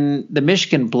Michigan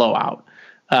blowout,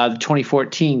 the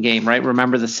 2014 game, right?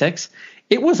 Remember the 6?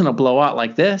 It wasn't a blowout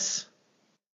like this.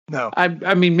 No.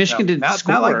 I mean, Michigan didn't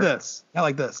score. Not like this. Not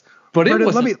like this. But Brandon, it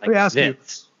wasn't let me ask you,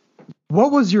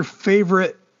 what was your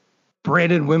favorite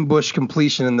Brandon Wimbush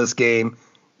completion in this game?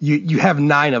 You have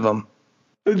 9 of them.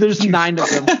 There's 9 of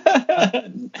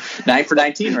them. 9 for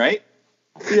 19, right?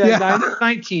 Yeah. 9 for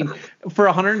 19 for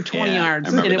 120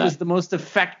 yards. And it was the most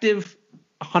effective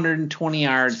 120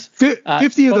 yards.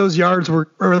 50 of those yards were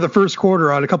the first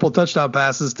quarter on a couple of touchdown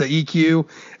passes to EQ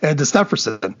and to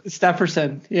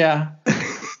Stefferson. Yeah.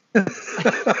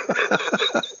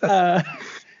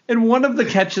 And one of the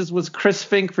catches was Chris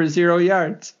Fink for 0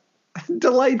 yards.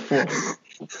 Delightful.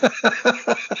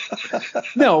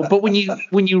 No, but when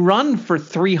you run for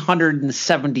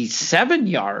 377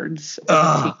 yards,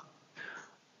 and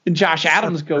Josh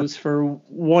Adams goes for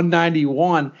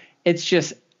 191, it's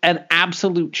just an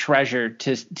absolute treasure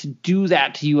to do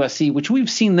that to USC, which we've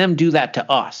seen them do that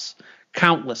to us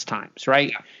countless times,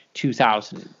 right?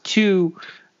 2002,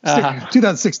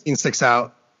 2016 sticks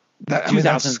out.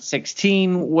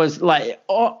 2016 was like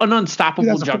an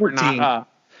unstoppable juggernaut.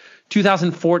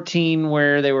 2014,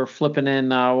 where they were flipping in,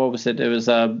 what was it? It was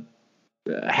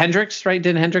Hendricks, right?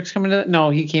 Didn't Hendricks come in?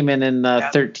 No, he came in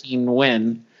 13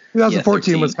 win.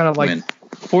 2014 was kind of like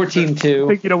 14-2. I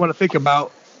think you don't want to think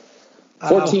about.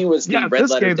 14 was the red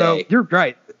letter game, day. Though, you're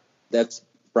right. That's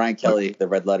Brian Kelly, the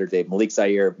red letter day. Malik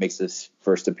Zaire makes his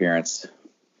first appearance.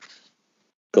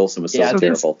 Golson was so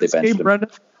terrible. They benched him. Brendan?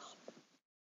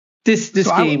 This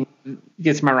game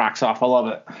gets my rocks off. I love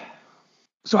it.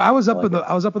 So I was up in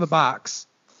the box,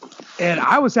 and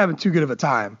I was having too good of a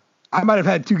time. I might have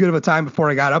had too good of a time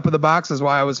before I got up in the box, is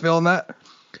why I was feeling that.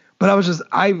 But I was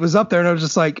up there, and I was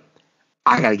just like,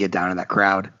 I got to get down in that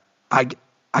crowd. I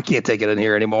can't take it in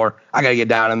here anymore. I got to get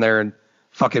down in there and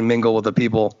fucking mingle with the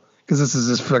people because this is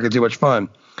just fucking too much fun.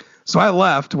 So I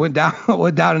left, went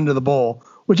down into the bowl,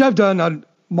 which I've done on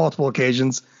multiple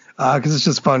occasions because it's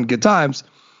just fun, good times.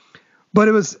 But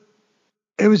it was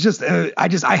just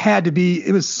I had to be.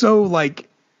 It was so like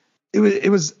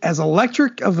it was as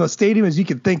electric of a stadium as you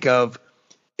could think of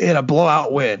in a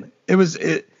blowout win. It was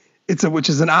which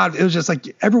is an odd. It was just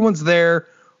like everyone's there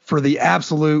for the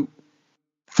absolute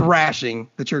thrashing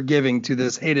that you're giving to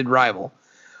this hated rival.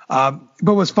 But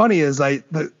what's funny is I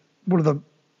was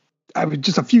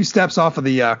just a few steps off of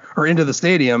the or into the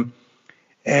stadium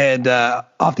and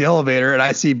off the elevator, and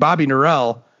I see Bobby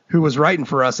Norrell, who was writing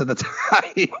for us at the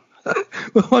time,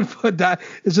 with 1 foot down.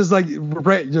 It's just like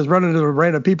just running into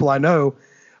random people I know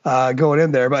going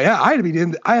in there. But yeah, I had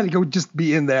to go just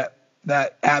be in that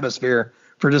atmosphere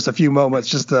for just a few moments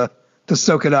just to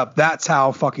soak it up. That's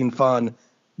how fucking fun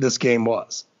this game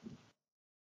was.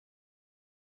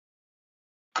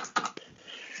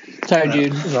 Sorry,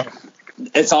 dude.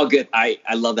 It's all good. I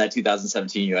love that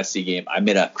 2017 USC game. I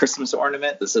made a Christmas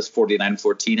ornament that says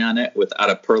 4914 on it out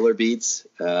of perler beads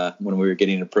when we were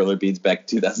getting into perler beads back in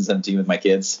 2017 with my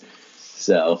kids.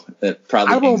 So it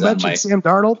probably I won't mention Sam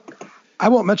Darnold. I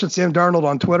won't mention Sam Darnold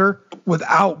on Twitter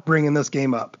without bringing this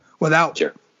game up.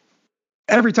 Sure.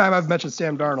 Every time I've mentioned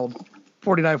Sam Darnold,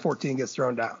 49-14 gets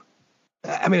thrown down.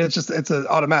 I mean, it's an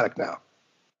automatic now.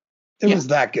 It was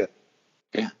that good.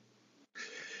 Yeah.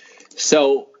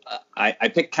 So I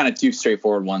picked kind of two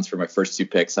straightforward ones for my first two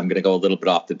picks. I'm going to go a little bit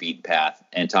off the beaten path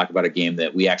and talk about a game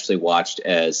that we actually watched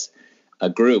as a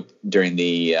group during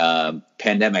the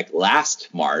pandemic last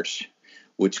March,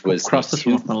 which was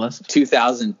the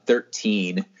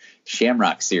 2013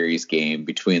 Shamrock Series game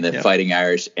between the Fighting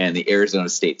Irish and the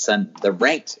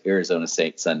ranked Arizona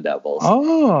State Sun Devils.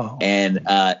 Oh. And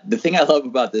the thing I love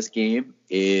about this game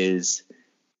is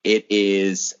it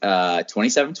is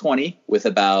 27-20 with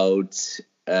about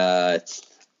 2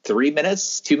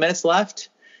 minutes left.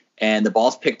 And the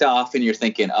ball's picked off, and you're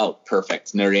thinking, oh,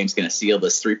 perfect. Notre Dame's going to seal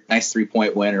this nice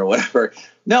 3-point win or whatever.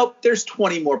 Nope, there's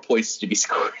 20 more points to be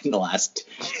scored in the last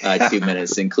 2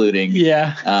 minutes, including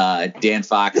Dan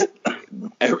Fox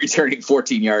returning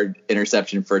 14-yard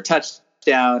interception for a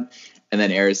touchdown, and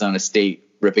then Arizona State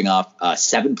ripping off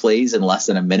 7 plays in less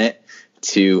than a minute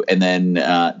and then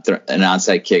an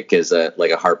onside kick as a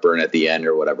heartburn at the end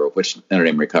or whatever, which Notre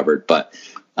Dame recovered. But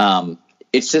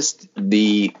it's just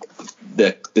the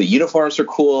uniforms are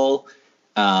cool.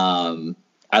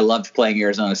 I loved playing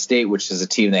Arizona State, which is a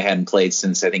team they hadn't played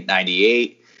since, I think,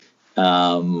 98.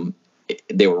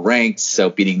 They were ranked, so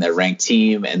beating their ranked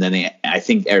team. And then I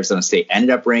think Arizona State ended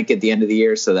up ranked at the end of the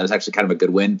year, so that was actually kind of a good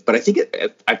win. But I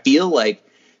feel like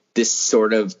this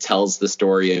sort of tells the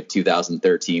story of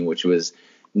 2013, which was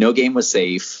no game was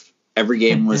safe. Every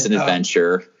game was an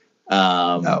adventure.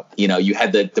 You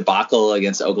had the debacle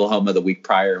against Oklahoma the week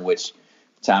prior, in which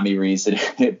Tommy Rees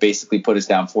had basically put us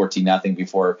down 14-0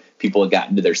 before people had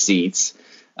gotten to their seats.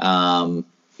 You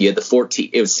had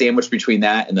it was sandwiched between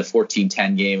that and the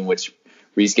 14-10 game in which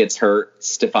Rees gets hurt.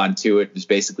 Stephon Tuitt was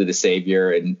basically the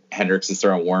savior, and Hendricks is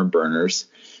throwing worm burners.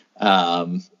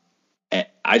 I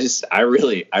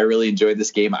really enjoyed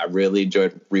this game. I really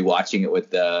enjoyed rewatching it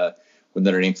with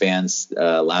Notre Dame fans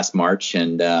last March,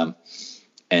 and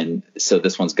so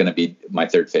this one's going to be my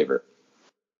third favorite.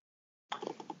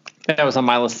 That was on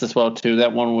my list as well too.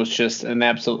 That one was just an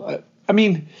absolute. I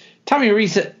mean, Tommy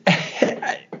Rees,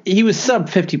 he was sub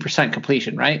 50%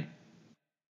 completion, right?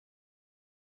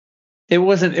 It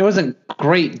wasn't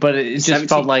great, but it just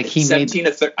felt like he made.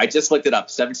 I just looked it up.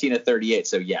 17 of 38.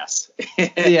 So yes.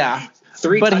 Yeah.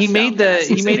 3 but he made the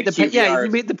he made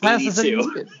the passes that he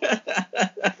needed.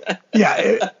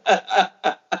 Yeah.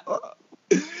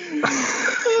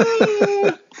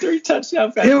 3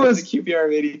 touchdown passes with a QBR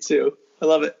of 82. I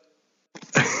love it.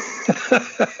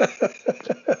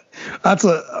 That's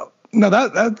a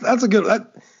good.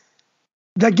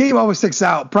 That game always sticks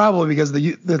out, probably because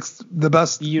it's the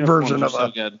best version of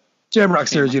a Shamrock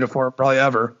Series uniform probably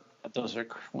ever. Those are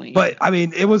clean. But I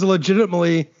mean, it was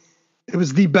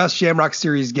the best Shamrock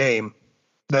Series game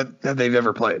that they've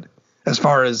ever played, as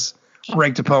far as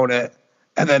ranked opponent,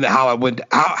 and then how it went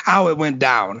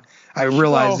down. I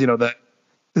realized, that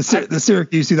the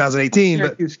Syracuse 2018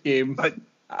 Syracuse game. But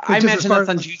I imagine that's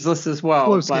on Jude's list as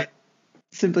well, but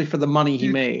simply for the money he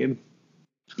made.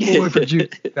 For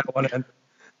Jude that one end.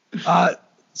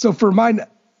 So for mine,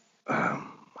 I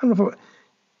don't know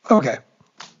okay.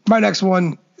 My next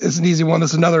one is an easy one.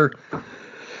 This is another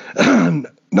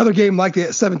game like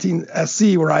the 17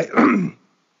 SC where I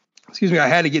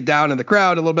had to get down in the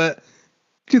crowd a little bit.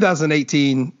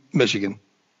 2018 Michigan.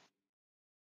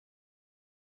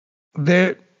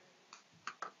 There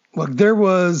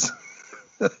was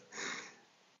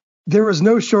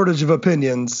no shortage of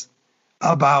opinions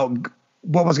about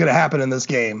what was going to happen in this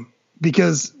game,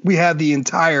 because we had the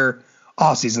entire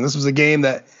offseason. This was a game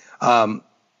that,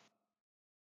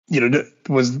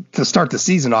 was to start the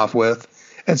season off with.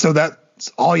 And so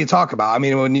that's all you talk about. I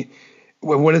mean,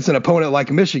 when it's an opponent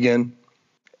like Michigan,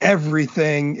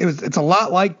 it's a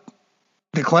lot like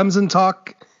the Clemson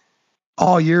talk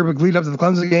all year, but lead up to the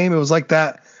Clemson game, it was like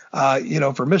that,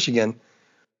 for Michigan.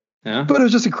 Yeah. But it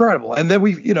was just incredible. And then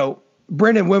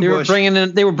Brandon Wimbush.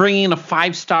 They were bringing in a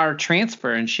 5-star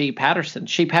transfer in Shea Patterson.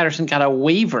 Shea Patterson got a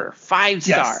waiver,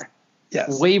 5-star.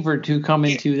 Yes. Waiver to come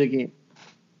into the game.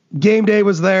 Game day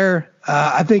was there.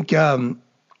 I think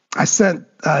I sent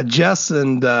Jess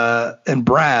and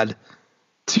Brad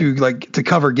to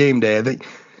cover game day, I think,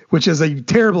 which is a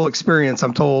terrible experience,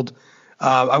 I'm told.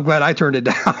 I'm glad I turned it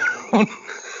down.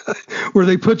 Where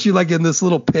they put you in this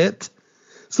little pit.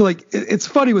 So it's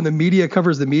funny when the media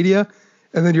covers the media,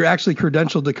 and then you're actually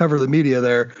credentialed to cover the media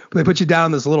there, but they put you down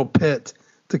in this little pit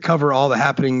to cover all the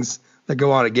happenings that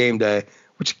go on at game day.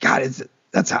 Which, God,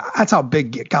 that's how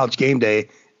big college game day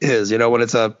is. When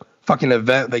it's a fucking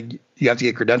event that you have to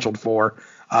get credentialed for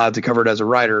to cover it as a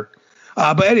writer.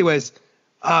 But anyways,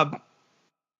 God,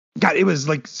 it was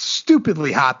like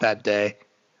stupidly hot that day.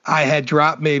 I had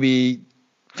dropped maybe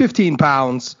 15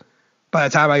 pounds by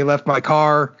the time I left my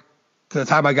car to the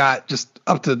time I got just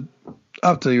up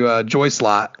to Joyce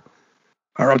lot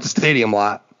or up to Stadium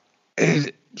lot.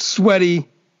 Sweaty,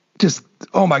 just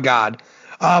oh my God.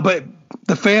 But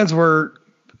the fans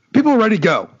people were ready to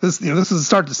go. This is the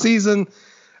start of the season.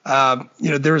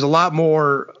 There was a lot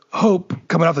more hope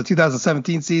coming off the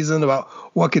 2017 season about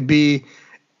what could be.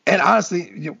 And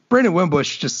honestly, Brandon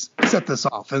Wimbush just set this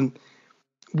off, and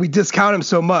we discount him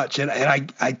so much. And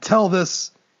I tell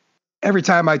this every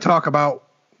time I talk about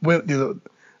the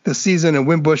season and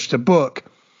Wimbush to Book.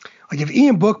 Like, if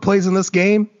Ian Book plays in this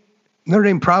game, Notre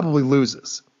Dame probably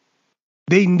loses.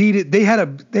 They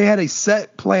had a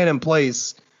set plan in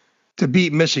place to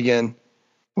beat Michigan,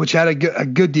 which had a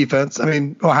good defense. I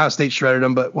mean, Ohio State shredded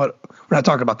them, but we're not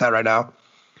talking about that right now.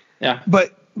 Yeah.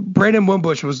 But Brandon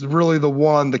Wimbush was really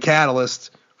the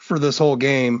catalyst for this whole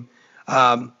game.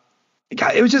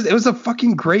 It was a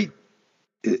fucking great.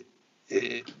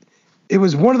 It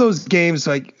was one of those games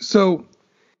so.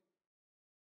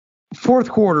 Fourth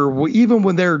quarter, even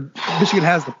when Michigan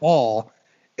has the ball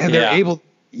and they're able,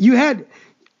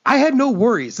 I had no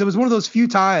worries. It was one of those few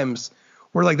times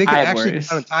where they could actually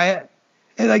kind of tie it.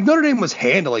 And Notre Dame was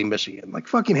handling Michigan,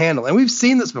 fucking handling. And we've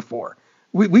seen this before.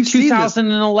 We've seen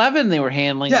 2011 they were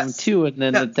handling them too, and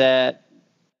then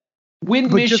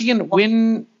when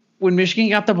Michigan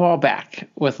got the ball back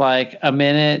with a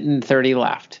minute and 30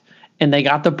 left, and they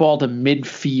got the ball to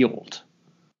midfield.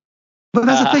 But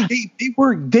that's the thing.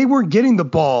 They weren't getting the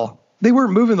ball. They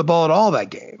weren't moving the ball at all that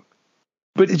game.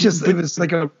 But it was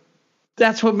like a.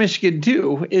 That's what Michigan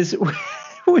do is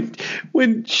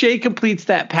when Shea completes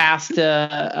that pass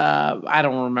to I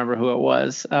don't remember who it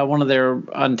was, one of their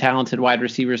untalented wide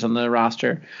receivers on the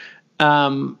roster.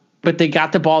 But they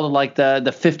got the ball to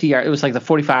the 50 yard. It was the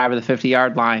 45 or the 50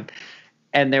 yard line,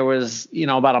 and there was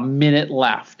about a minute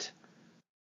left.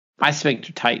 My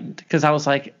sphincter tightened because I was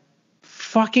like,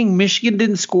 fucking Michigan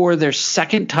didn't score their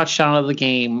second touchdown of the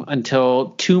game until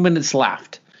 2 minutes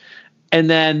left. And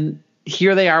then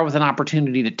here they are with an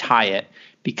opportunity to tie it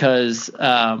because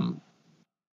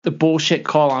the bullshit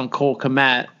call on Cole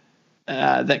Kmet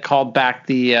that called back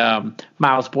the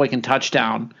Miles Boykin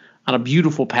touchdown on a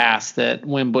beautiful pass that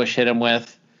Wimbush hit him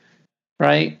with,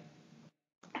 right?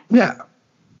 Yeah.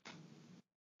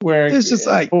 Where it's just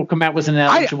Cole Kmet was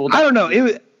ineligible. I don't know.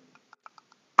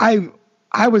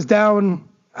 I was down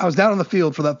on the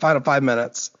field for that final 5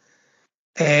 minutes,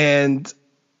 and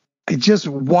just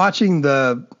watching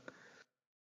them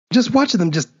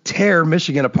just tear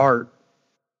Michigan apart,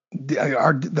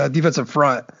 the defensive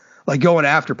front, going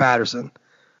after Patterson,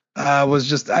 was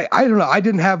just I don't know. I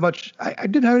didn't have much. I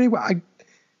didn't have any.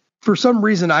 For some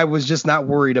reason, I was just not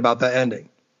worried about that ending.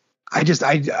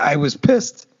 I was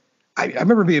pissed. I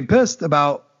remember being pissed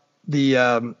about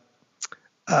the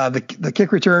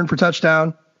kick return for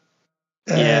touchdown.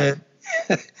 And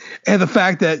the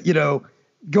fact that,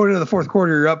 going into the fourth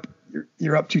quarter,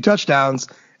 you're up 2 touchdowns,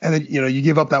 and then, you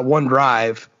give up that one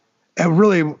drive. And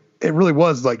it really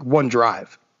was one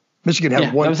drive. Michigan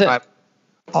had one drive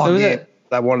all game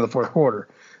that one in the fourth quarter.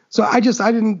 So I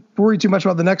didn't worry too much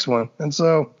about the next one. And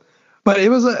so, but it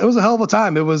was a hell of a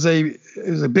time. It was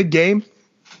a big game.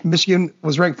 Michigan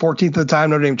was ranked 14th at the time,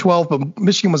 Notre Dame 12th, but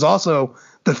Michigan was also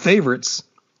the favorites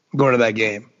going to that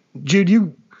game.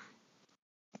 Jude,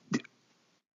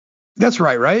 that's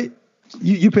right?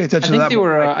 You pay attention to that.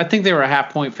 I think they were a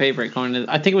half-point favorite going to.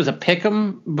 I think it was a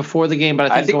pick'em before the game,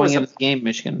 but I think going into the game,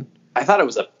 Michigan. I thought it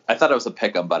was a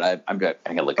pick'em, but I'm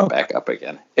gonna look it back up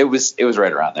again. It was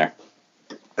right around there.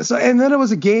 So, and then it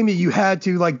was a game that you had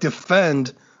to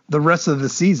defend the rest of the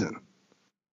season.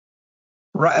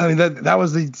 Right. I mean that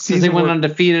was the season they went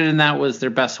undefeated, and that was their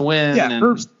best win. Yeah.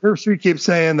 Herb Street keeps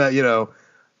saying that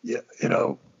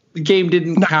the game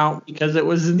didn't count because it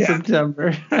was in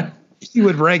September. He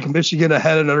would rank Michigan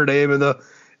ahead of Notre Dame in the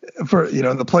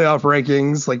playoff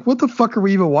rankings. What the fuck are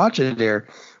we even watching here?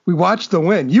 We watched the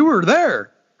win. You were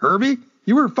there, Herbie.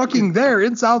 You were fucking there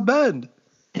in South Bend.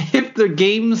 If the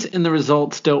games and the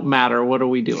results don't matter, what are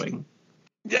we doing?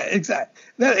 Yeah,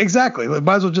 exactly.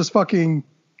 Might as well just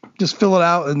fill it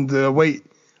out and wait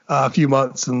a few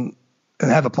months and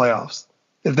have the playoffs.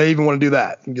 If they even want to do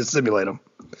that, and just simulate them.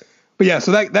 But yeah,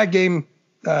 so that game,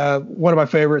 one of my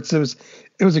favorites.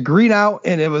 It was a green out,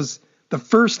 and it was the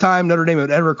first time Notre Dame had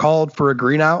ever called for a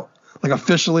green out,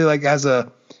 officially, as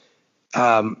a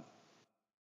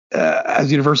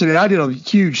university. And I did a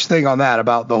huge thing on that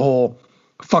about the whole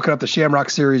fucking up the Shamrock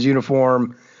Series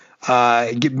uniform.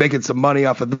 making some money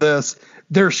off of this.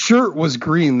 Their shirt was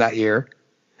green that year.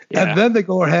 Yeah. And then they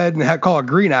go ahead and call it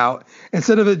green out.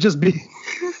 Instead of it just being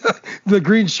the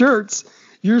green shirts,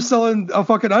 you're selling a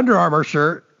fucking Under Armour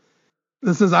shirt.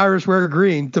 This is Irish wear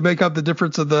green to make up the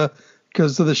difference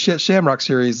because of the shit Shamrock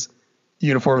Series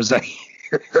uniforms that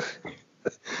year.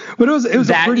 But it was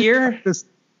that year.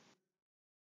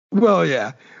 Well,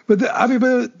 yeah, but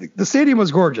the stadium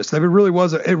was gorgeous. I mean, it really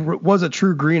was. It was a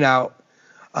true green out.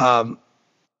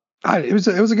 It was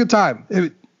a good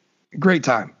time. Great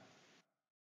time.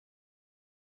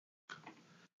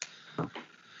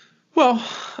 Well,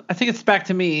 I think it's back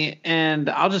to me, and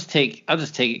I'll just take it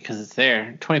because it's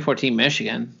there. 2014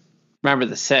 Michigan. Remember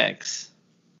the 6,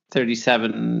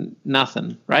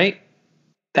 37-0, right?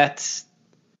 That's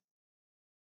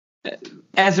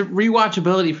as a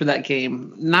rewatchability for that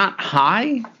game, not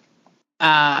high,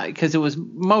 because it was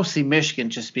mostly Michigan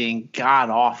just being god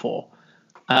awful,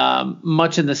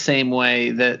 much in the same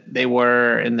way that they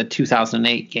were in the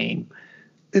 2008 game.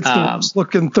 It's the worst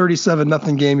looking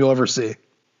 37-0 game you'll ever see.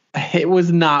 It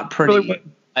was not pretty.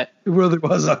 It really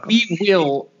was. We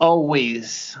will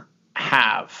always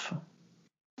have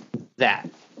that.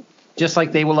 Just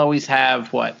like they will always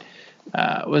have what?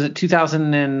 Was it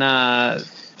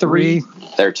 2003?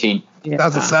 13.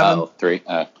 2007? 3.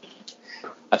 I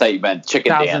thought you meant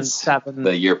Chicken Dance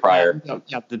the year prior.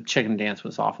 Yeah, the Chicken Dance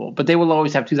was awful. But they will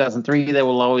always have 2003. They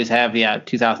will always have,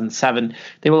 2007.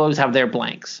 They will always have their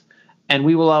blanks. And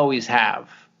we will always have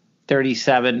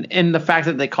 37. And the fact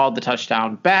that they called the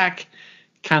touchdown back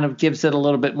kind of gives it a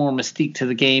little bit more mystique to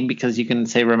the game because you can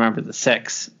say, remember the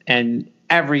 6. And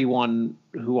everyone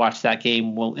who watched that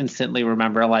game will instantly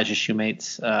remember Elijah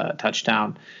Shoemate's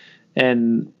touchdown.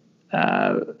 And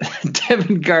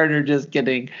Devin Gardner just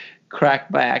getting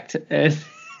crackbacked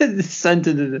and sent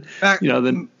into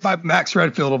by Max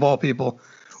Redfield of all people,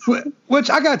 which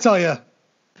I gotta tell you,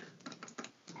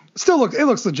 it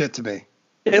looks legit to me.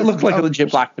 It looked like a legit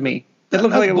block to me. It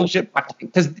looked like a legit block to me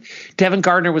because Devin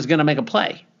Gardner was going to make a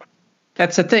play.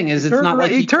 That's the thing is, it's not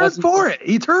like he turned for it.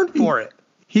 He turned for it.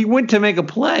 He went to make a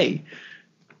play.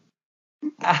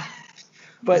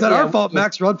 But is that our fault?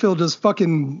 Max Redfield just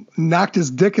fucking knocked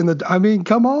his dick in the. I mean,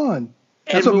 come on.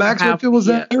 That's what Max Redfield was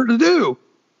there to do.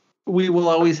 We will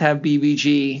always have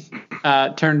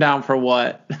BBG turned down for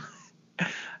what?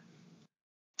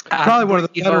 Probably one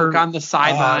of the better on the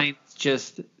sidelines.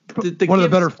 Just one of the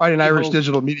better Fighting Irish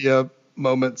digital media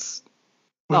moments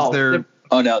was there.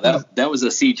 Oh no, that was a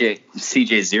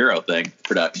CJ Zero thing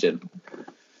production.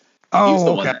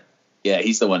 Oh, okay.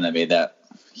 He's the one that made that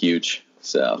huge.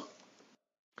 So.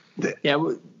 Yeah,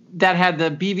 that had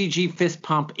the BVG fist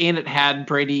pump, and it had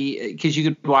Brady, because you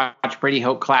could watch Brady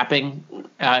Hoke clapping.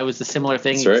 It was a similar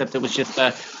thing, except it was just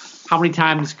how many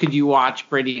times could you watch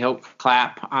Brady Hoke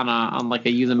clap on like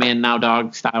a You the Man Now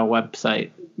Dog style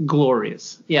website?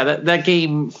 Glorious. Yeah, that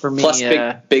game for me. Plus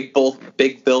Big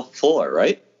Bill Fuller,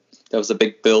 right? That was a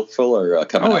Big Bill Fuller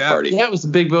coming out party. Yeah, it was a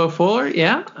Big Bill Fuller.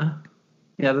 Yeah,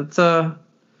 that's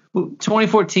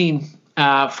 2014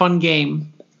 fun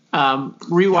game.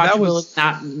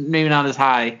 Rewatchability maybe not as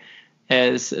high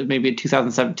as maybe a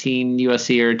 2017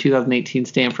 USC or 2018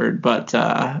 Stanford, but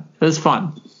it was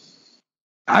fun.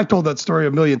 I've told that story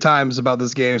a million times about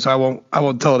this game, so I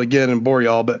won't tell it again and bore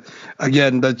y'all. But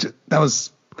again, that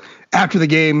was after the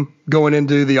game, going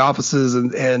into the offices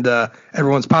and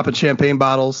everyone's popping champagne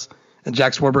bottles, and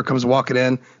Jack Swarbrick comes walking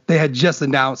in. They had just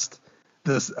announced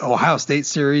this Ohio State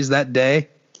series that day.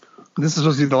 This is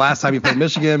supposed to be the last time he played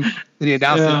Michigan. Then he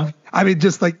announced it. I mean,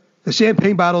 just like the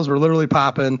champagne bottles were literally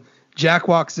popping. Jack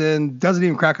walks in, doesn't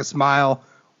even crack a smile.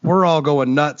 We're all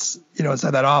going nuts,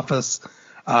 inside that office.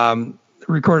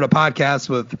 Recorded a podcast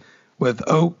with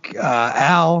Oak,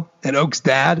 Al, and Oak's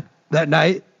dad that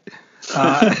night.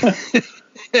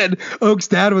 And Oak's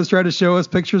dad was trying to show us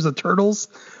pictures of turtles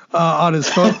on his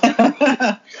phone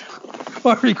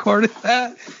while I recorded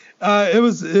that. It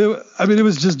was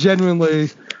just genuinely.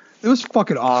 It was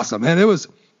fucking awesome, and it was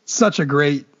such a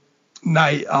great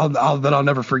night that I'll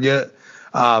never forget.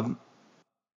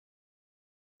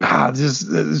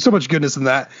 Just there's so much goodness in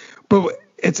that, but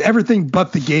it's everything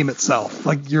but the game itself.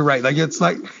 Like you're right, it's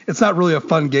not really a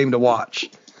fun game to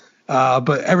watch,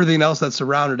 but everything else that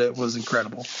surrounded it was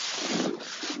incredible.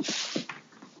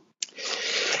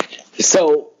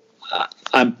 So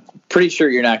I'm pretty sure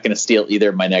you're not going to steal either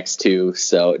of my next two,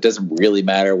 so it doesn't really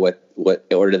matter what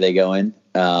order they go in.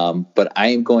 But I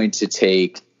am going to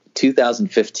take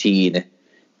 2015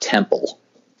 Temple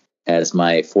as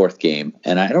my fourth game.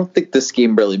 And I don't think this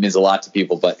game really means a lot to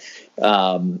people, but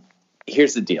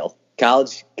here's the deal.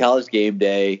 College game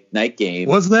day, night game.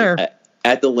 Was there.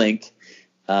 At the Link.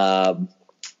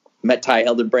 Met Ty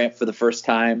Hildenbrandt for the first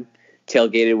time.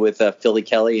 Tailgated with Philly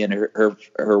Kelly and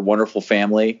her wonderful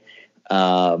family.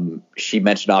 She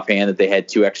mentioned offhand that they had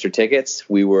 2 extra tickets.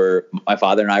 My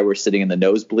father and I were sitting in the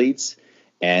nosebleeds,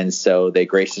 and so they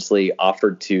graciously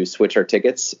offered to switch our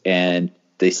tickets, and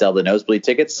they sell the nosebleed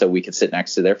tickets so we could sit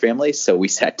next to their family. So we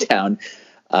sat down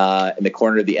in the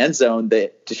corner of the end zone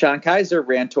that DeShone Kizer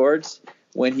ran towards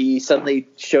when he suddenly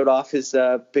showed off his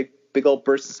big old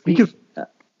burst of speed.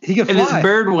 He could fly. And his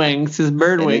bird wings too.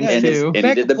 And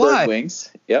he did the bird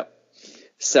wings. Yep.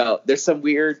 So there's some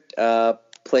weird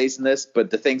plays in this, but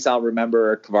the things I'll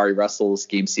remember are Kavari Russell's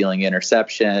game-sealing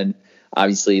interception,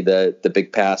 obviously the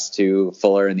big pass to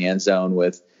Fuller in the end zone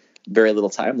with very little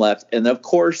time left, and of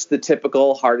course the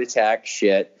typical heart attack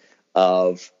shit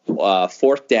of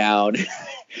 4th down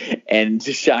and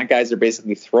DeShone Kizer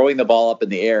basically throwing the ball up in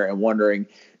the air and wondering,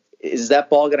 is that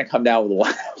ball going to come down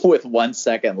with 1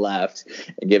 second left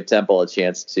and give Temple a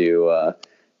chance to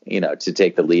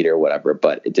take the lead or whatever?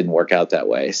 But it didn't work out that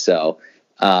way. So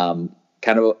kind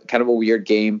of a weird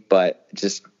game, but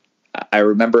just I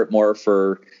remember it more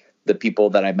for the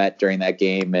people that I met during that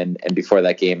game and before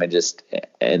that game,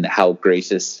 and how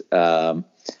gracious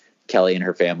Kelly and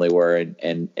her family were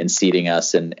and seating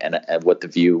us and what the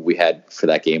view we had for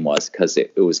that game was, because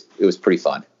it was pretty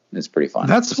fun. It's pretty fun.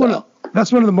 That's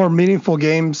one of the more meaningful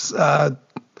games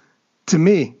to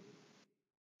me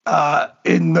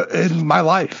in my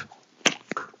life.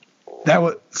 That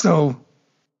was so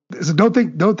don't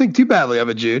think too badly of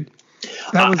it, Jude.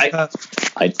 That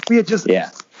was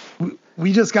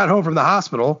we just got home from the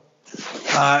hospital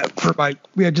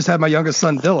we had just had my youngest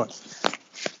son Dylan,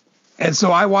 and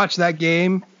so I watched that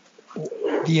game,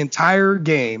 the entire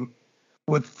game,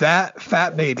 with that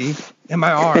fat baby in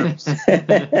my arms,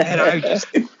 and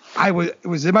I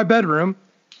was in my bedroom,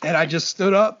 and I just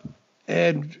stood up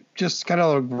and just kind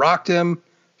of rocked him,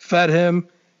 fed him,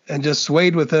 and just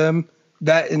swayed with him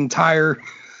that entire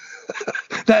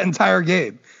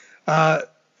game.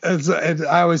 And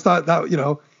I always thought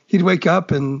that he'd wake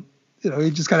up and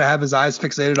he'd just kind of have his eyes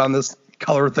fixated on this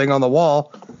color thing on the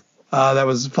wall that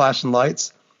was flashing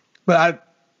lights. But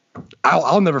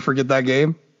I'll never forget that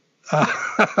game.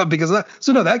 Because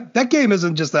that game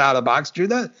isn't just out of the box, Drew.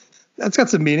 That's got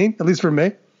some meaning, at least for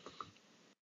me.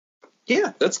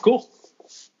 Yeah, that's cool.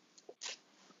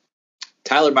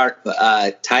 Tyler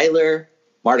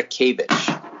Martakevich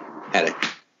had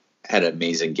an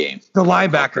amazing game. The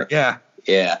linebacker, yeah.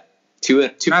 Two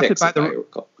picks.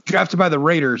 Drafted by the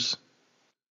Raiders.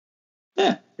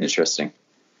 Yeah, interesting.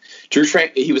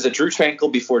 He was a Drew Tranquil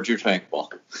before Drew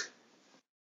Tranquil.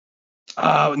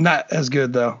 Not as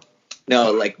good though.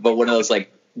 No, but one of those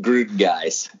Gruden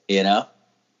guys,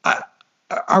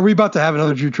 Are we about to have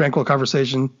another Drew Tranquil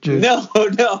conversation, Jude? No, I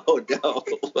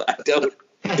don't.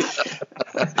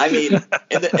 I mean, in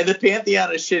the pantheon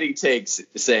of shitty takes,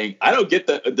 saying I don't get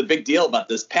the big deal about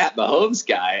this Pat Mahomes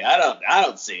guy. I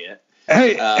don't see it.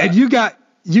 Hey, and you got.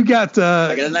 I got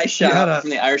a nice shout out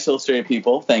from the Irish Illustrated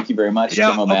people. Thank you very much,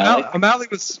 Tim O'Malley. O'Malley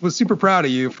was super proud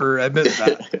of you for admitting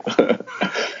that.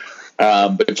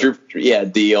 But Drew,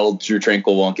 the old Drew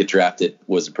Tranquil won't get drafted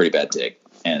was a pretty bad take,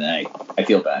 and I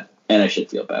feel bad, and I should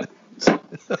feel bad. So.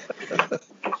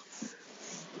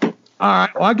 All right,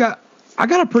 well I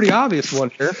got a pretty obvious one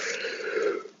here,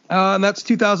 and that's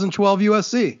 2012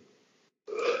 USC.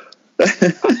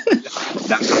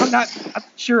 I'm not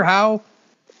sure how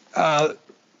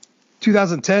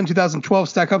 2010, 2012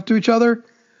 stack up to each other.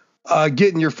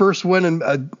 Getting your first win in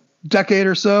a decade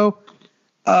or so.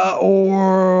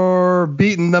 Or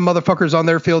beating them motherfuckers on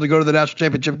their field to go to the national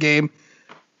championship game.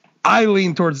 I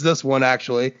lean towards this one,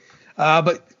 actually.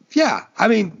 But, yeah, I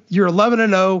mean, you're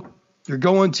 11-0. You're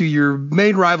going to your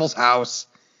main rival's house.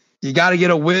 You got to get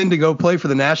a win to go play for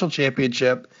the national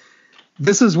championship.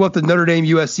 This is what the Notre Dame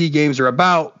USC games are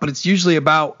about, but it's usually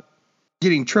about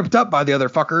getting tripped up by the other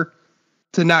fucker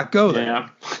to not go there. Yeah.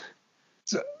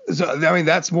 So I mean,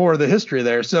 that's more of the history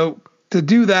there. So to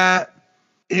do that,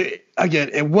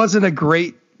 it wasn't a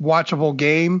great watchable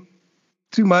game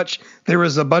too much. There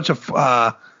was a bunch of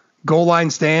goal line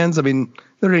stands. I mean,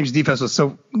 Notre Dame's defense was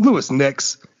so Lewis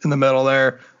Nix in the middle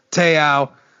there,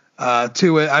 Te'o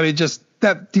to it. I mean, just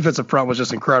that defensive front was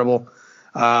just incredible.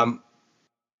 But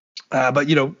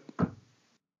the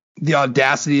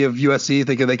audacity of USC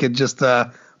thinking they could just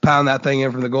pound that thing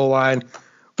in from the goal line,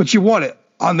 but you won it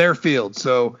on their field.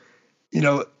 So,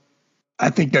 I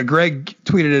think Greg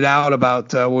tweeted it out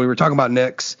about when we were talking about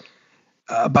Nix,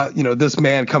 about, this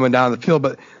man coming down the field.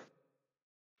 But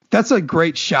that's a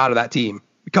great shot of that team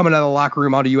coming out of the locker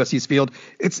room onto USC's field.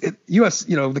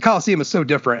 The Coliseum is so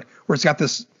different, where it's got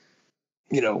this,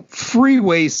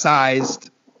 freeway-sized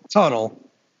tunnel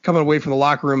coming away from the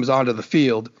locker rooms onto the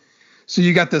field. So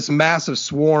you got this massive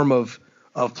swarm of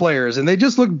players, and they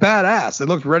just looked badass. They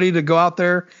looked ready to go out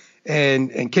there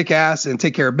and kick ass and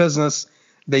take care of business.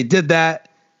 They did that,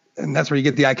 and that's where you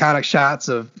get the iconic shots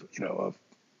of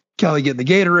Kelly getting the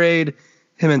Gatorade,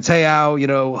 him and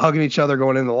Te'o, hugging each other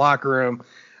going into the locker room.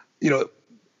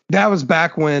 That was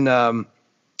back when Fire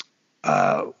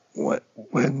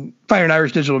and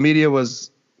Irish Digital Media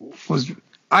was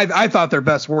I thought their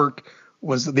best work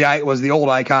was the old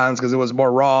Icons, because it was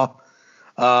more raw,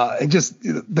 and just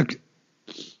the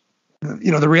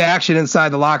reaction inside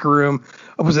the locker room.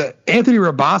 Was it Anthony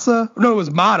Rabasa? No, it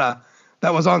was Mata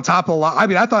that was on top of the I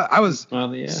mean, I thought I was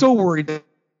so worried that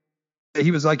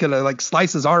he was gonna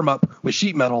slice his arm up with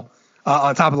sheet metal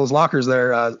on top of those lockers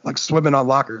there, swimming on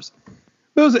lockers.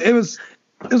 It was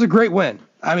a great win.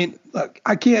 I mean, look,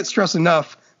 I can't stress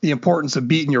enough the importance of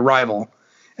beating your rival,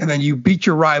 and then you beat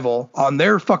your rival on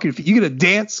their fucking field. You get a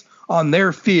dance on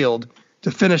their field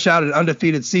to finish out an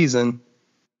undefeated season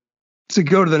to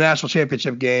go to the national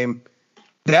championship game.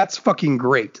 That's fucking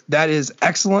great. That is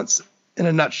excellence in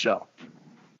a nutshell.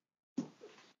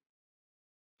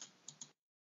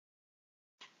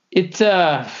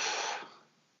 I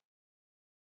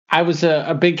was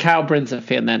a big Kyle Brinza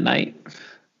fan that night.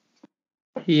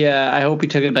 Yeah, I hope he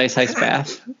took a nice ice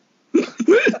bath.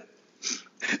 Yeah,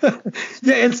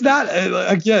 it's not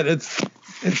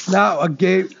it's not a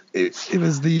game. It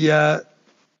was the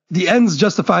ends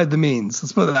justified the means.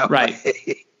 Let's put it that way.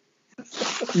 Right.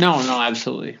 No,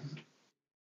 absolutely.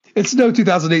 It's no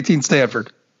 2018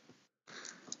 Stanford.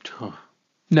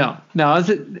 No. Is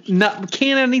it not?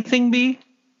 Can anything be?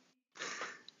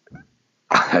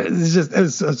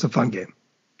 It's a fun game.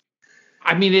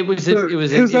 I mean, it was a game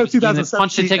that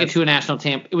punched a ticket to a national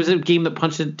champ. It was a game that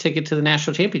punched a ticket to the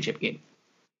national championship game.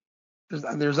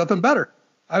 There's nothing better.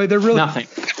 I mean, there really nothing.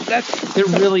 There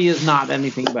really is not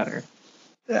anything better.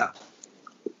 Yeah.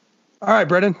 All right,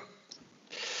 Brendan.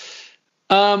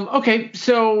 Okay,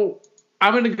 so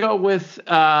I'm going to go with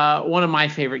one of my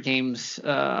favorite games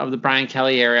of the Brian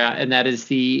Kelly era, and that is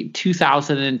the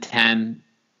 2010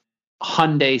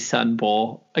 Hyundai Sun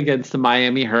Bowl against the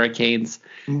Miami Hurricanes.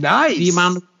 Nice.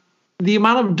 The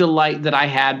amount of delight that I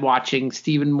had watching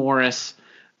Stephen Morris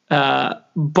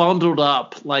bundled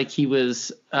up like he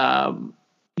was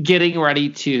getting ready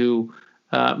to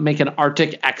make an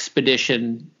Arctic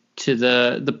expedition to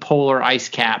the polar ice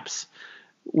caps,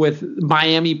 with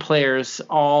Miami players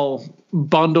all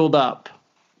bundled up,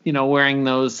 wearing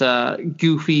those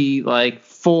goofy,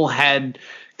 full head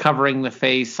covering the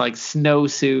face,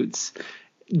 snowsuits,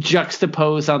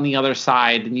 juxtaposed on the other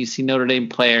side. And you see Notre Dame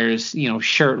players,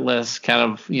 shirtless,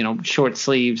 kind of, short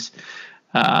sleeves,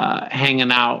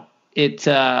 hanging out. It's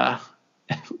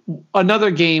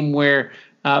another game where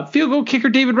field goal kicker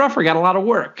David Ruffer got a lot of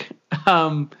work.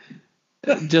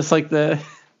 Just like a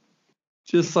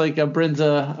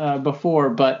Brinza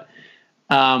before, but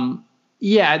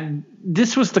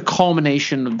this was the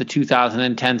culmination of the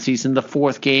 2010 season, the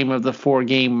fourth game of the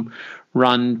 4-game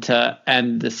run to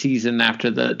end the season after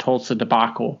the Tulsa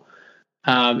debacle,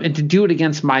 and to do it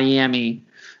against Miami,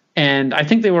 and I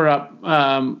think they were up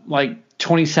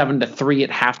 27-3 at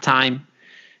halftime,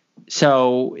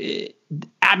 so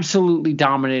absolutely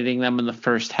dominating them in the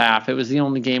first half. It was the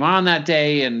only game on that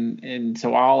day, and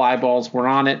so all eyeballs were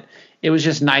on it. It was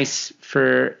just nice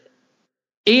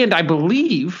and I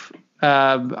believe,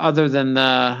 other than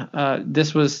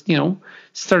this was,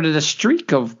 started a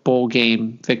streak of bowl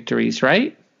game victories,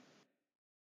 right?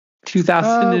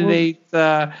 2008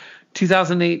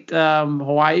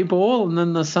 Hawaii Bowl, and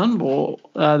then the Sun Bowl.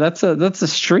 That's a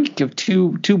streak of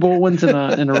two bowl wins in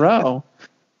a row.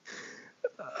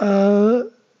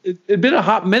 It'd been a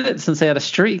hot minute since they had a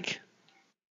streak.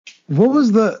 What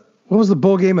was the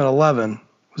bowl game at 11?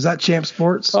 Was that Champ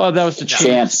Sports? Oh, that was the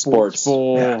Champ Sports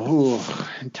Bowl. Yeah. Ooh,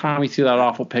 and Tommy threw that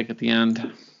awful pick at the end.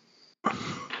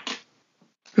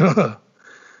 Yeah,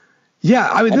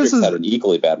 I mean, this is an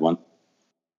equally bad one.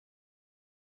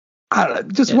 I don't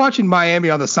know, just watching Miami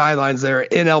on the sidelines there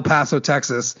in El Paso,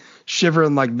 Texas,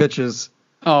 shivering like bitches.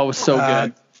 Oh, it was so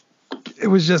good. It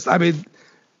was just, I mean,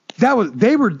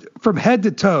 they were from head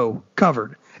to toe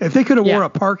covered. If they could have wore a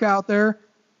parka out there,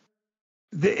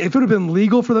 if it would have been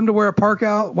legal for them to wear a parka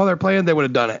out while they're playing, they would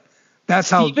have done it. That's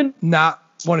how not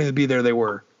wanting to be there they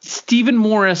were. Stephen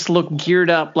Morris looked geared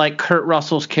up like Kurt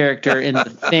Russell's character in The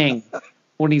Thing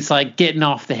when he's getting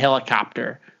off the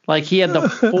helicopter. He had the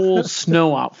full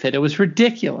snow outfit. It was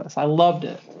ridiculous. I loved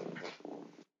it.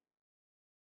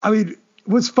 I mean,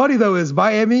 what's funny though is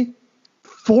Miami,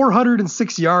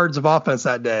 406 yards of offense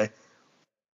that day.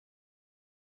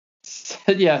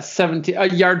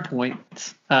 17 yard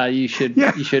points. You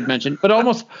should mention, but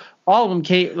almost all of them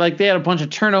came. Like they had a bunch of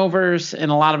turnovers,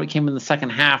 and a lot of it came in the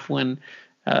second half when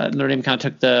Notre Dame kind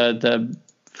of took the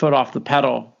foot off the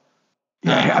pedal.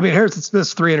 Yeah, I mean Harrison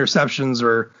Smith's 3 interceptions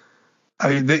were. I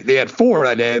mean they had 4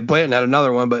 that day. Blanton had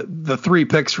another one, but the 3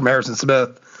 picks from Harrison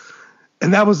Smith,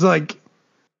 and that was like,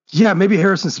 yeah, maybe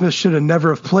Harrison Smith should have never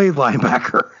have played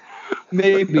linebacker.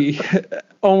 Maybe.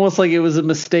 Almost like it was a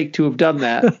mistake to have done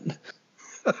that.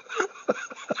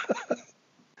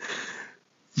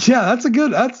 Yeah,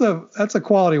 that's a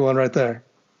quality one right there.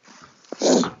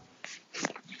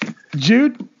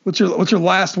 Jude, what's your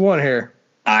last one here?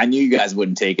 I knew you guys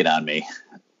wouldn't take it on me.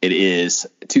 It is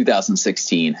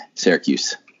 2016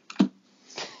 Syracuse.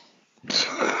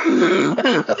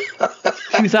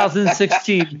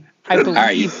 2016. I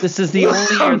believe this is the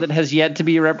only year that has yet to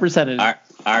be represented. All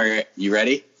right, you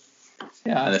ready?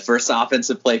 Yeah. On the first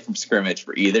offensive play from scrimmage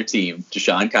for either team,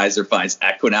 Deshaun Kaiser finds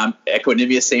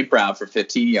Equanimeous St. Brown for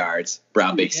 15 yards.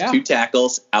 Brown makes 2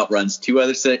 tackles, outruns 2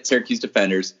 other Syracuse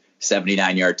defenders,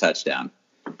 79-yard touchdown.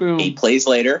 Boom. 8 plays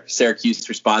later, Syracuse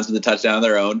responds with a touchdown of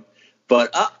their own.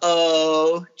 But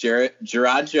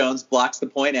Gerard Jones blocks the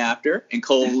point after, and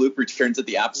Cole Luke returns it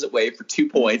the opposite way for 2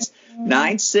 points.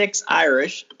 9-6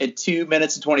 Irish, and 2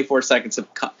 minutes and 24 seconds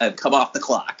have come off the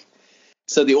clock.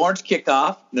 So the Orange kick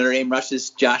off. Notre Dame rushes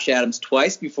Josh Adams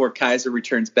twice before Kaiser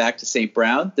returns back to St.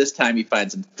 Brown. This time he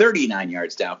finds him 39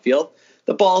 yards downfield.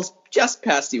 The ball's just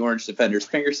past the Orange defender's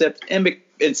fingertips, and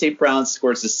St. Brown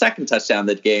scores the second touchdown of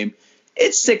the game.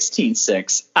 It's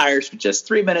 16-6. Irish with just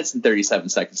 3 minutes and 37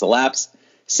 seconds elapsed.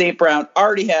 St. Brown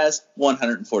already has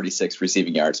 146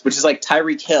 receiving yards, which is like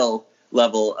Tyreek Hill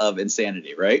level of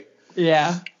insanity, right?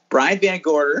 Yeah. Brian Van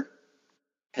Gorder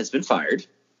has been fired.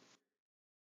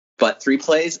 But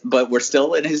we're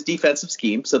still in his defensive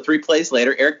scheme. So 3 plays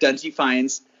later, Eric Dungy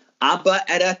finds Aba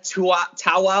Etta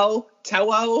Tawau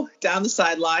down the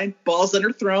sideline. Ball's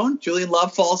underthrown. Julian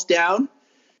Love falls down.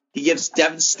 He gives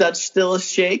Devin Studstill a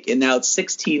shake, and now it's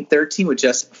 16-13 with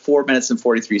just 4 minutes and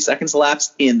 43 seconds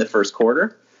elapsed in the first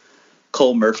quarter.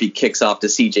 Cole Murphy kicks off to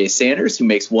C.J. Sanders, who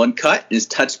makes 1 cut, is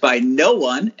touched by no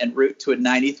one, en route to a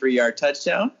 93-yard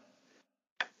touchdown.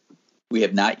 We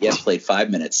have not yet played 5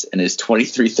 minutes, and it is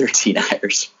 23-13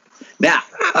 Irish. Now,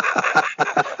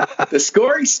 the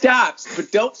scoring stops, but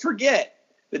don't forget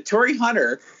that Torrey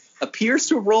Hunter appears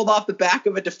to have rolled off the back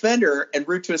of a defender en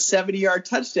route to a 70-yard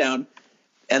touchdown,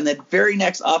 and the very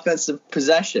next offensive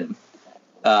possession,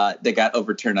 they got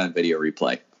overturned on video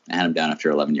replay. I had him down after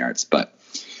 11 yards. But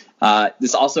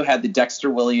this also had the Dexter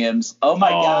Williams. Oh, my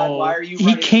God, why are you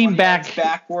running? He came back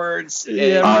backwards.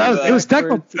 Yeah, it was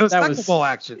Tecmo Bowl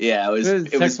action. Yeah,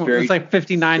 it was like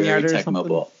 59 yards or something.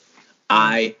 Bowl.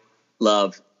 I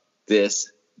love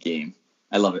this game.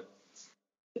 I love it.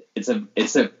 It's an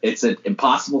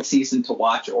impossible season to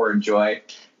watch or enjoy,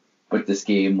 but this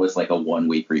game was like a 1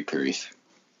 week reprieve.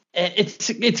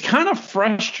 It's kind of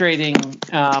frustrating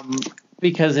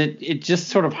because it just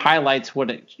sort of highlights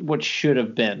what should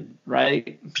have been,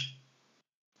 right?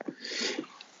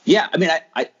 Yeah, I mean,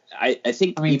 I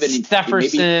think even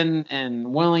Stefferson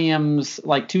and Williams,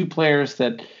 like 2 players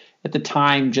that at the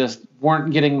time just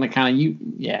weren't getting the kind of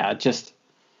just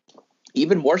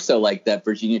even more so like that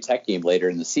Virginia Tech game later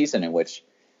in the season in which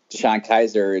Deshaun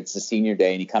Kaiser, it's the senior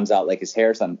day, and he comes out like his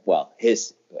hair's on. Well,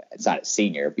 it's not a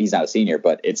senior. He's not a senior,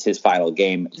 but it's his final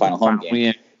home game.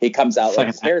 Yeah. He comes out like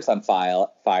his hair's on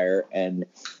fire, and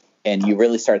you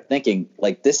really start thinking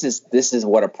like this is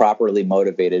what a properly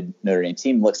motivated Notre Dame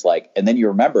team looks like. And then you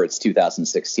remember it's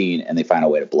 2016, and they find a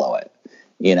way to blow it.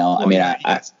 You know,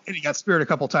 he got speared a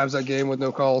couple times that game with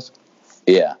no calls.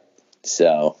 Yeah,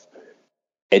 so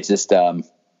it's just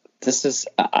this is.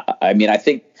 I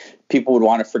think people would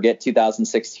want to forget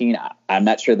 2016. I'm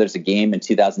not sure there's a game in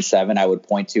 2007 I would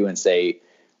point to and say,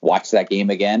 watch that game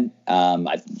again.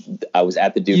 I was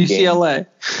at the Duke UCLA.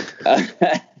 Game.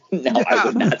 No, I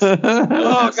would not.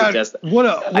 Suggest that. What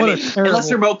a terrible, unless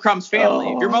you're Mo Crumb's family.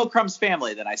 If you're Mo Crumb's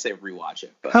family, then I say rewatch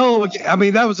it. But, hell, I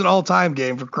mean, that was an all-time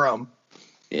game for Crumb.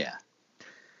 Yeah,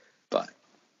 but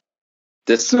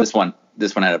this one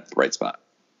had a bright spot.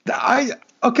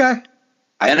 Okay.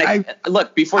 I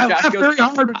look before Josh goes. Very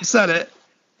hard when you said it,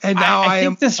 and now I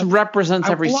think this represents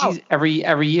every season,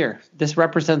 every year. This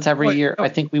represents every year. I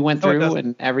think we went through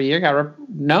and every year got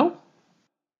no.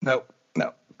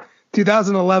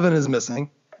 2011 is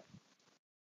missing.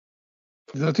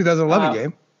 Is that a 2011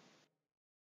 game?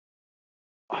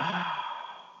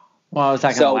 Well, is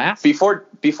that going to last?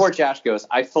 Before Josh goes,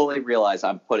 I fully realize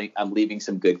I'm leaving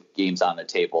some good games on the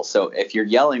table. So if you're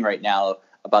yelling right now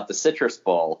about the Citrus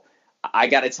Bowl, I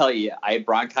got to tell you, I had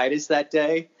bronchitis that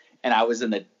day, and I was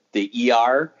in the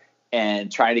ER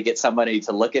and trying to get somebody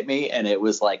to look at me. And it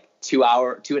was like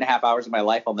 2.5 hours of my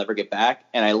life I'll never get back.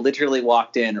 And I literally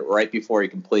walked in right before he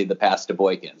completed the pass to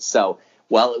Boykins. So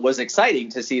while it was exciting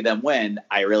to see them win,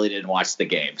 I really didn't watch the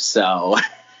game. So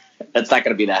that's not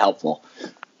going to be that helpful.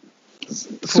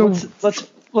 So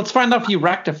let's find out if you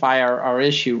rectify our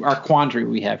issue, our quandary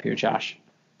we have here, Josh.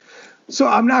 So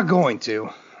I'm not going to.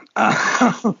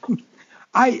 I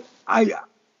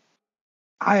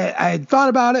had thought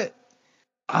about it,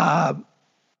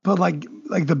 but like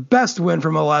the best win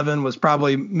from 11 was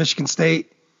probably Michigan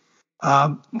State.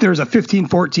 There was a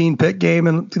 15-14 Pitt game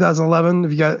in 2011.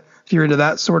 If you're into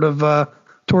that sort of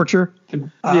torture,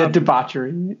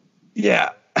 debauchery. Yeah.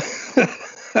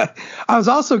 I was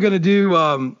also going to do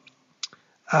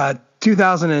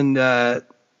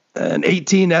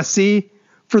 2018 SC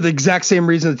for the exact same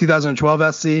reason the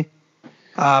 2012 SC.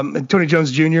 And Tony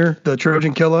Jones Jr., the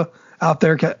Trojan killer out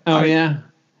there. Yeah.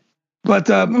 But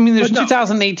there's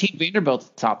 2018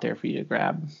 Vanderbilt's out there for you to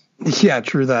grab. Yeah,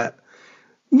 true that.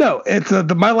 No, it's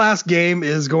my last game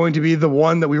is going to be the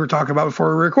one that we were talking about before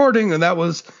we were recording, and that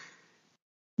was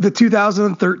the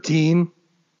 2013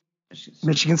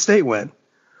 Michigan State win,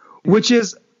 which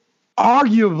is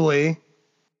arguably,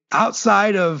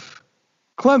 outside of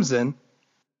Clemson,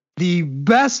 the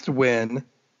best win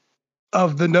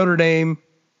of the Notre Dame,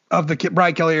 of the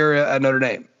Brian Kelly era at Notre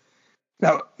Dame.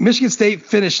 Now, Michigan State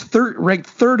finished ranked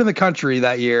third in the country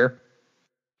that year,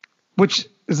 which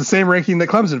is the same ranking that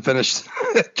Clemson finished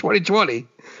 2020.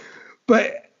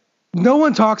 But no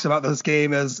one talks about this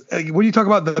game as, when you talk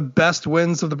about the best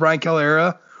wins of the Brian Kelly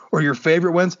era or your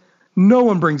favorite wins, no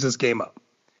one brings this game up.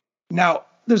 Now,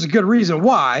 there's a good reason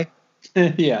why.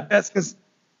 Yeah. That's because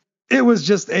it was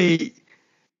a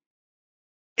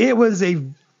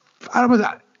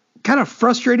kind of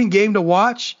frustrating game to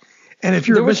watch. And if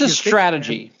you're there was a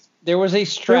strategy. There was a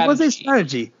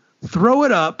strategy. Throw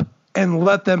it up and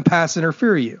let them pass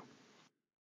interfere you.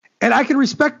 And I can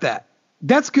respect that.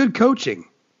 That's good coaching.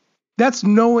 That's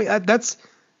knowing that's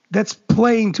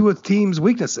playing to a team's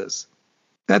weaknesses.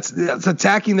 That's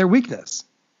attacking their weakness.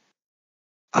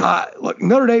 Look,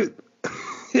 Notre Dame.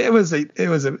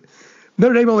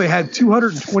 Notre Dame only had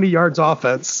 220 yards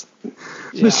offense.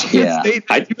 Michigan State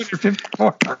had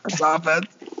 254 yards offense.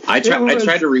 I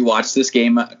tried to rewatch this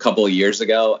game a couple of years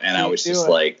ago, and I was just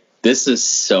like, "This is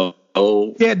so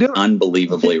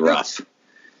unbelievably rough."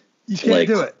 You can't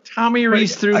do it. Tommy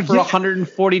Rees threw for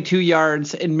 142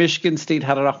 yards, and Michigan State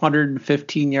had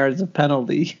 115 yards of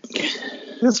penalty.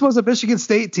 This was a Michigan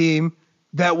State team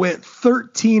that went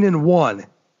 13-1.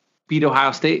 Beat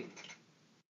Ohio State.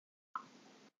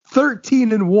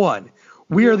 13-1.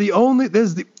 We are the only.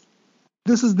 This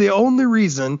is the only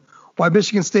reason why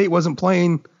Michigan State wasn't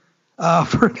playing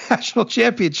for a national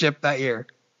championship that year.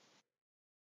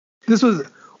 This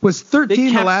was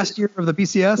 13 the last year of the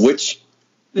BCS.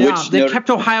 They kept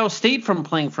Ohio State from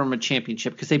playing from a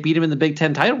championship because they beat them in the Big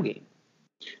Ten title game.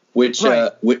 Which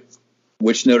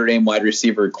Notre Dame wide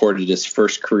receiver recorded his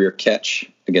first career catch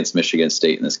against Michigan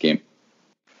State in this game,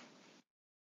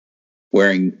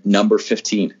 wearing number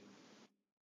 15.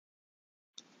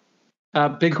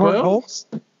 Big Corey Holmes.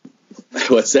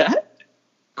 What's that?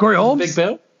 Corey Holmes. Big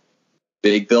Bill.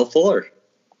 Big Bill Fuller.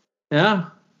 Yeah.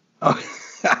 Oh,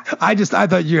 I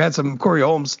thought you had some Corey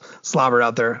Holmes slobber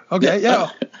out there. Okay, yeah.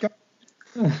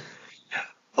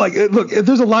 Look,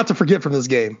 there's a lot to forget from this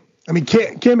game. I mean,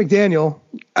 Cam McDaniel.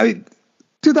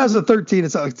 2013.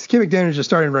 It's like Cam McDaniel just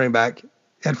starting running back.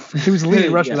 He was the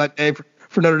leading rusher that day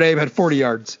for Notre Dame. Had 40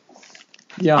 yards.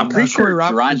 Yeah, I'm pretty sure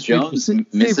Jerron Jones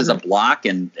misses a block,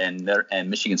 and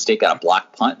Michigan State got a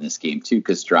block punt in this game too,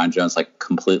 because Jerron Jones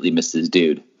completely missed his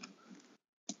dude.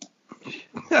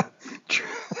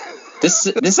 This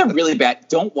is a really bad.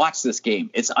 Don't watch this game.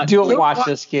 Don't watch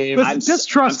this game. Just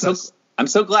trust us. I'm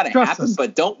so glad it happened,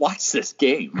 but don't watch this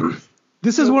game.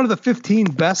 This is one of the 15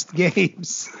 best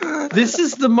games. This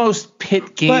is the most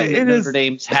Pitt game that Notre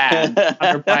Dame's had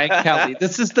under Brian Kelly.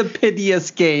 This is the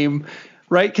pittiest game.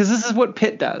 Right, because this is what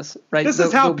Pitt does. Right, this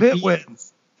is how Pitt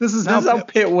wins. This is how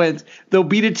Pitt wins. They'll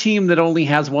beat a team that only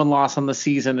has one loss on the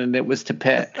season, and it was to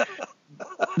Pitt.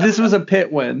 This was a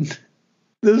Pitt win.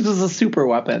 This was a super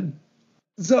weapon.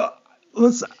 So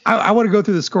I want to go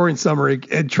through the scoring summary,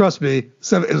 and trust me, it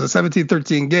was a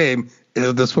 17-13 game.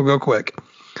 This will go quick.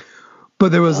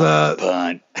 But there was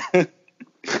Cal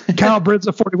Brits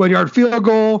a 41-yard field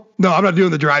goal. No, I'm not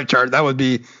doing the drive chart. That would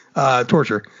be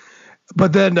torture.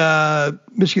 But then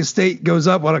Michigan State goes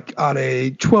up on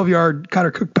a 12-yard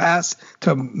Connor Cook pass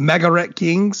to Magaret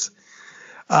Kings.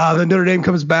 Then Notre Dame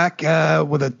comes back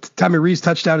with a Tommy Rees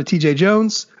touchdown to T.J.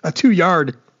 Jones, a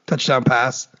 2-yard touchdown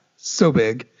pass. so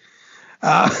big.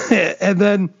 And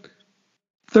then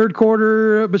third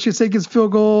quarter, Michigan State gets a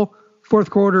field goal. Fourth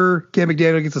quarter, Cam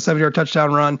McDaniel gets a 7-yard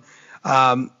touchdown run.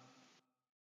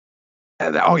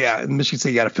 Michigan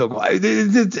State got a field goal.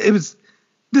 This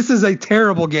is a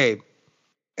terrible game.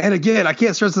 And again, I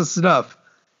can't stress this enough.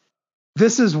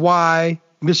 This is why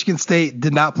Michigan State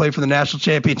did not play for the national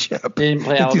championship. They didn't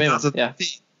play Alabama. Yeah.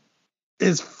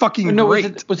 Is fucking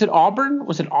great. Was it Auburn?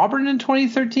 Was it Auburn in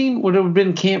 2013? Would it have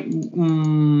been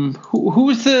who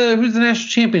was the national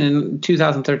champion in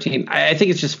 2013? I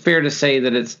think it's just fair to say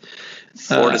that it's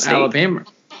Florida State. Alabama.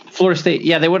 Florida State.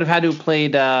 Yeah, they would have had to have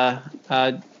played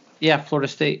Florida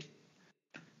State.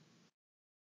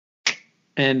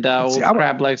 And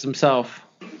Crab Legs himself.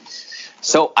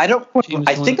 So I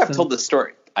think I've told this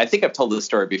story. I think I've told this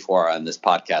story before on this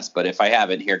podcast, but if I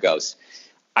haven't, here goes.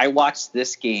 I watched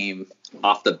this game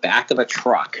off the back of a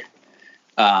truck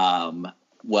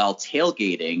while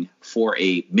tailgating for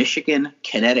a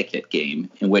Michigan-Connecticut game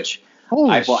in which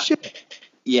shit.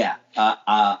 Yeah.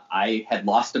 I had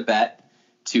lost a bet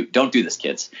to – don't do this,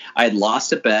 kids. I had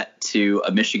lost a bet to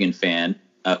a Michigan fan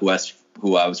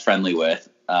who I was friendly with,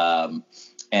 and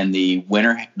the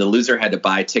loser had to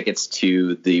buy tickets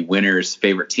to the winner's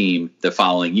favorite team the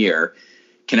following year.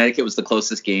 Connecticut was the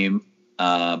closest game.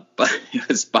 But it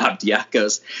was Bob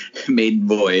Diaco's maiden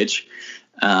voyage.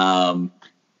 Or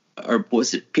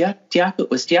was it Diaco?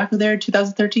 Was Diaco there in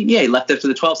 2013? Yeah, he left after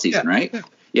the 12 season, right?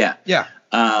 Yeah.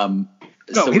 No,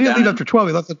 he didn't leave after 12.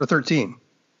 He left after 13.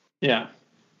 Yeah.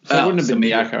 So it wouldn't have been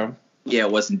Diaco. Yeah,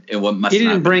 it wasn't. He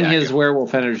didn't bring his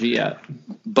werewolf energy yet.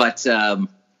 But so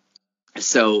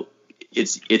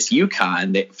it's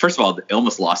UConn. First of all, they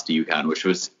almost lost to UConn, which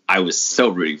I was so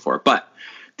rooting for. But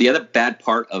the other bad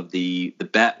part of the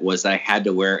bet was I had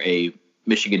to wear a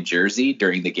Michigan jersey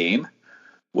during the game,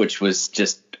 which was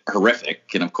just horrific.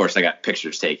 And of course, I got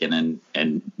pictures taken,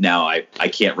 and now I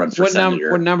can't run for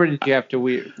senator. What number did you have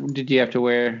to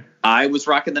wear? I was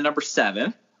rocking the number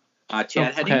 7,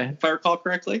 Chad Henne, if I recall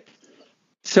correctly.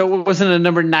 So it wasn't a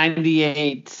number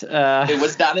 98. It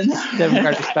was not in the Devin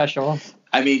Carter special.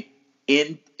 I mean,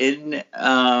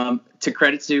 to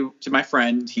credit to my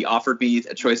friend, he offered me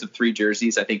a choice of 3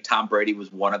 jerseys. I think Tom Brady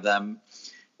was one of them,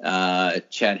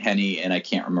 Chad Henne, and I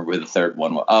can't remember the third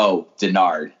one. Oh,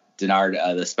 Denard,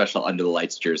 the special Under the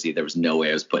Lights jersey. There was no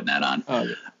way I was putting that on. Oh,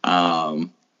 yeah.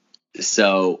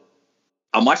 So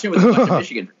I'm watching it with a bunch of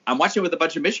Michigan. I'm watching it with a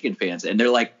bunch of Michigan fans, and they're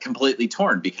like completely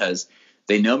torn because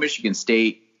they know Michigan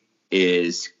State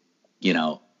is,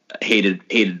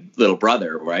 hated little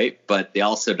brother, right? But they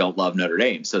also don't love Notre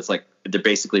Dame. So it's like they're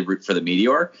basically root for the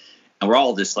meteor, and we're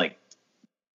all just like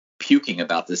puking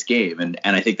about this game. And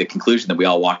I think the conclusion that we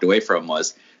all walked away from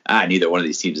was, neither one of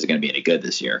these teams is going to be any good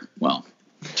this year. Well,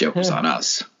 the joke was on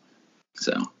us.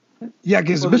 So yeah,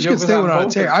 because Michigan State went on a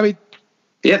tear. I mean,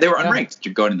 yeah, they were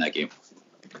unranked going in that game.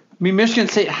 I mean, Michigan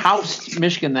State housed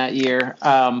Michigan that year.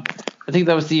 I think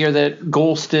that was the year that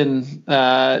Golston,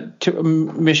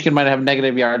 Michigan might have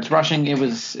negative yards rushing.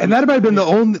 That might have been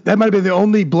the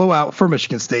only blowout for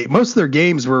Michigan State. Most of their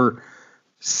games were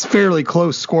fairly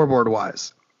close scoreboard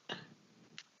wise.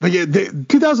 Like the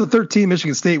 2013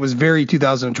 Michigan State was very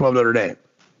 2012 Notre Dame.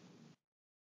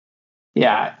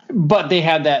 Yeah, but they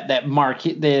had that mark.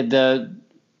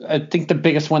 I think the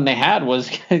biggest one they had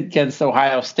was against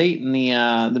Ohio State in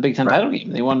the Big Ten title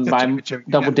game. They won by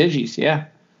double digits. Yeah.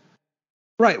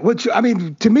 Right, which I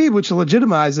mean, to me, which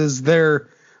legitimizes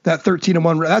that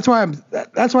 13-1.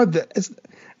 That's why it's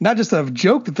not just a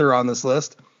joke that they're on this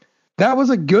list. That was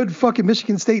a good fucking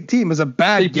Michigan State team. It was a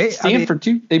bad game. Stanford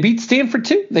too. They beat Stanford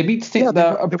too. They beat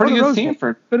a pretty good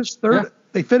Stanford. Finished third. Yeah.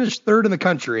 They finished third in the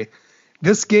country.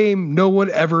 This game, no one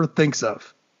ever thinks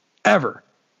of, ever.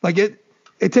 Like it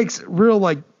takes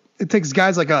it takes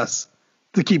guys like us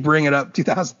to keep bringing up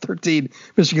 2013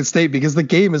 Michigan State because the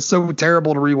game is so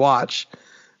terrible to rewatch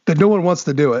that no one wants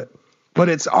to do it. But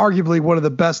it's arguably one of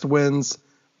the best wins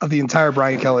of the entire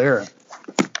Brian Kelly era.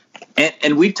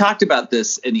 And we've talked about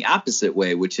this in the opposite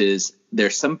way, which is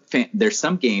there's some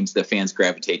games that fans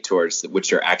gravitate towards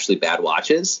which are actually bad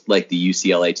watches, like the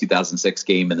UCLA 2006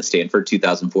 game and the Stanford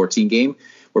 2014 game,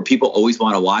 where people always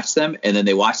want to watch them, and then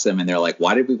they watch them and they're like,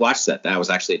 why did we watch that? That was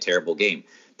actually a terrible game.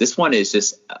 This one is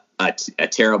just a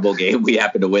terrible game we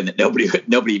happen to win that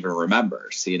nobody even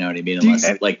remembers. You know what I mean?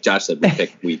 Unless, like Josh said,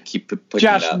 we keep putting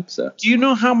it up. So. Do you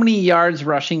know how many yards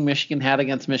rushing Michigan had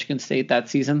against Michigan State that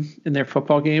season in their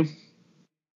football game?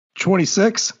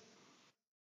 26.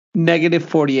 Negative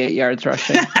 48 yards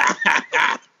rushing.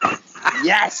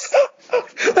 Yes.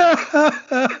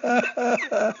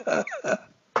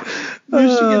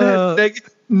 Michigan had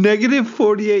negative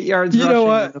 48 yards rushing. You know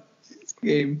what?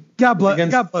 game. God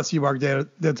bless you, Mark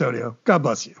D'Antonio. God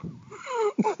bless you.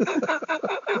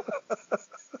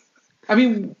 I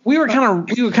mean, we were kind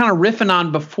of riffing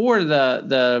on before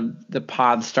the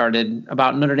pod started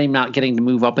about Notre Dame not getting to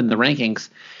move up in the rankings.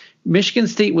 Michigan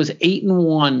State was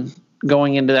 8-1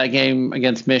 going into that game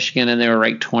against Michigan, and they were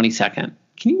ranked 22nd.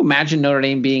 Can you imagine Notre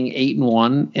Dame being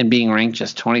 8-1 and being ranked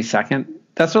just 22nd?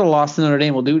 That's what a loss to Notre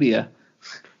Dame will do to you.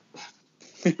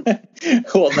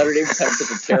 Well, Notre Dame was having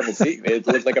such a terrible team. It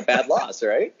looked like a bad loss,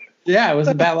 right? Yeah, it was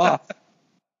a bad loss.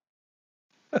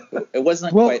 It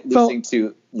wasn't quite losing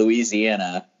to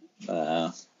Louisiana.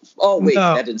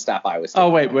 That didn't stop Iowa State. Oh,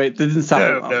 wait, that didn't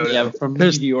stop. No. Yeah, from New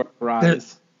York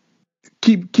rise.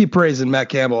 Keep praising Matt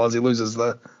Campbell as he loses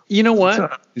the. You know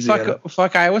what?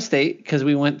 Fuck Iowa State, because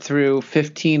we went through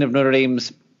 15 of Notre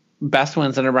Dame's best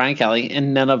wins under Brian Kelly,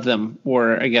 and none of them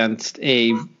were against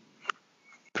a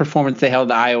performance they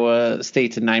held Iowa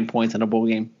State to 9 points in a bowl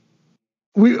game.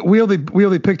 We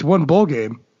only picked one bowl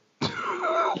game.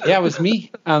 Yeah, it was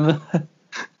me. Good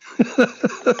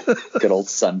old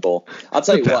Sun Bowl. I'll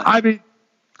tell you what. I mean,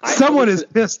 someone is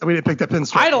pissed that we didn't pick that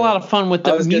pinstripe. I had a lot of fun with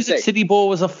the Music City Bowl.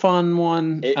 Was a fun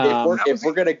one. If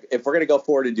we're gonna go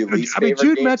forward and do least favorite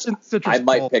Jude games, mentioned Citrus I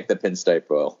might Bowl. pick the Pinstripe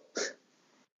Bowl.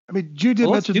 I mean, Jude did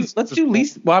mention. Let's do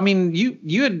least. Well, I mean,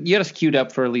 you had us queued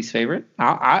up for least favorite.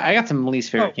 I got some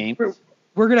least favorite games.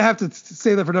 We're gonna have to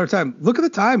say that for another time. Look at the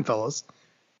time, fellas.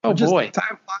 Oh boy.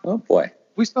 Oh boy.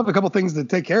 We still have a couple things to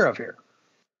take care of here,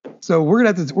 so we're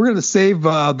gonna save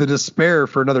the despair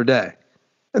for another day,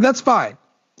 and that's fine.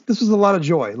 This was a lot of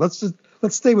joy. Let's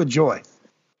stay with joy.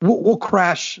 We'll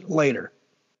crash later.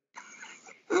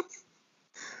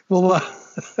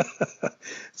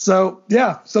 So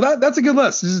that's a good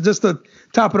list. This is just to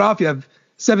top it off. You have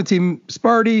 17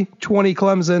 Sparty, 20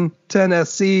 Clemson, 10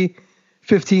 SC,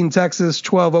 15 Texas,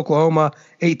 12 Oklahoma,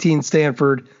 18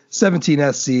 Stanford,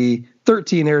 17 SC,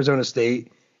 13 Arizona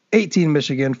State, 18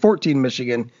 Michigan, 14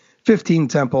 Michigan, 15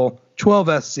 Temple,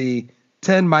 12 SC,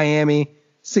 10 Miami,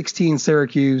 16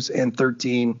 Syracuse, and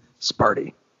 13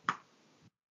 Sparty.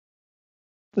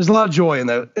 There's a lot of joy in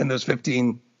those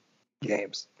 15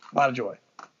 games. A lot of joy.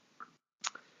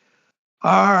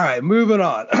 All right, moving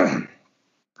on.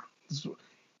 Let's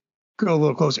go a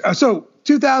little closer. So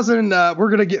 2000,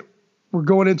 we're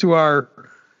going into our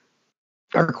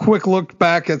quick look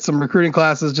back at some recruiting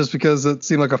classes, just because it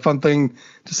seemed like a fun thing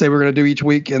to say we're going to do each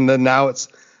week, and then now it's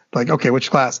like, okay, which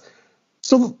class?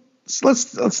 So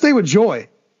let's stay with joy.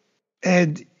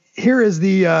 And here is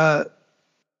the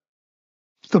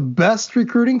best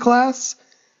recruiting class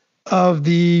of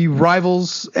the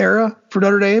Rivals era for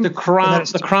Notre Dame. The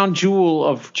crown jewel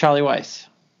of Charlie Weiss.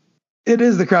 It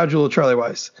is the crown jewel of Charlie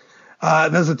Weiss.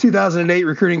 That's a 2008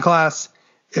 recruiting class.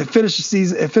 It finished the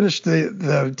season. It finished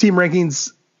the team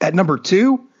rankings at number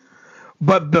 2.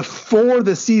 But before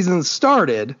the season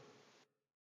started,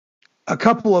 a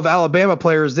couple of Alabama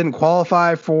players didn't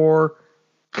qualify for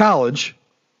college,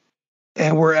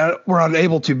 and were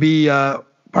unable to be part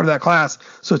of that class.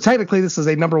 So technically, this is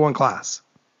a number 1 class.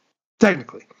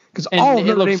 Technically, because all of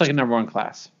it looks like a number 1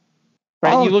 class,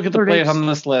 right? You look at the players on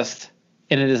this list,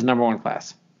 and it is number 1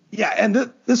 class. Yeah,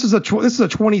 and this is a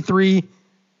 23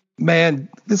 man.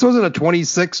 This wasn't a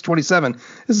 26, 27.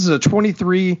 This is a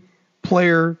 23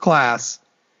 player class,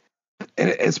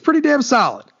 and it's pretty damn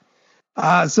solid.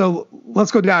 So let's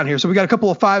go down here. So we got a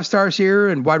couple of 5 stars here,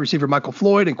 and wide receiver Michael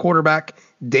Floyd and quarterback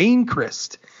Dane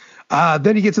Christ.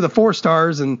 Then you get to the 4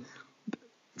 stars, and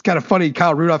it's kind of funny.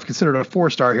 Kyle Rudolph considered a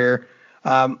 4-star here.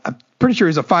 I'm pretty sure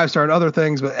he's a 5-star in other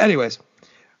things, but anyways,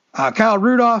 Kyle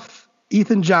Rudolph,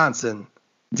 Ethan Johnson,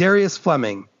 Darius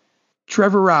Fleming,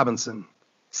 Trevor Robinson,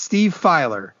 Steve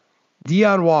Filer,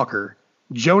 Deion Walker,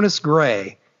 Jonas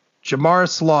Gray, Jamar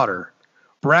Slaughter,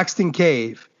 Braxton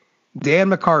Cave, Dan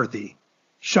McCarthy,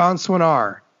 Sean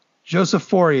Swinar, Joseph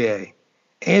Fourier,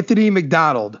 Anthony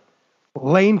McDonald,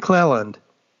 Lane Cleland,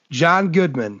 John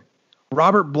Goodman,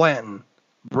 Robert Blanton,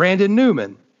 Brandon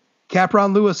Newman,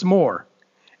 Capron Lewis Moore.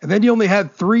 And then you only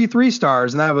had 3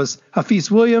 3-stars, and that was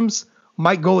Hafiz Williams,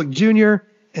 Mike Golick Jr.,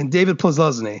 and David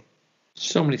Plazlesny.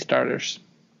 So many starters.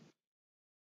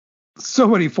 So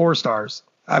many 4-stars.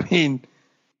 I mean,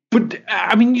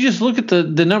 you just look at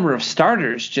the number of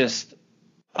starters just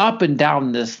up and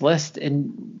down this list,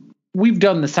 and we've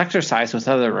done this exercise with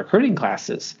other recruiting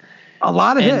classes. A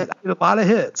lot of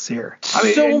hits here. I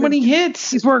mean, so many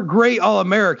hits. These weren't great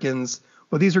All-Americans,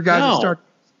 but these were guys that started.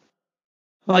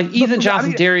 Like Ethan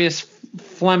Johnson, Darius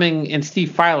Fleming, and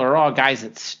Steve Filer are all guys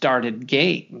that started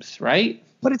games, right?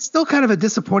 But it's still kind of a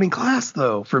disappointing class,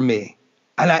 though, for me.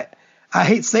 And I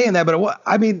hate saying that, but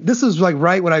this is like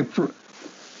right when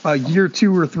year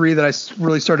 2 or 3 that I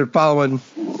really started following.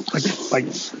 Like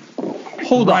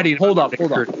hold up.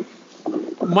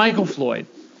 Michael Floyd,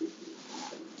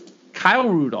 Kyle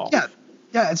Rudolph.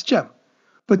 Yeah, it's Jim.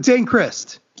 But Dane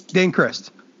Christ,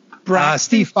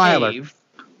 Steve Filer.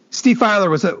 Steve Filer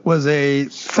was a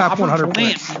top 100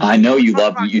 player. I know you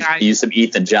love you some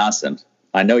Ethan Johnson.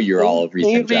 I know you're all over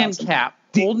Ethan Johnson.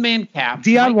 Old man cap.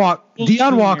 Deion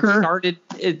Walker started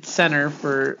at center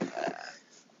for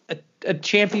a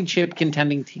championship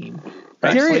contending team.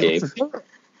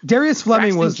 Darius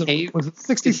Fleming was the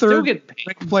 63rd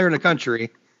ranked player in the country.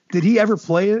 Did he ever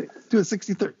play to a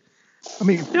 63rd? I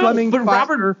mean, no, Fleming, but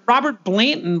Robert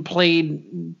Blanton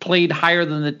played higher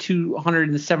than the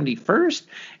 271st,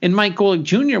 and Mike Golick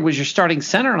Jr. was your starting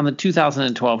center on the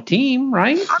 2012 team,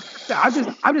 right?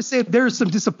 I'm just saying there's some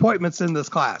disappointments in this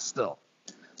class still.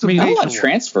 Not a lot of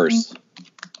transfers.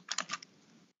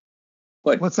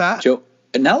 What's that? Joe?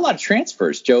 Not a lot of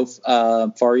transfers. Joe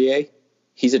Faurier,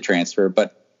 he's a transfer,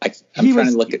 but I'm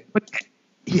trying to look at.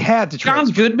 He had to transfer.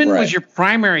 John Goodman was your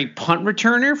primary punt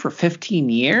returner for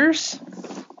 15 years.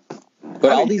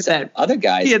 But all these other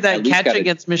guys. He had that catch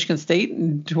against Michigan State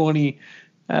in 20.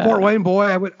 Fort Wayne boy,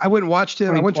 I went and watched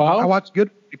him. I watched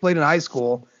Goodman. He played in high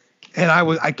school, and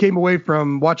I came away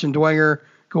from watching Dwenger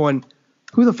going,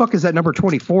 who the fuck is that number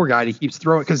 24 guy? He keeps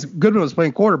throwing because Goodman was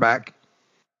playing quarterback,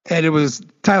 and it was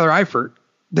Tyler Eifert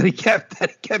that he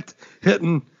kept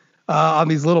hitting on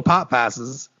these little pop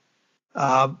passes.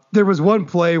 There was one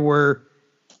play where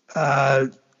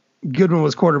Goodman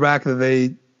was quarterback that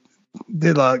they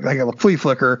did like a flea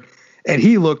flicker, and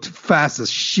he looked fast as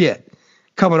shit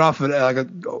coming off of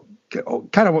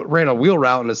kind of ran a wheel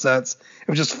route in a sense. It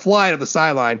was just flying at the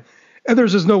sideline, and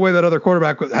there's just no way that other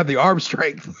quarterback would have the arm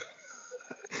strength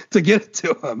to get it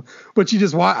to him. But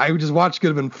I just watched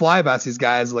Goodman fly past these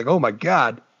guys like, oh my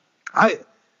God. I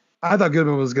thought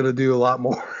Goodman was going to do a lot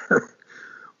more.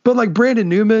 But like Brandon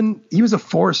Newman, he was a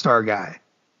 4-star guy.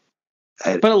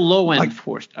 But a low-end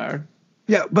 4-star.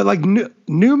 Yeah, but like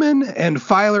Newman and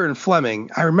Filer and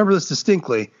Fleming, I remember this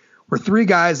distinctly, were 3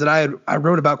 guys that I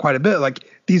wrote about quite a bit. Like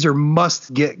these are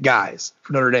must-get guys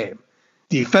for Notre Dame.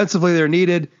 Defensively, they're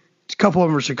needed. A couple of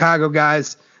them were Chicago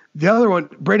guys. The other one,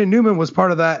 Brandon Newman, was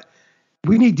part of that.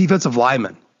 We need defensive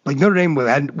linemen. Like Notre Dame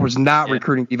was not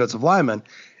recruiting defensive linemen.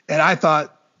 And I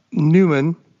thought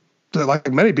Newman,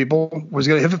 like many people, was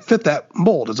going to fit that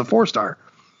mold as a 4-star.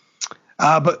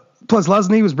 But plus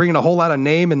Lesney was bringing a whole lot of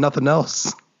name and nothing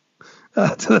else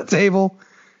to the table.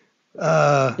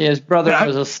 His brother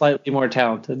was a slightly more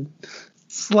talented.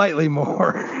 Slightly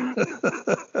more.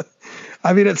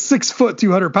 I mean, at 6 foot,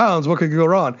 200 pounds, what could go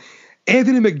wrong?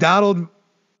 Anthony McDonald,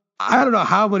 I don't know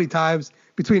how many times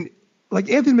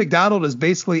Anthony McDonald is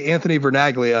basically Anthony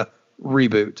Vernaglia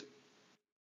reboot.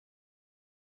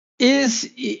 Is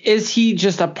he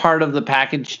just a part of the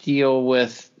package deal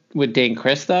with Dane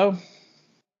Christ though?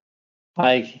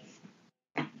 Like,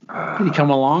 did he come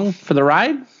along for the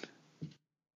ride?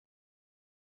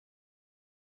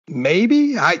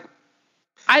 Maybe I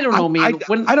don't know.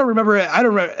 I don't remember it. I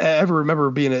don't ever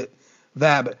remember being at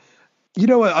that. But you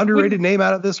know, an underrated name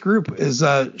out of this group is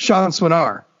Sean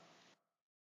Swinar,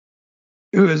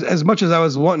 who is, as much as I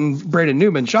was wanting Brandon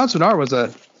Newman, Sean Swinar was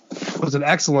an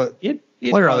excellent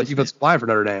player on the defensive line for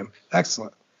Notre Dame.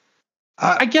 Excellent.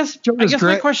 I guess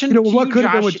my question, what could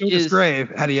have been with Jonas Jonas Grave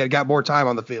had he got more time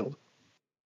on the field?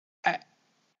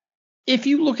 If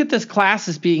you look at this class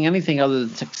as being anything other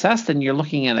than success, then you're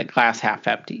looking at a glass half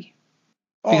empty.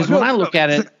 Because when I look at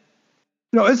it,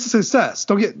 it's a success.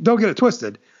 Don't get it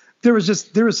twisted.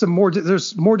 There's more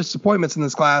disappointments in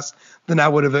this class than I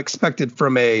would have expected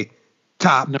from a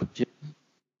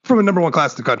number 1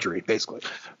 class in the country, basically.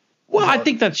 Well, I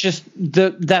think that's just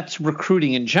that's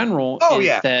recruiting in general.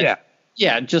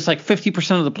 Yeah, just like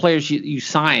 50% of the players you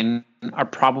sign are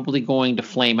probably going to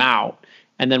flame out.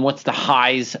 And then what's the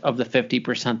highs of the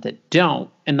 50% that don't?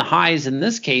 And the highs in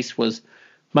this case was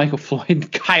Michael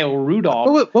Floyd, Kyle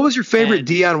Rudolph. What was your favorite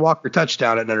Deion Walker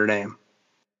touchdown at Notre Dame?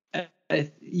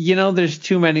 There's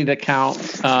too many to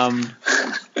count.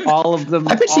 All of them.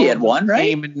 I bet he had one,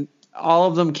 right? All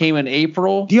of them came in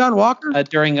April. Deion Walker?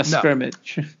 During a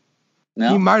scrimmage.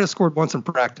 No. He might have scored once in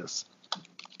practice.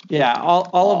 Yeah,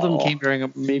 all of them came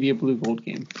during maybe a blue gold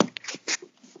game.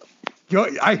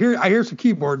 I hear some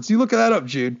keyboards. You look that up,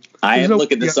 Jude. I am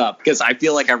looking this up because I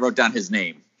feel like I wrote down his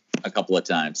name a couple of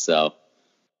times. So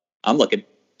I'm looking.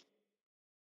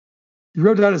 You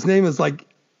wrote down his name as like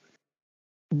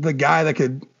the guy that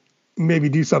could maybe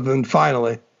do something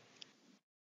finally.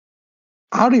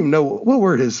 I don't even know what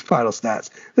were his final stats.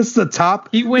 This is the top.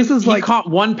 He caught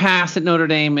one pass at Notre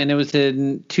Dame, and it was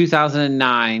in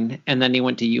 2009, and then he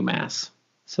went to UMass.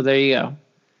 So there you go.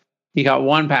 He got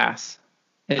one pass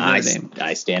at Notre Dame.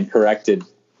 I stand corrected.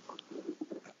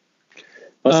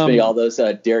 Must be all those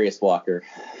Darius Walker,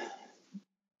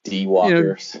 D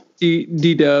Walkers,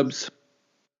 D Dubs.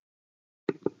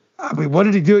 I mean, what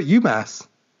did he do at UMass?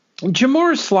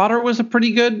 Jamar Slaughter was a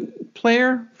pretty good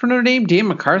player for Notre Dame. Dan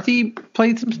McCarthy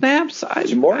played some snaps.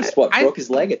 Jamar broke his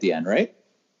leg at the end, right?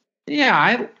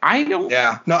 Yeah, I don't.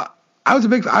 Yeah, no, I was a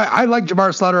big. I like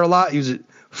Jamar Slaughter a lot. He was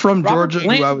from Robert Georgia.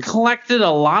 Bland collected a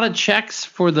lot of checks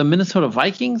for the Minnesota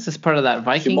Vikings as part of that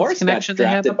Vikings connection they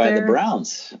had up there. Drafted by the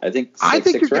Browns, I think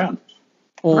sixth round.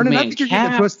 Vernon, I think you're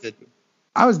getting twisted.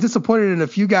 I was disappointed in a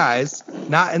few guys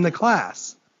not in the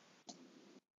class.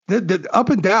 The up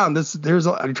and down.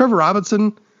 Trevor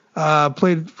Robinson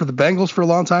played for the Bengals for a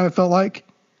long time. It felt like.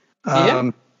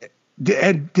 Did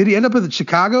he end up in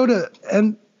Chicago to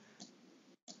end?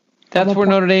 That's where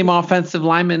Notre Dame offensive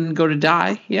linemen go to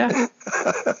die. Yeah.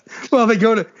 Well, they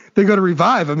go to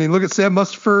Revive. I mean, look at Sam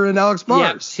Mustipher and Alex Bars.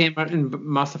 Yeah, Sam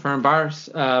Mustipher and Bars.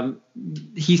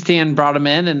 Heastan brought him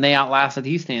in, and they outlasted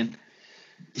Heastan.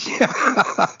 Yeah.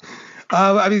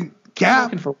 I mean,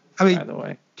 Cap. By the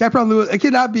way, Cameron Lewis. It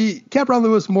cannot be. Cameron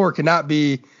Lewis Moore cannot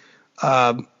be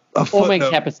a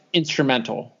footnote. Cap is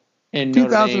instrumental in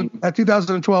Notre Dame. That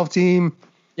 2012 team.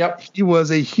 Yep. He was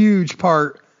a huge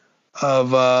part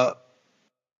of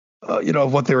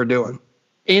of what they were doing.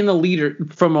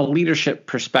 And from a leadership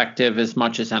perspective as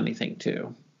much as anything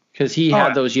too, because he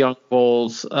had those young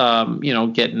bulls,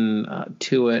 getting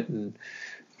to it, and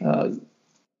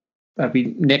that'd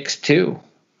be Nix too.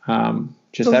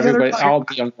 Everybody, all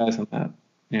the young guys on that.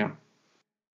 Yeah.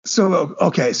 So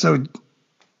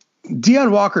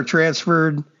Deion Walker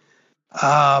transferred.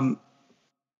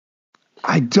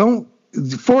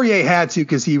 Fourier had to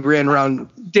because he ran around.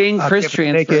 Dane Chris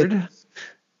transferred. Naked.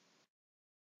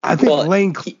 I think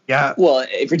Lane. Yeah. Well,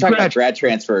 if you're talking about grad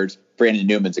transfers, Brandon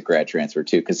Newman's a grad transfer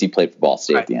too because he played for Ball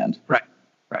State at the end. Right.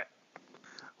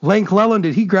 Lane Clellan,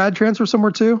 did he grad transfer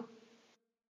somewhere too?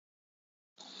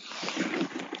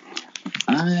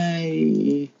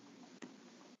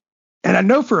 And I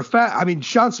know for a fact. I mean,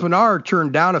 Sean Spinard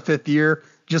turned down a fifth year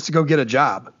just to go get a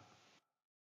job.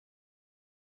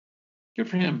 Good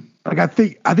for him. Like I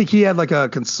think he had like a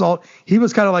consult. He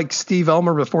was kind of like Steve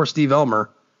Elmer before Steve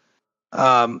Elmer,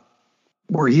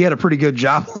 where he had a pretty good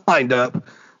job lined up.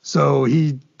 So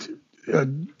he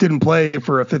didn't play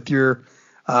for a fifth year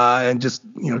and just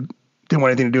didn't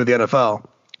want anything to do with the NFL.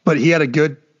 But he had a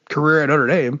good career at Notre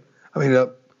Dame. I mean, it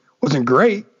wasn't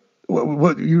great.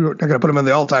 What you're not going to put him in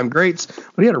the all-time greats,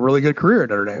 but he had a really good career at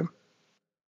Notre Dame.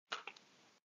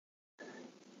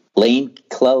 Lane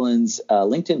Clellan's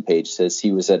LinkedIn page says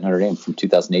he was at Notre Dame from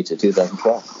 2008 to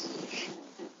 2012.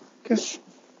 Okay.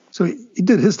 So he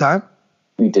did his time.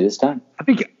 He did his time. I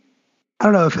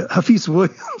don't know if Hafiz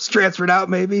Williams transferred out,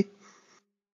 maybe.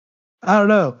 I don't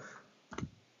know.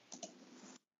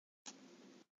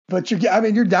 But you're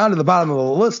down to the bottom of the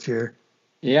list here.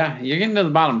 Yeah, you're getting to the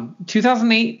bottom.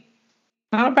 2008,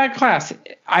 not a bad class.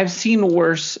 I've seen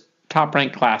worse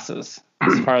top-ranked classes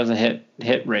as far as the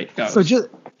hit rate goes. So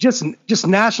just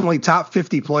nationally, top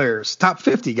 50 players, top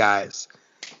 50 guys.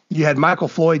 You had Michael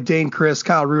Floyd, Dane Chris,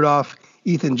 Kyle Rudolph,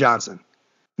 Ethan Johnson.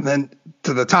 And then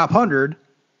to the top 100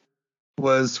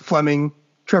 was Fleming,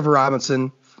 Trevor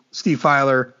Robinson, Steve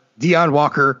Filer, Deion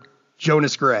Walker,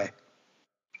 Jonas Gray.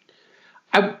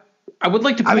 I would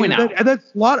like to point out. And then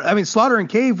Slaughter and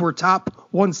Cave were top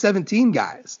 117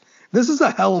 guys. This is a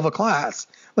hell of a class.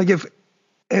 Like if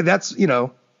this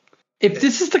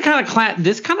is the kind of class,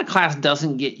 this kind of class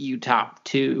doesn't get you top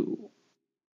 2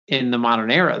 in the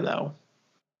modern era, though.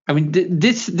 I mean,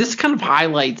 this kind of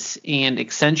highlights and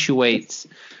accentuates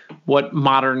what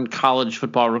modern college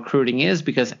football recruiting is,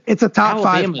 because it's a top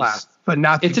 5 class, but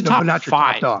not it's a top not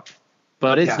 5 top dog.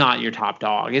 But it's not your top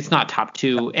dog. It's not top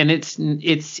 2, and it's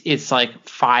like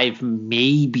 5,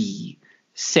 maybe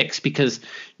 6, because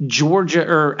Georgia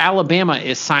or Alabama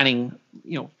is signing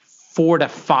 4 to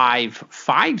 5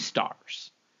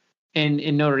 5-stars, and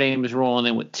Notre Dame is rolling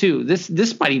in with 2.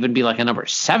 This might even be like a number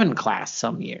 7 class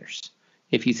some years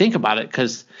if you think about it,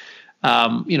 because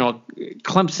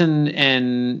Clemson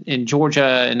and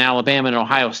Georgia and Alabama and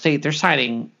Ohio State, they're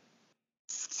signing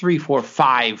 3, 4,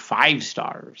 5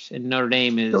 5-stars, and Notre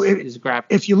Dame is grabbing.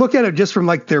 If you look at it just from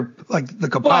like their the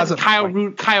composite,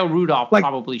 Kyle Rudolph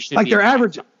probably should like be their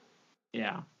average.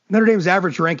 Yeah, Notre Dame's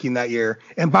average ranking that year.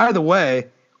 And by the way,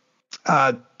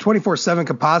 24/7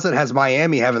 Composite has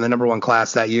Miami having the number 1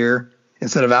 class that year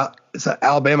instead of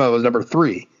Alabama was number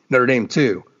 3. Notre Dame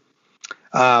 2.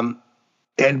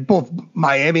 And both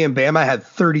Miami and Bama had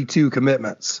 32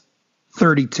 commitments,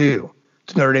 32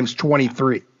 to Notre Dame's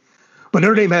 23. But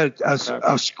Notre Dame had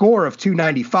a score of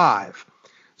 295.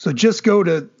 So just go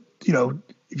to,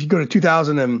 if you go to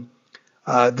 2000 and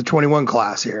the 21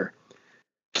 class here,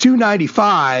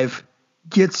 295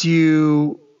 gets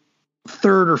you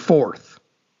third or fourth.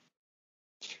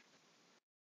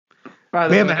 By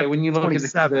the way, when you look at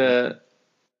the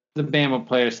Bama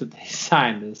players that they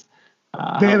signed, is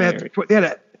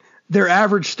their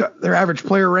average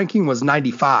player ranking was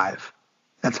 95.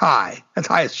 That's high. That's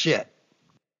high as shit.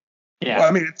 Yeah. Well,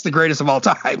 I mean, it's the greatest of all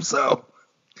time. So,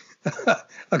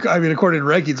 I mean, according to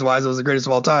rankings wise, it was the greatest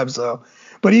of all time. So,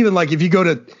 but even like if you go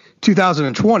to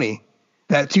 2020,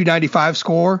 that 295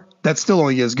 score, that still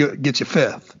only gets you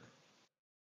fifth.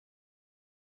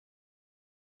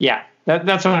 Yeah,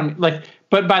 that's what I'm like.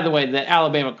 But by the way, the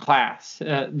Alabama class,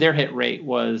 their hit rate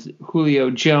was Julio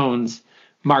Jones,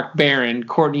 Mark Barron,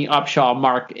 Courtney Upshaw,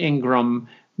 Mark Ingram,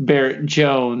 Barrett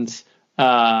Jones.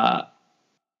 Yeah,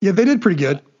 they did pretty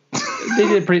good.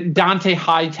 Dante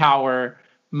Hightower,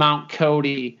 Mount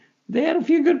Cody. They had a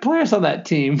few good players on that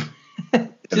team.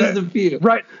 Just a few.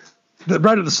 Right at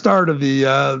the start of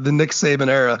the Nick Saban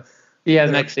era. Yeah,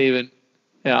 Nick Saban.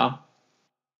 Yeah.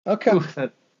 Okay. All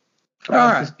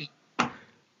right.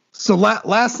 So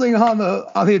last thing on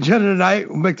the agenda tonight,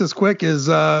 we'll make this quick, is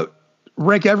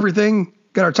rank everything.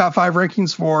 Got our top 5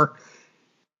 rankings for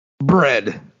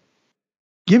bread.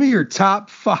 Give me your top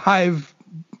 5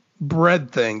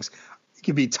 bread things. It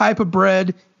could be type of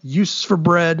bread, uses for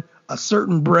bread, a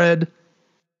certain bread.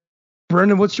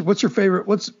 Brendan, what's your favorite?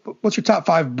 What's your top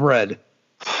 5 bread?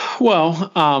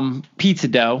 Well, pizza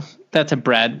dough. That's a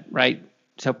bread, right?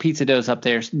 So pizza dough's up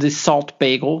there. The salt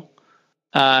bagel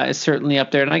is certainly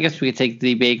up there, and I guess we could take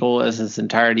the bagel as its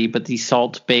entirety, but the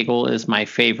salt bagel is my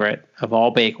favorite of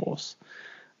all bagels.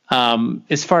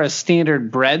 As far as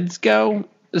standard breads go,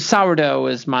 sourdough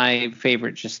is my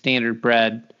favorite, just standard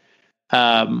bread.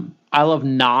 I love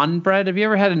naan bread. Have you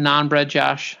ever had a naan bread,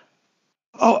 Josh?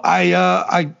 Oh,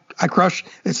 I crush.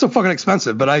 It's so fucking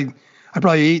expensive, but I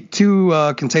probably eat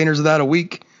 2 containers of that a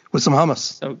week with some hummus.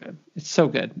 So good. It's so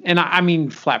good. And I mean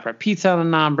flatbread pizza on a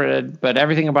naan bread, but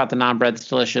everything about the naan bread's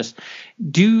delicious.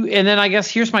 And then I guess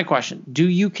here's my question. Do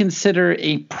you consider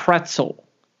a pretzel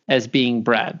as being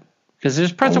bread? Because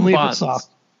there's pretzel buns.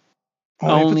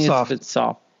 Only if it's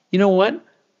soft. You know what?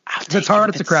 If it's hard,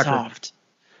 it's a cracker.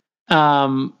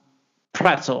 Soft.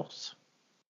 Pretzels.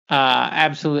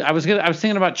 Absolutely. I was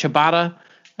thinking about ciabatta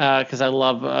because I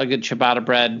love a good ciabatta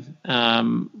bread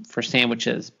for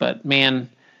sandwiches. But man,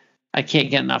 I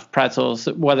can't get enough pretzels.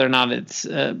 Whether or not it's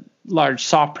large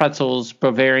soft pretzels,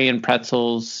 Bavarian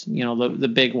pretzels,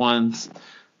 the big ones,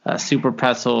 super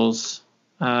pretzels,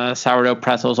 sourdough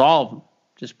pretzels, all of them.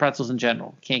 Just pretzels in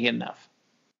general. Can't get enough.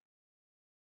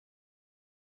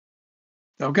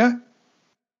 Okay.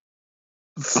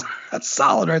 That's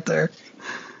solid right there.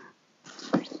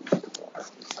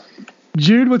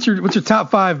 Jude, what's your top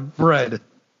 5 bread?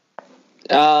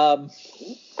 I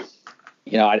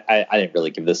didn't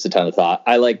really give this a ton of thought.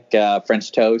 I like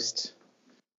French toast.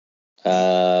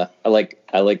 I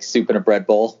like soup in a bread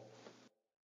bowl.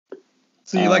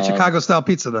 So you like Chicago style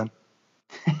pizza then?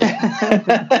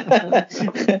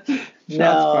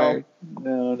 No,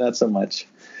 not so much.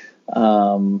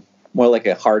 More like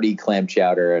a hearty clam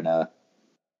chowder and a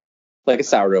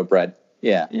sourdough bread.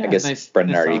 Yeah, I guess nice,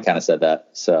 Brendan already kind of said that.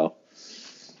 So,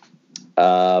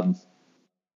 I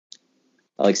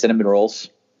like cinnamon rolls.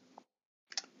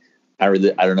 I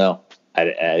don't know. I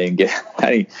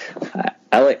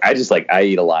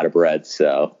eat a lot of bread,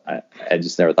 so I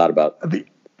just never thought about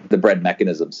the bread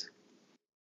mechanisms.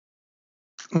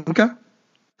 Okay.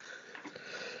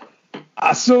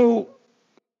 So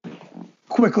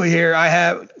quickly here, I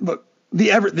have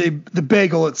the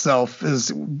bagel itself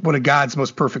is one of God's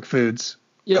most perfect foods.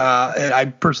 Yep. And I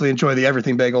personally enjoy the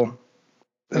everything bagel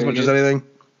as much as anything.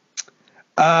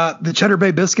 The Cheddar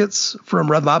Bay biscuits from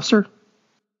Red Lobster.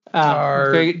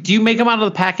 Do you make them out of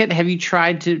the packet? Have you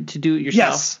tried to do it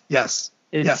yourself? Yes.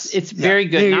 It's very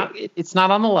good. It's not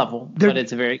on the level, but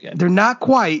it's very good. They're not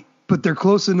quite, but they're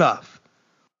close enough.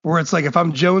 Where it's like if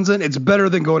I'm jonesing, it's better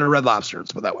than going to Red Lobster.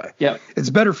 Let's put it that way. Yeah. It's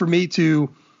better for me to,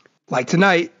 like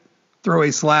tonight, throw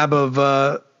a slab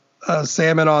of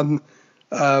salmon on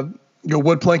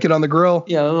wood planking on the grill.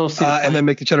 Yeah, a little and then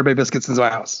make the Cheddar Bay biscuits in my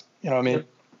house. You know what I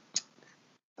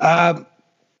mean?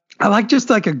 I like just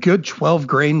like a good 12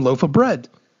 grain loaf of bread.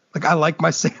 Like I like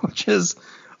my sandwiches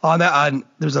on that.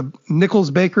 There's a Nichols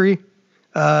Bakery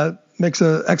makes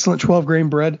an excellent 12 grain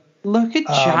bread. Look at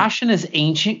Josh and his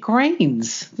ancient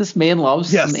grains. This man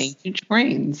loves some ancient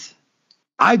grains.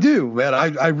 I do, man.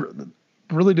 I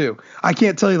really do. I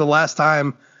can't tell you the last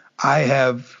time I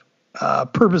have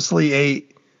purposely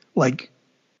ate, like,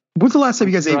 when's the last time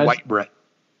you guys ate white bread?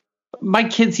 My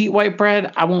kids eat white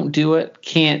bread. I won't do it.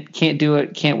 Can't do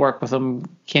it. Can't work with them.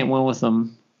 Can't win with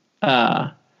them.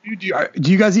 Do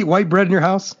you guys eat white bread in your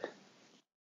house?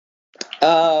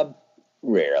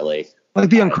 Rarely. Like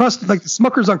the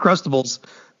Smucker's Uncrustables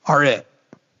are it.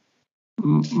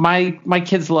 My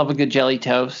kids love a good jelly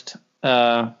toast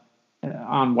on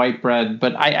white bread,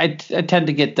 but I tend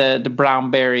to get the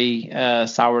brown berry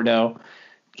sourdough.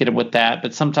 Get it with that,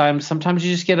 but sometimes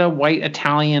you just get a white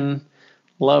Italian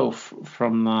loaf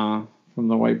from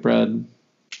the white bread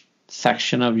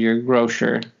section of your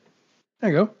grocer.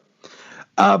 There you go.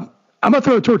 I'm gonna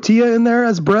throw a tortilla in there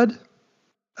as bread.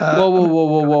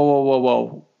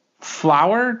 Whoa!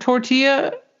 Flour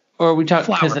tortilla, or are we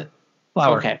talking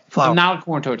flour? Okay, flour. Not a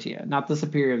corn tortilla, not the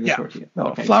superior of the tortilla. No,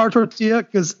 okay. Flour tortilla,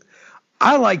 because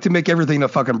I like to make everything a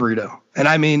fucking burrito, and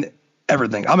I mean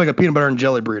everything. I'll make a peanut butter and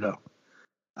jelly burrito.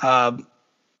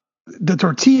 The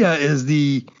tortilla is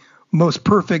the most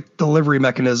perfect delivery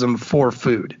mechanism for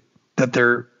food that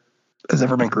there has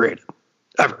ever been created,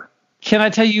 ever. Can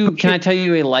I tell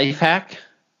you a life hack?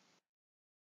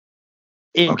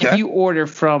 If you order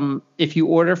from the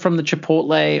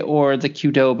Chipotle or the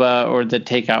Qdoba or the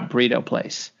takeout burrito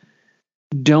place,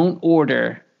 don't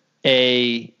order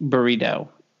a burrito.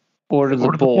 Order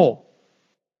the bowl.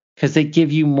 Because they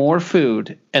give you more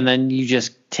food, and then you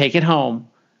just take it home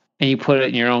and you put it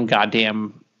in your own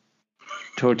goddamn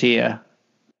tortilla.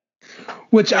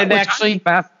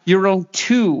 Your own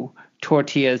 2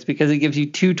 tortillas, because it gives you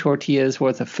 2 tortillas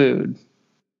worth of food.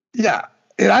 Yeah,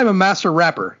 and I'm a master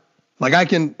rapper. Like I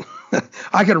can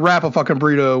wrap a fucking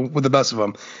burrito with the best of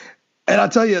them. And I'll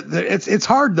tell you, it's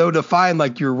hard though to find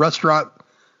like your restaurant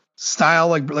style,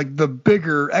 like the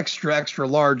bigger, extra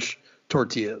large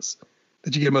tortillas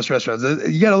that you get at most restaurants.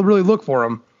 You got to really look for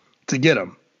them to get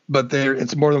them, but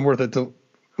it's more than worth it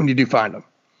when you do find them.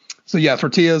 So yeah,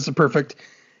 tortillas are perfect.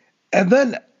 And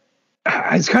then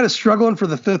I was kind of struggling for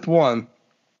the 5th one.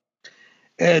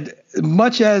 And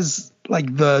much as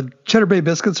like the Cheddar Bay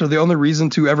biscuits are the only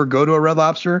reason to ever go to a Red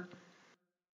Lobster,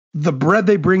 the bread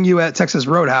they bring you at Texas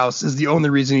Roadhouse is the only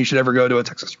reason you should ever go to a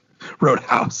Texas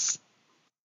Roadhouse.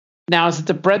 Now, is it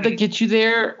the bread that gets you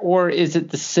there, or is it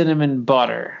the cinnamon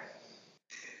butter?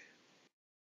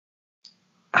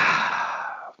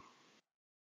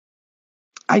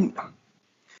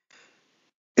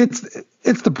 It's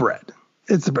the bread.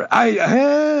 It's the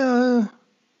bread.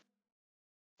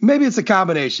 Maybe it's a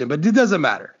combination, but it doesn't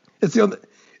matter. It's the only.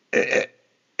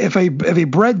 If a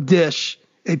bread dish,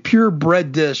 a pure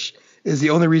bread dish, is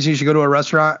the only reason you should go to a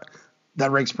restaurant,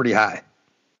 that ranks pretty high.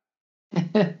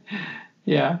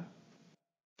 Yeah,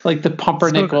 like the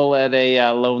pumpernickel at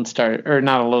a Lone Star, or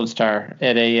not a Lone Star,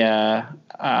 at a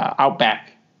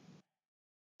Outback.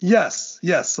 Yes,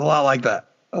 a lot like that.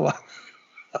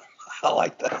 I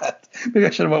like that. Maybe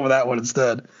I should have went with that one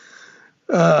instead.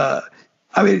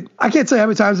 I mean, I can't say how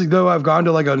many times ago I've gone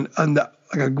to like a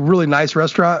really nice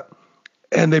restaurant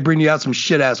and they bring you out some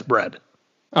shit ass bread.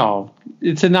 Oh,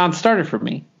 it's a non-starter for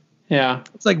me. Yeah.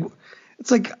 It's like,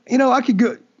 I could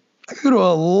go to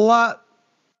a lot,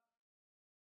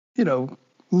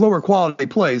 lower quality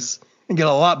place and get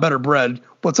a lot better bread.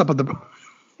 What's up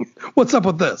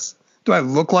with this? Do I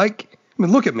look like,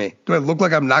 look at me. Do I look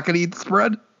like I'm not going to eat this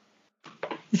bread?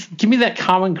 Give me that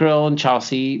Common Grill and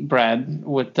Chelsea bread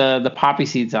with the poppy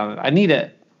seeds on it. I need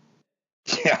it.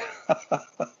 Yeah.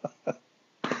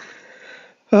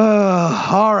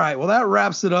 All right. Well, that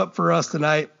wraps it up for us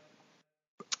tonight.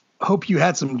 Hope you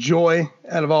had some joy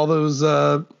out of all those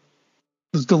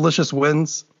delicious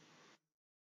wins.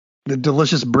 The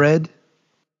delicious bread.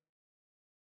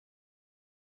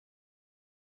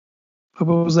 Hope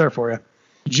it was there for you.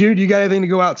 Jude, you got anything to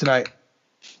go out tonight?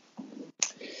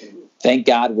 Thank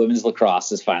God women's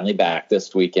lacrosse is finally back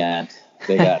this weekend.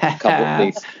 They got a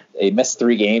couple. They missed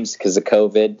 3 games because of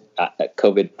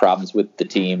COVID problems with the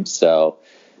team. So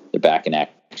they're back in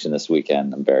action this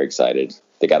weekend. I'm very excited.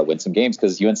 They got to win some games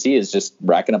because UNC is just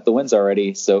racking up the wins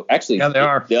already. So actually, yeah, they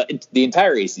are. The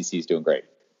entire ACC is doing great.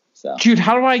 So Jude,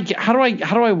 how do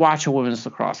I watch a women's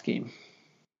lacrosse game?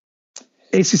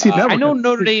 ACC Network. I know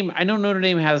Notre Dame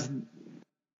has.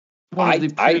 I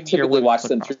typically watch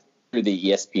them through the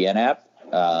ESPN app.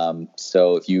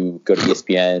 So if you go to the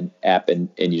ESPN app and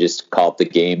you just call up the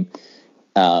game,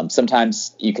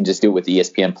 sometimes you can just do it with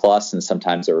ESPN Plus, and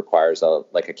sometimes it requires a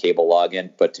cable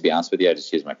login. But to be honest with you, I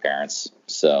just use my parents.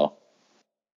 So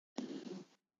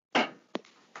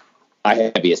I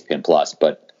have ESPN Plus,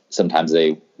 but sometimes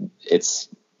it's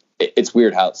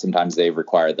weird how sometimes they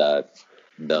require the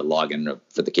login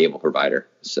for the cable provider.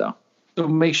 So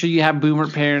make sure you have boomer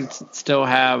parents that still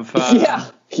have.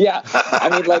 Yeah. I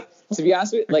mean, like, to be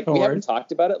honest with you, like, we haven't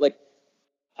talked about it. Like,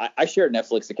 I share a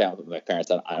Netflix account with my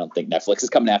parents. I don't think Netflix is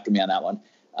coming after me on that one.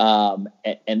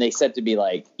 And they said to me,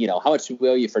 like, you know, how much do we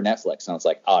owe you for Netflix? And I was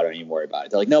like, oh, don't even worry about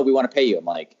it. They're like, no, we want to pay you. I'm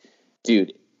like,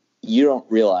 dude, you don't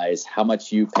realize how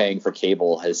much you paying for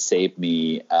cable has saved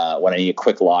me when I need a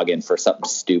quick login for something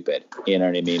stupid. You know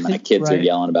what I mean? My kids are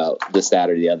yelling about this, that,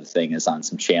 or the other thing is on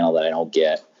some channel that I don't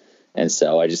get. And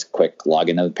so I just quick log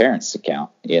into the parents'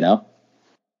 account, you know?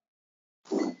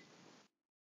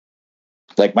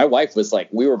 Like, my wife was like,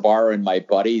 we were borrowing my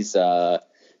buddy's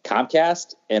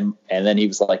Comcast, and then he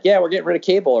was like, yeah, we're getting rid of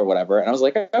cable or whatever. And I was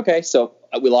like, okay. So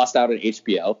we lost out on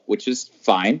HBO, which is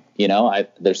fine. You know,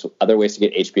 there's other ways to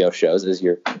get HBO shows, as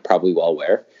you're probably well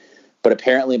aware. But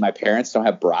apparently my parents don't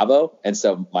have Bravo. And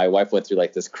so my wife went through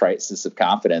like this crisis of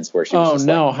confidence where she was just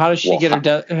like, how does she get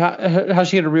how does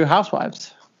she get a Real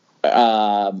Housewives?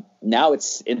 Now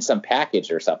it's in some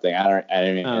package or something. I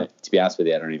don't even, to be honest with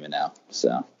you, I don't even know.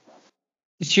 So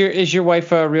is your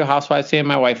wife a Real Housewives fan?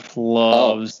 My wife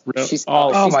loves.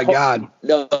 My God!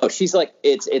 No, she's like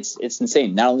it's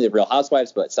insane. Not only the Real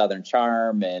Housewives, but Southern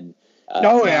Charm and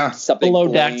something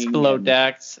Below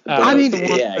Decks. I mean,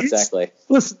 exactly.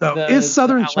 Listen though, is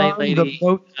Southern Charm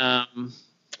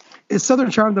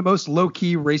the most low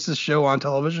key racist show on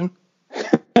television?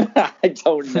 I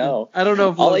don't know. I don't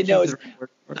know if all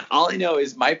I know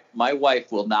is my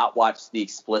wife will not watch the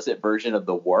explicit version of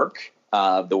The Work.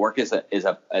 The Work is a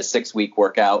 6-week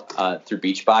workout through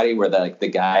Beachbody where the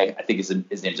guy, I think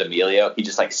his name's Emilio, he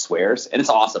just like swears and it's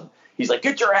awesome. He's like,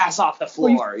 get your ass off the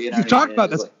floor. You've talked about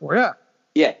this before, yeah.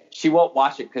 Yeah, she won't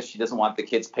watch it because she doesn't want the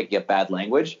kids picking up bad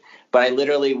language. But I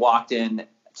literally walked in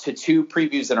to 2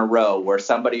 previews in a row where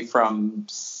somebody from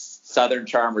Southern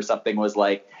Charm or something was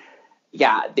like,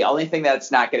 yeah, the only thing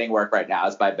that's not getting work right now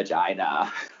is my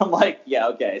vagina. I'm like, yeah,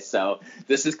 okay, so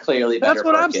this is clearly better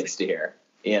for kids to hear,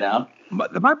 you know?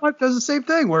 My wife does the same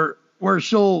thing where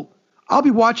I'll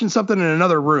be watching something in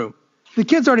another room. The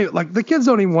kids don't even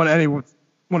want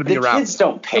to be around. The kids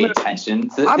don't pay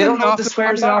attention. They don't know what the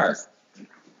swears are.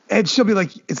 And she'll be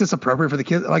like, is this appropriate for the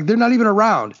kids? Like, they're not even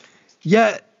around.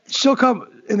 Yet she'll come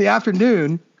in the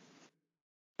afternoon.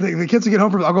 The kids will get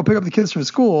home I'll go pick up the kids from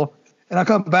school. And I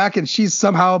come back and she's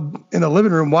somehow in the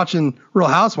living room watching Real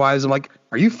Housewives. I'm like,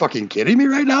 are you fucking kidding me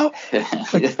right now?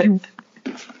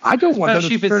 I don't want them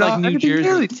to turn like New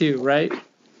Jersey too, right?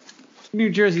 New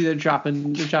Jersey, they're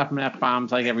dropping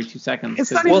F-bombs like every 2 seconds.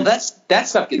 That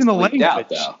stuff gets bleeped out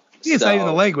though. It's not even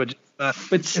the language.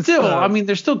 But still, I mean,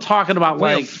 they're still talking about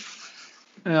like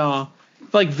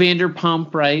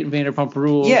Vanderpump, right? Vanderpump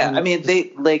Rules. Yeah, I mean,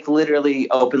 they like literally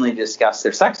openly discuss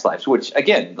their sex lives, which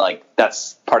again, like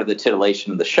that's part of the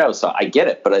titillation of the show. So I get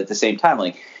it, but at the same time,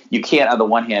 like you can't on the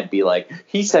one hand be like,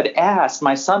 he said ass,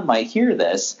 my son might hear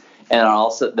this, and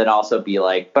also be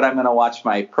like, but I'm going to watch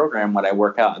my program when I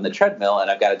work out on the treadmill, and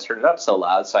I've got to turn it up so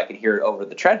loud so I can hear it over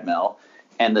the treadmill.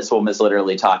 And this woman is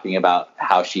literally talking about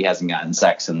how she hasn't gotten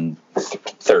sex in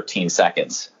 13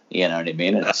 seconds. You know what I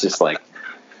mean? And it's just like,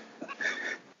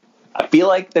 I feel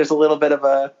like there's a little bit of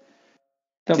a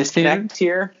disconnect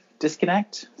here.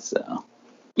 So,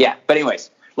 yeah. But anyways,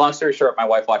 long story short, my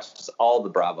wife watches all the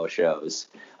Bravo shows.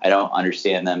 I don't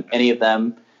understand any of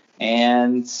them.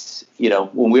 And, you know,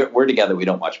 when we're together, we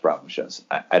don't watch Bravo shows.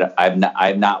 I've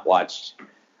not watched.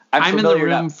 I'm in the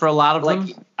room for a lot of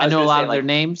them. I know a lot of their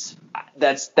names.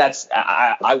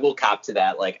 I will cop to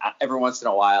that. Like every once in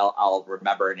a while, I'll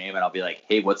remember a name and I'll be like,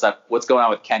 "Hey, what's up? What's going on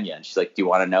with Kenya?" And she's like, "Do you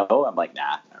want to know?" I'm like,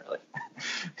 "Nah, not really."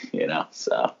 You know,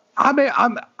 so I'm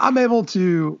able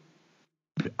to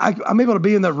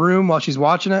be in that room while she's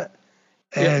watching it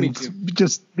and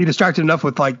just be distracted enough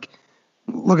with like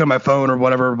looking at my phone or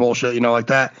whatever bullshit, you know, like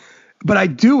that. But I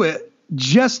do it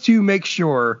just to make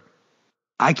sure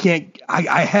I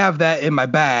have that in my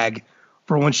bag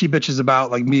for when she bitches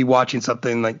about like me watching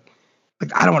something like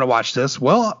I don't want to watch this.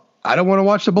 Well, I don't want to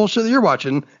watch the bullshit that you're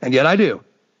watching, and yet I do.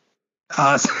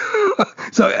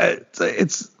 So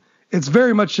it's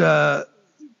very much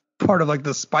part of like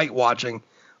the spite watching.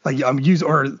 Like I'm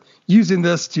using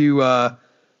this to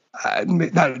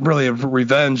not really a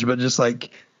revenge, but just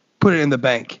like put it in the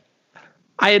bank.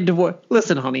 I had to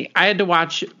listen, honey. I had to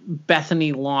watch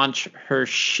Bethany launch her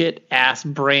shit ass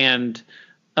brand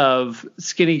of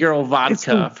Skinny Girl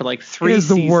vodka for like 3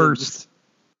 seasons. It is the worst.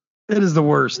 It is the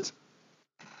worst.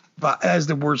 But as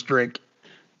the worst drink.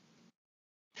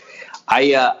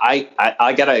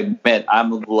 I gotta admit,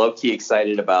 I'm low key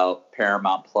excited about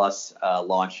Paramount Plus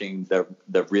launching the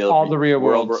real world, the Real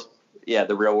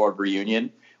World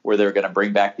reunion, where they're going to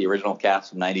bring back the original cast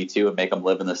from '92 and make them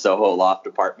live in the Soho loft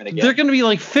apartment again. They're going to be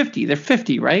like 50. They're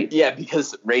 50, right? Yeah,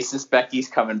 because racist Becky's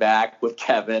coming back with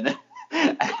Kevin.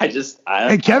 I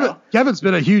don't know. Kevin's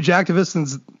been a huge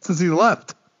activist since he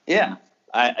left. Yeah,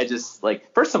 I just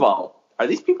like. First of all, are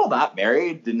these people not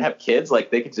married? Didn't have kids?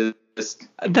 Like they could just.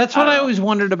 That's what I always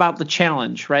wondered about the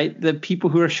challenge, right? The people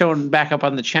who are showing back up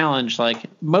on the challenge, like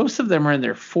most of them are in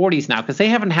their 40s now because they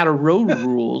haven't had a road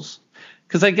rules.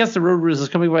 Because I guess the road rules is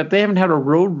coming, but they haven't had a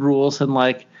road rules in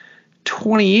like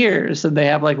 20 years, and they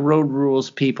have like road rules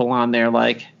people on there.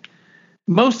 Like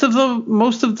most of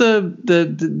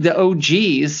the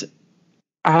OGs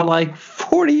are like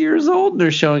 40 years old and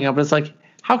they're showing up. It's like,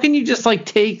 how can you just like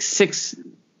take 6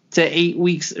 to 8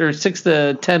 weeks or 6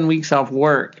 to 10 weeks off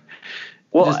work?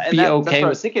 Well, and that's what I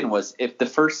was thinking was if the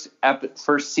first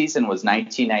season was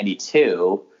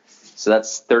 1992, so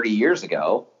that's 30 years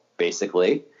ago,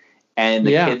 basically, and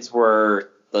the kids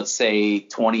were, let's say,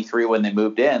 23 when they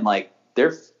moved in, like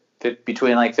they're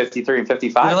between like 53 and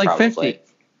 55. They're like probably.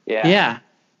 50. Yeah.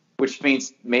 Which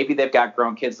means maybe they've got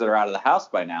grown kids that are out of the house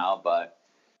by now, but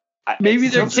maybe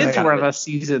their kids were on a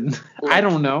season. I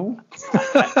don't know.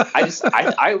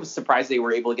 I was surprised they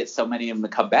were able to get so many of them to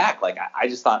come back. Like I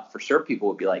just thought for sure people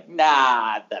would be like,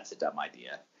 nah, that's a dumb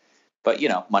idea. But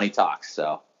money talks.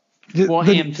 So the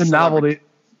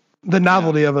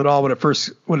novelty of it all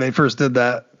when they first did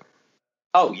that.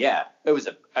 Oh yeah, it was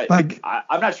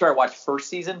I'm not sure I watched first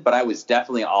season, but I was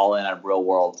definitely all in on Real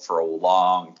World for a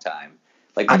long time.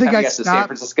 Like I think I got to San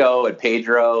Francisco and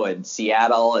Pedro and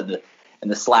Seattle and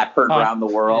the slap heard around the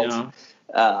world.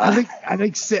 I think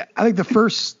the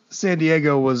first San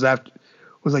Diego was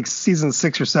like season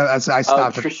 6 or 7. I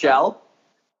stopped. Trishelle?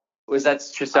 Was that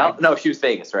Trishelle? No, she was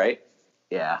Vegas, right?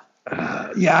 Yeah.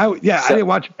 I didn't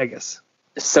watch Vegas.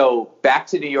 So Back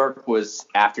to New York was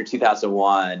after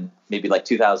 2001, maybe like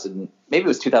 2000, maybe it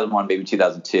was 2001, maybe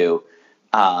 2002.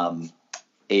 One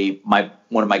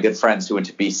of my good friends who went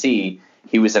to BC,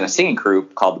 he was in a singing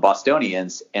group called the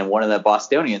Bostonians, and one of the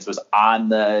Bostonians was on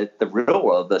the Real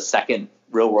World, the second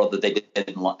Real World that they did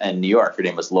in New York. Her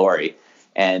name was Lori,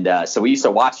 and so we used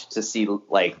to watch to see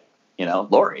Lori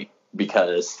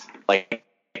because like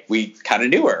we kind of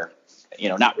knew her,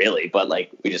 not really, but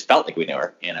like we just felt like we knew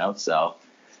her, So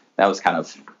that was kind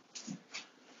of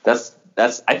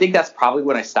I think that's probably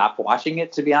when I stopped watching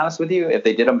it. To be honest with you, if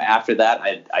they did them after that,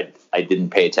 I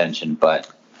didn't pay attention,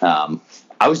 but.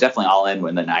 I was definitely all in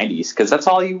the 90s because that's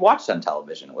all you watched on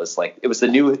television. It was like it was the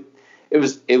new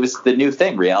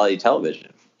thing, reality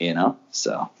television,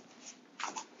 So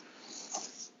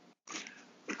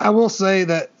I will say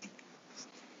that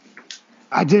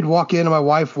I did walk into my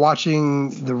wife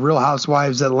watching the Real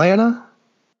Housewives Atlanta,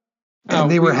 and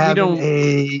they were having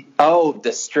the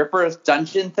stripper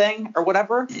dungeon thing or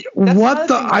whatever. My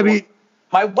wife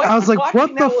I was like,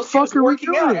 what the fuck are we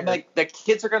doing? I'm like, the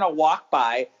kids are gonna walk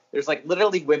by. There's like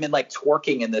literally women like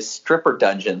twerking in this stripper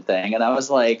dungeon thing. And I was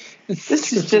like,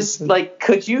 this is just like,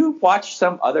 could you watch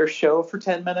some other show for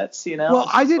 10 minutes, Well,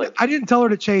 I didn't tell her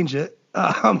to change it.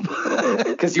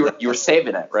 Because you were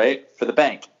saving it, right? For the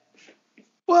bank.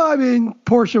 Well, I mean,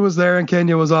 Portia was there and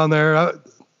Kenya was on there.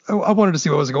 I wanted to see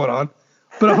what was going on.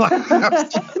 But I'm like,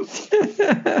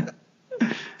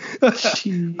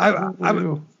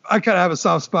 I kind of have a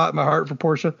soft spot in my heart for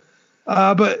Portia.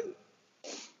 But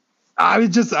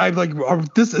I'm like,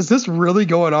 is this really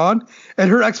going on? And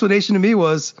her explanation to me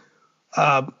was,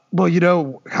 I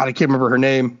can't remember her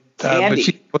name.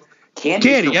 Candy. Candy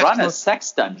used to run a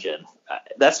sex dungeon.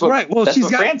 That's what. Right. Well,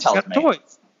 she's got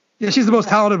toys. Yeah, she's the most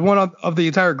talented one of the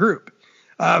entire group.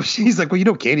 She's like,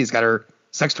 well, Candy's got her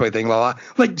sex toy thing, blah, blah.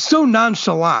 Like so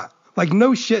nonchalant. Like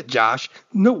no shit, Josh.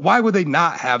 No, why would they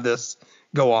not have this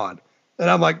go on? And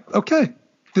I'm like, okay,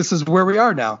 this is where we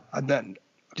are now. And then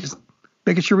just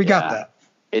making sure we got that.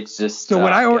 It's just so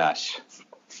when gosh,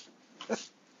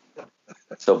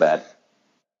 so bad.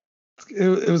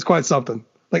 It was quite something.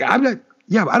 Like I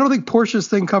don't think Portia's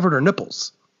thing covered her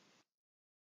nipples.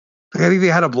 Like, I think they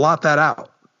had to blot that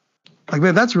out. Like,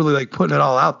 man, that's really like putting it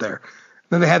all out there. And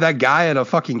then they had that guy in a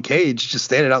fucking cage just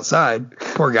standing outside.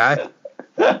 Poor guy.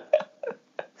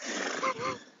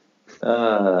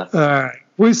 All right,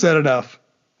 we said enough.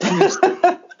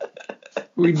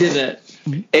 We did it.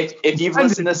 If you've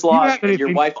listened this long and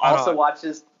your wife also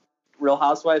watches Real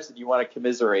Housewives and you want to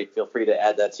commiserate, feel free to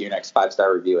add that to your next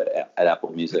 5-star review at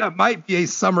Apple Music. That might be a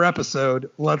summer episode.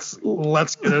 Let's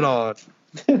get it on.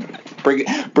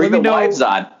 Bring the wives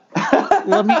on.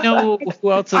 Let me know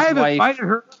who else's I haven't wife. invited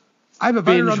her. I've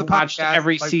invited her on the watched podcast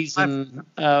every season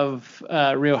of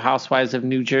Real Housewives of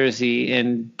New Jersey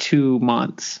in 2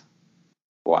 months.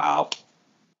 Wow.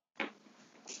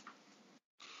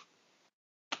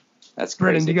 That's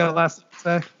crazy. Brendan, you got a last thing to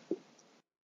say?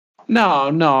 No.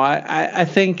 I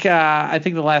think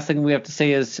the last thing we have to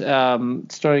say is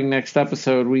starting next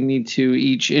episode, we need to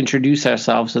each introduce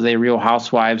ourselves with a Real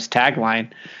Housewives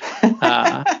tagline.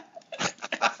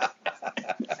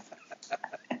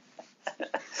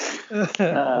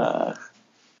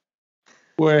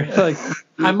 Where like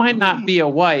I might not be a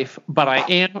wife, but I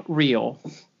am real.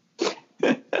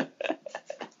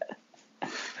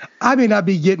 I may not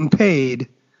be getting paid,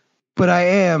 but I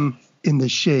am in the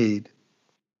shade.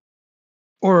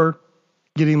 Or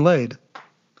getting laid.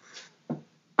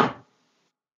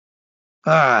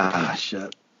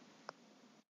 Shit.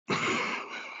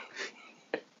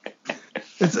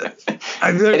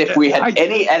 And if we had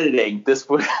any editing, this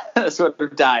would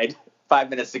have died 5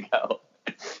 minutes ago.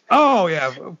 Oh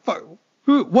yeah.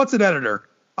 What's an editor?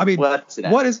 I mean,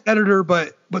 what is editor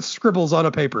but scribbles on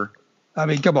a paper? I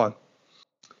mean, come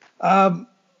on.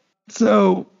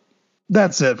 So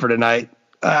that's it for tonight.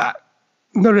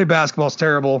 Notre Dame basketball's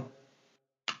terrible.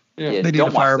 Yeah, they need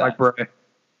to fire Mike Brey.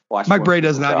 Mike Brey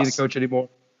does not need to coach anymore.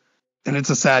 And it's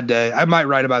a sad day. I might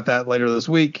write about that later this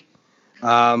week.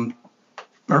 Or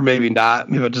maybe not.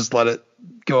 Maybe I'll just let it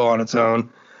go on its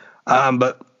own.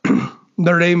 But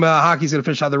Notre Dame hockey's going to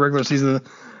finish out the regular season.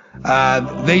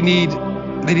 They need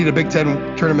a Big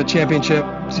Ten tournament championship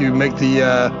to make the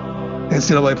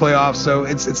NCAA playoffs. So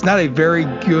it's not a very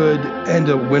good end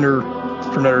of winter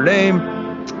for Notre Dame.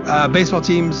 Baseball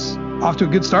team's off to a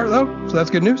good start though, so that's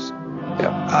good news.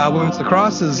 Yeah. Women's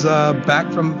lacrosse is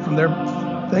back from their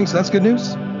thing, so that's good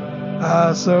news.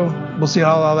 So we'll see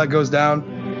how all that goes down.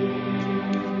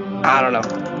 I don't know.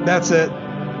 That's it.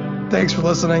 Thanks for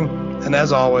listening, and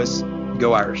as always,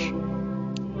 go Irish.